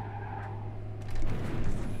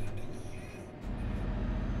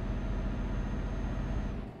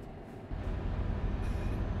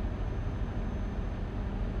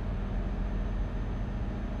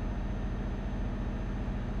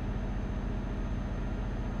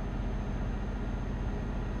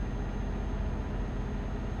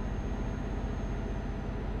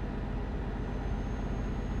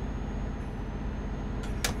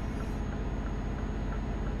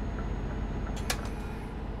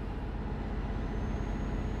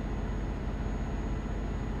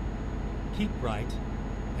 Keep right,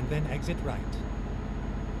 and then exit right.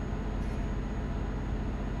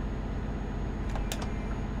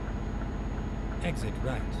 Exit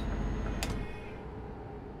right.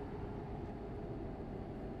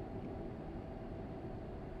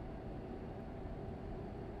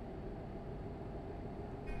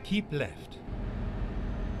 Keep left.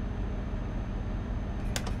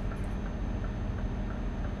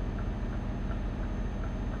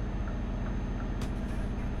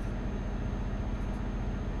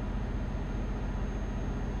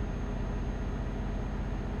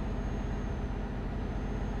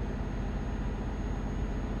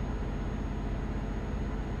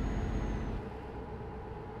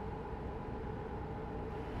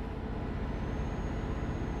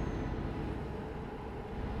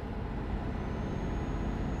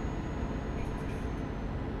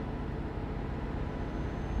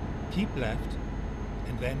 Keep left,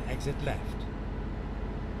 and then exit left.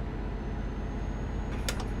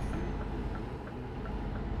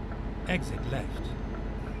 Exit left.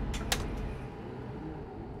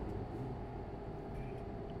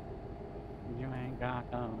 You ain't got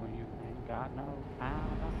no power.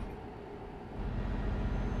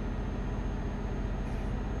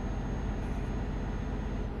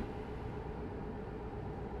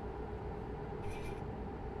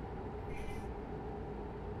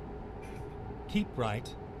 Keep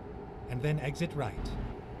right, and then exit right.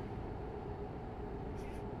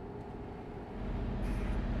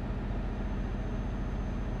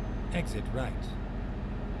 Exit right.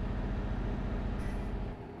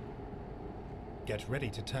 Get ready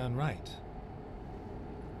to turn right.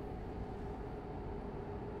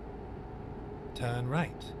 Turn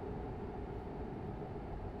right.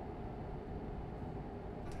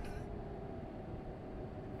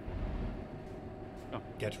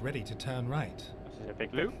 Get ready to turn right. This is a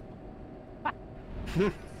big loop.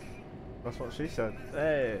 That's what she said.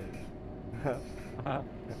 Hey.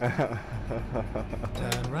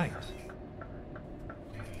 Turn right.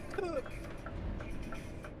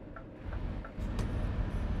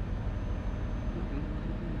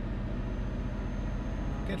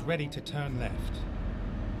 Get ready to turn left.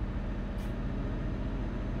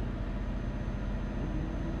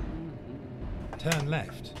 Turn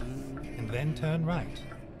left, and then turn right.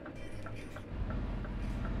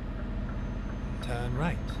 Turn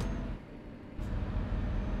right.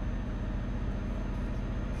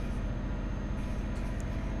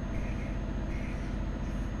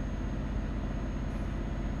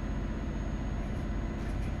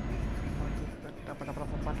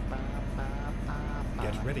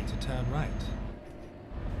 Get ready to turn right.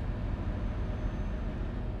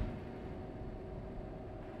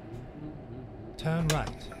 Turn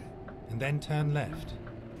right, and then turn left.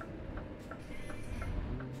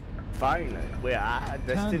 Finally, we're at a Turn left.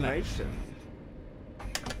 destination.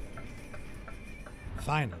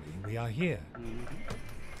 Finally, we are here.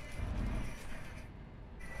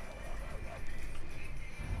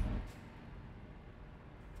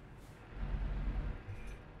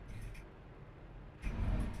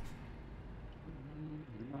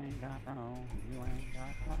 You ain't got no.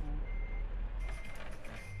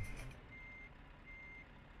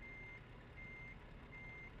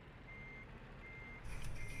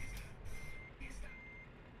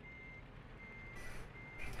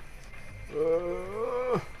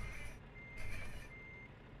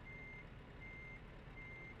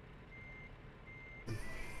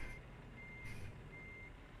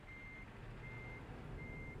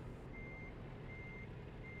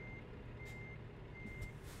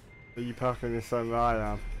 Are you parking the same way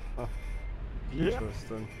I am? Oh, Yep.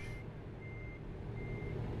 interesting.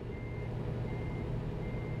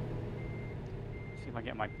 See if I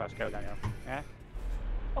get my first go down here. Yeah?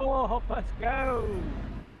 Oh, first go!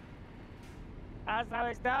 That's how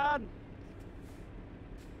it's done!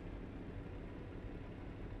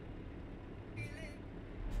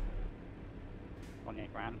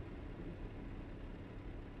 28 grand.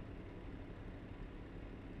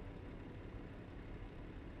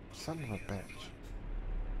 Son of a bitch.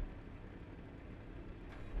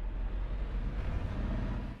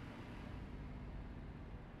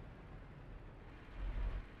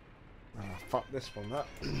 Ah, fuck this one, that.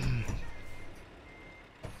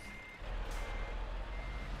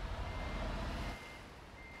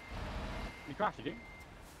 You crashed, did you?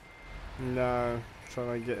 No,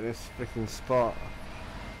 trying to get this freaking spot.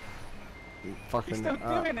 I'm fucking You're still it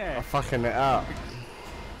up. doing it. I'm fucking it up.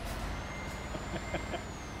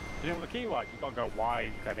 You know what the key was? You gotta go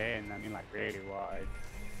wide, cut in, I mean like really wide.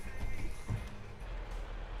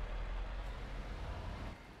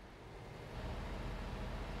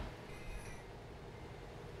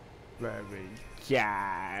 There we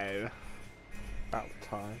go. About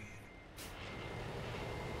time.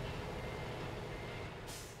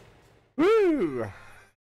 Woo!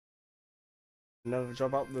 Another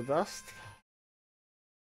job up the dust.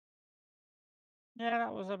 Yeah,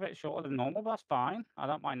 that was a bit shorter than normal, but that's fine. I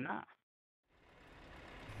don't mind that.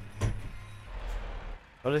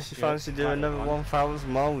 Unless you Yeah, fancy doing slightly another on.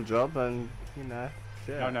 1,000-mile job, and you know.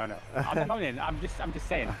 No, no, no. I'm not moaning. I'm just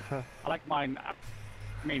saying. I like mine.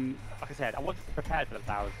 I mean, like I said, I wasn't prepared for the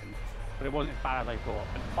 1,000, but it wasn't as bad as I thought.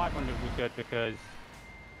 And 500 was good because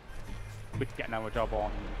we could get another job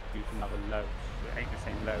on, use another load. It ain't the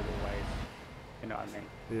same load always. You know what I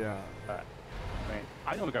mean? Yeah. But I mean,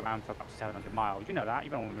 I only go around for about 700 miles. You know that.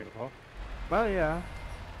 You've been on with me before. Well, yeah.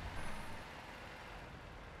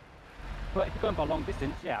 But if you're going for a long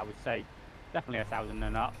distance, yeah, I would say definitely 1,000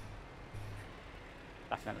 and up.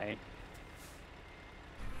 Definitely.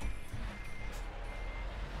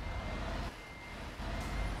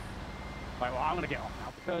 Right, well, I'm going to get off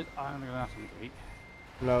now because I'm going to have something to eat.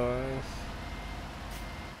 No worries.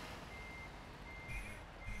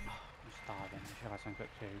 I'm starving. I should have some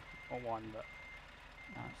cooked too. Or one, but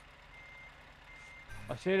nice.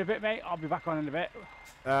 I'll see you in a bit, mate. I'll be back on in a bit.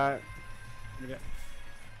 In a bit.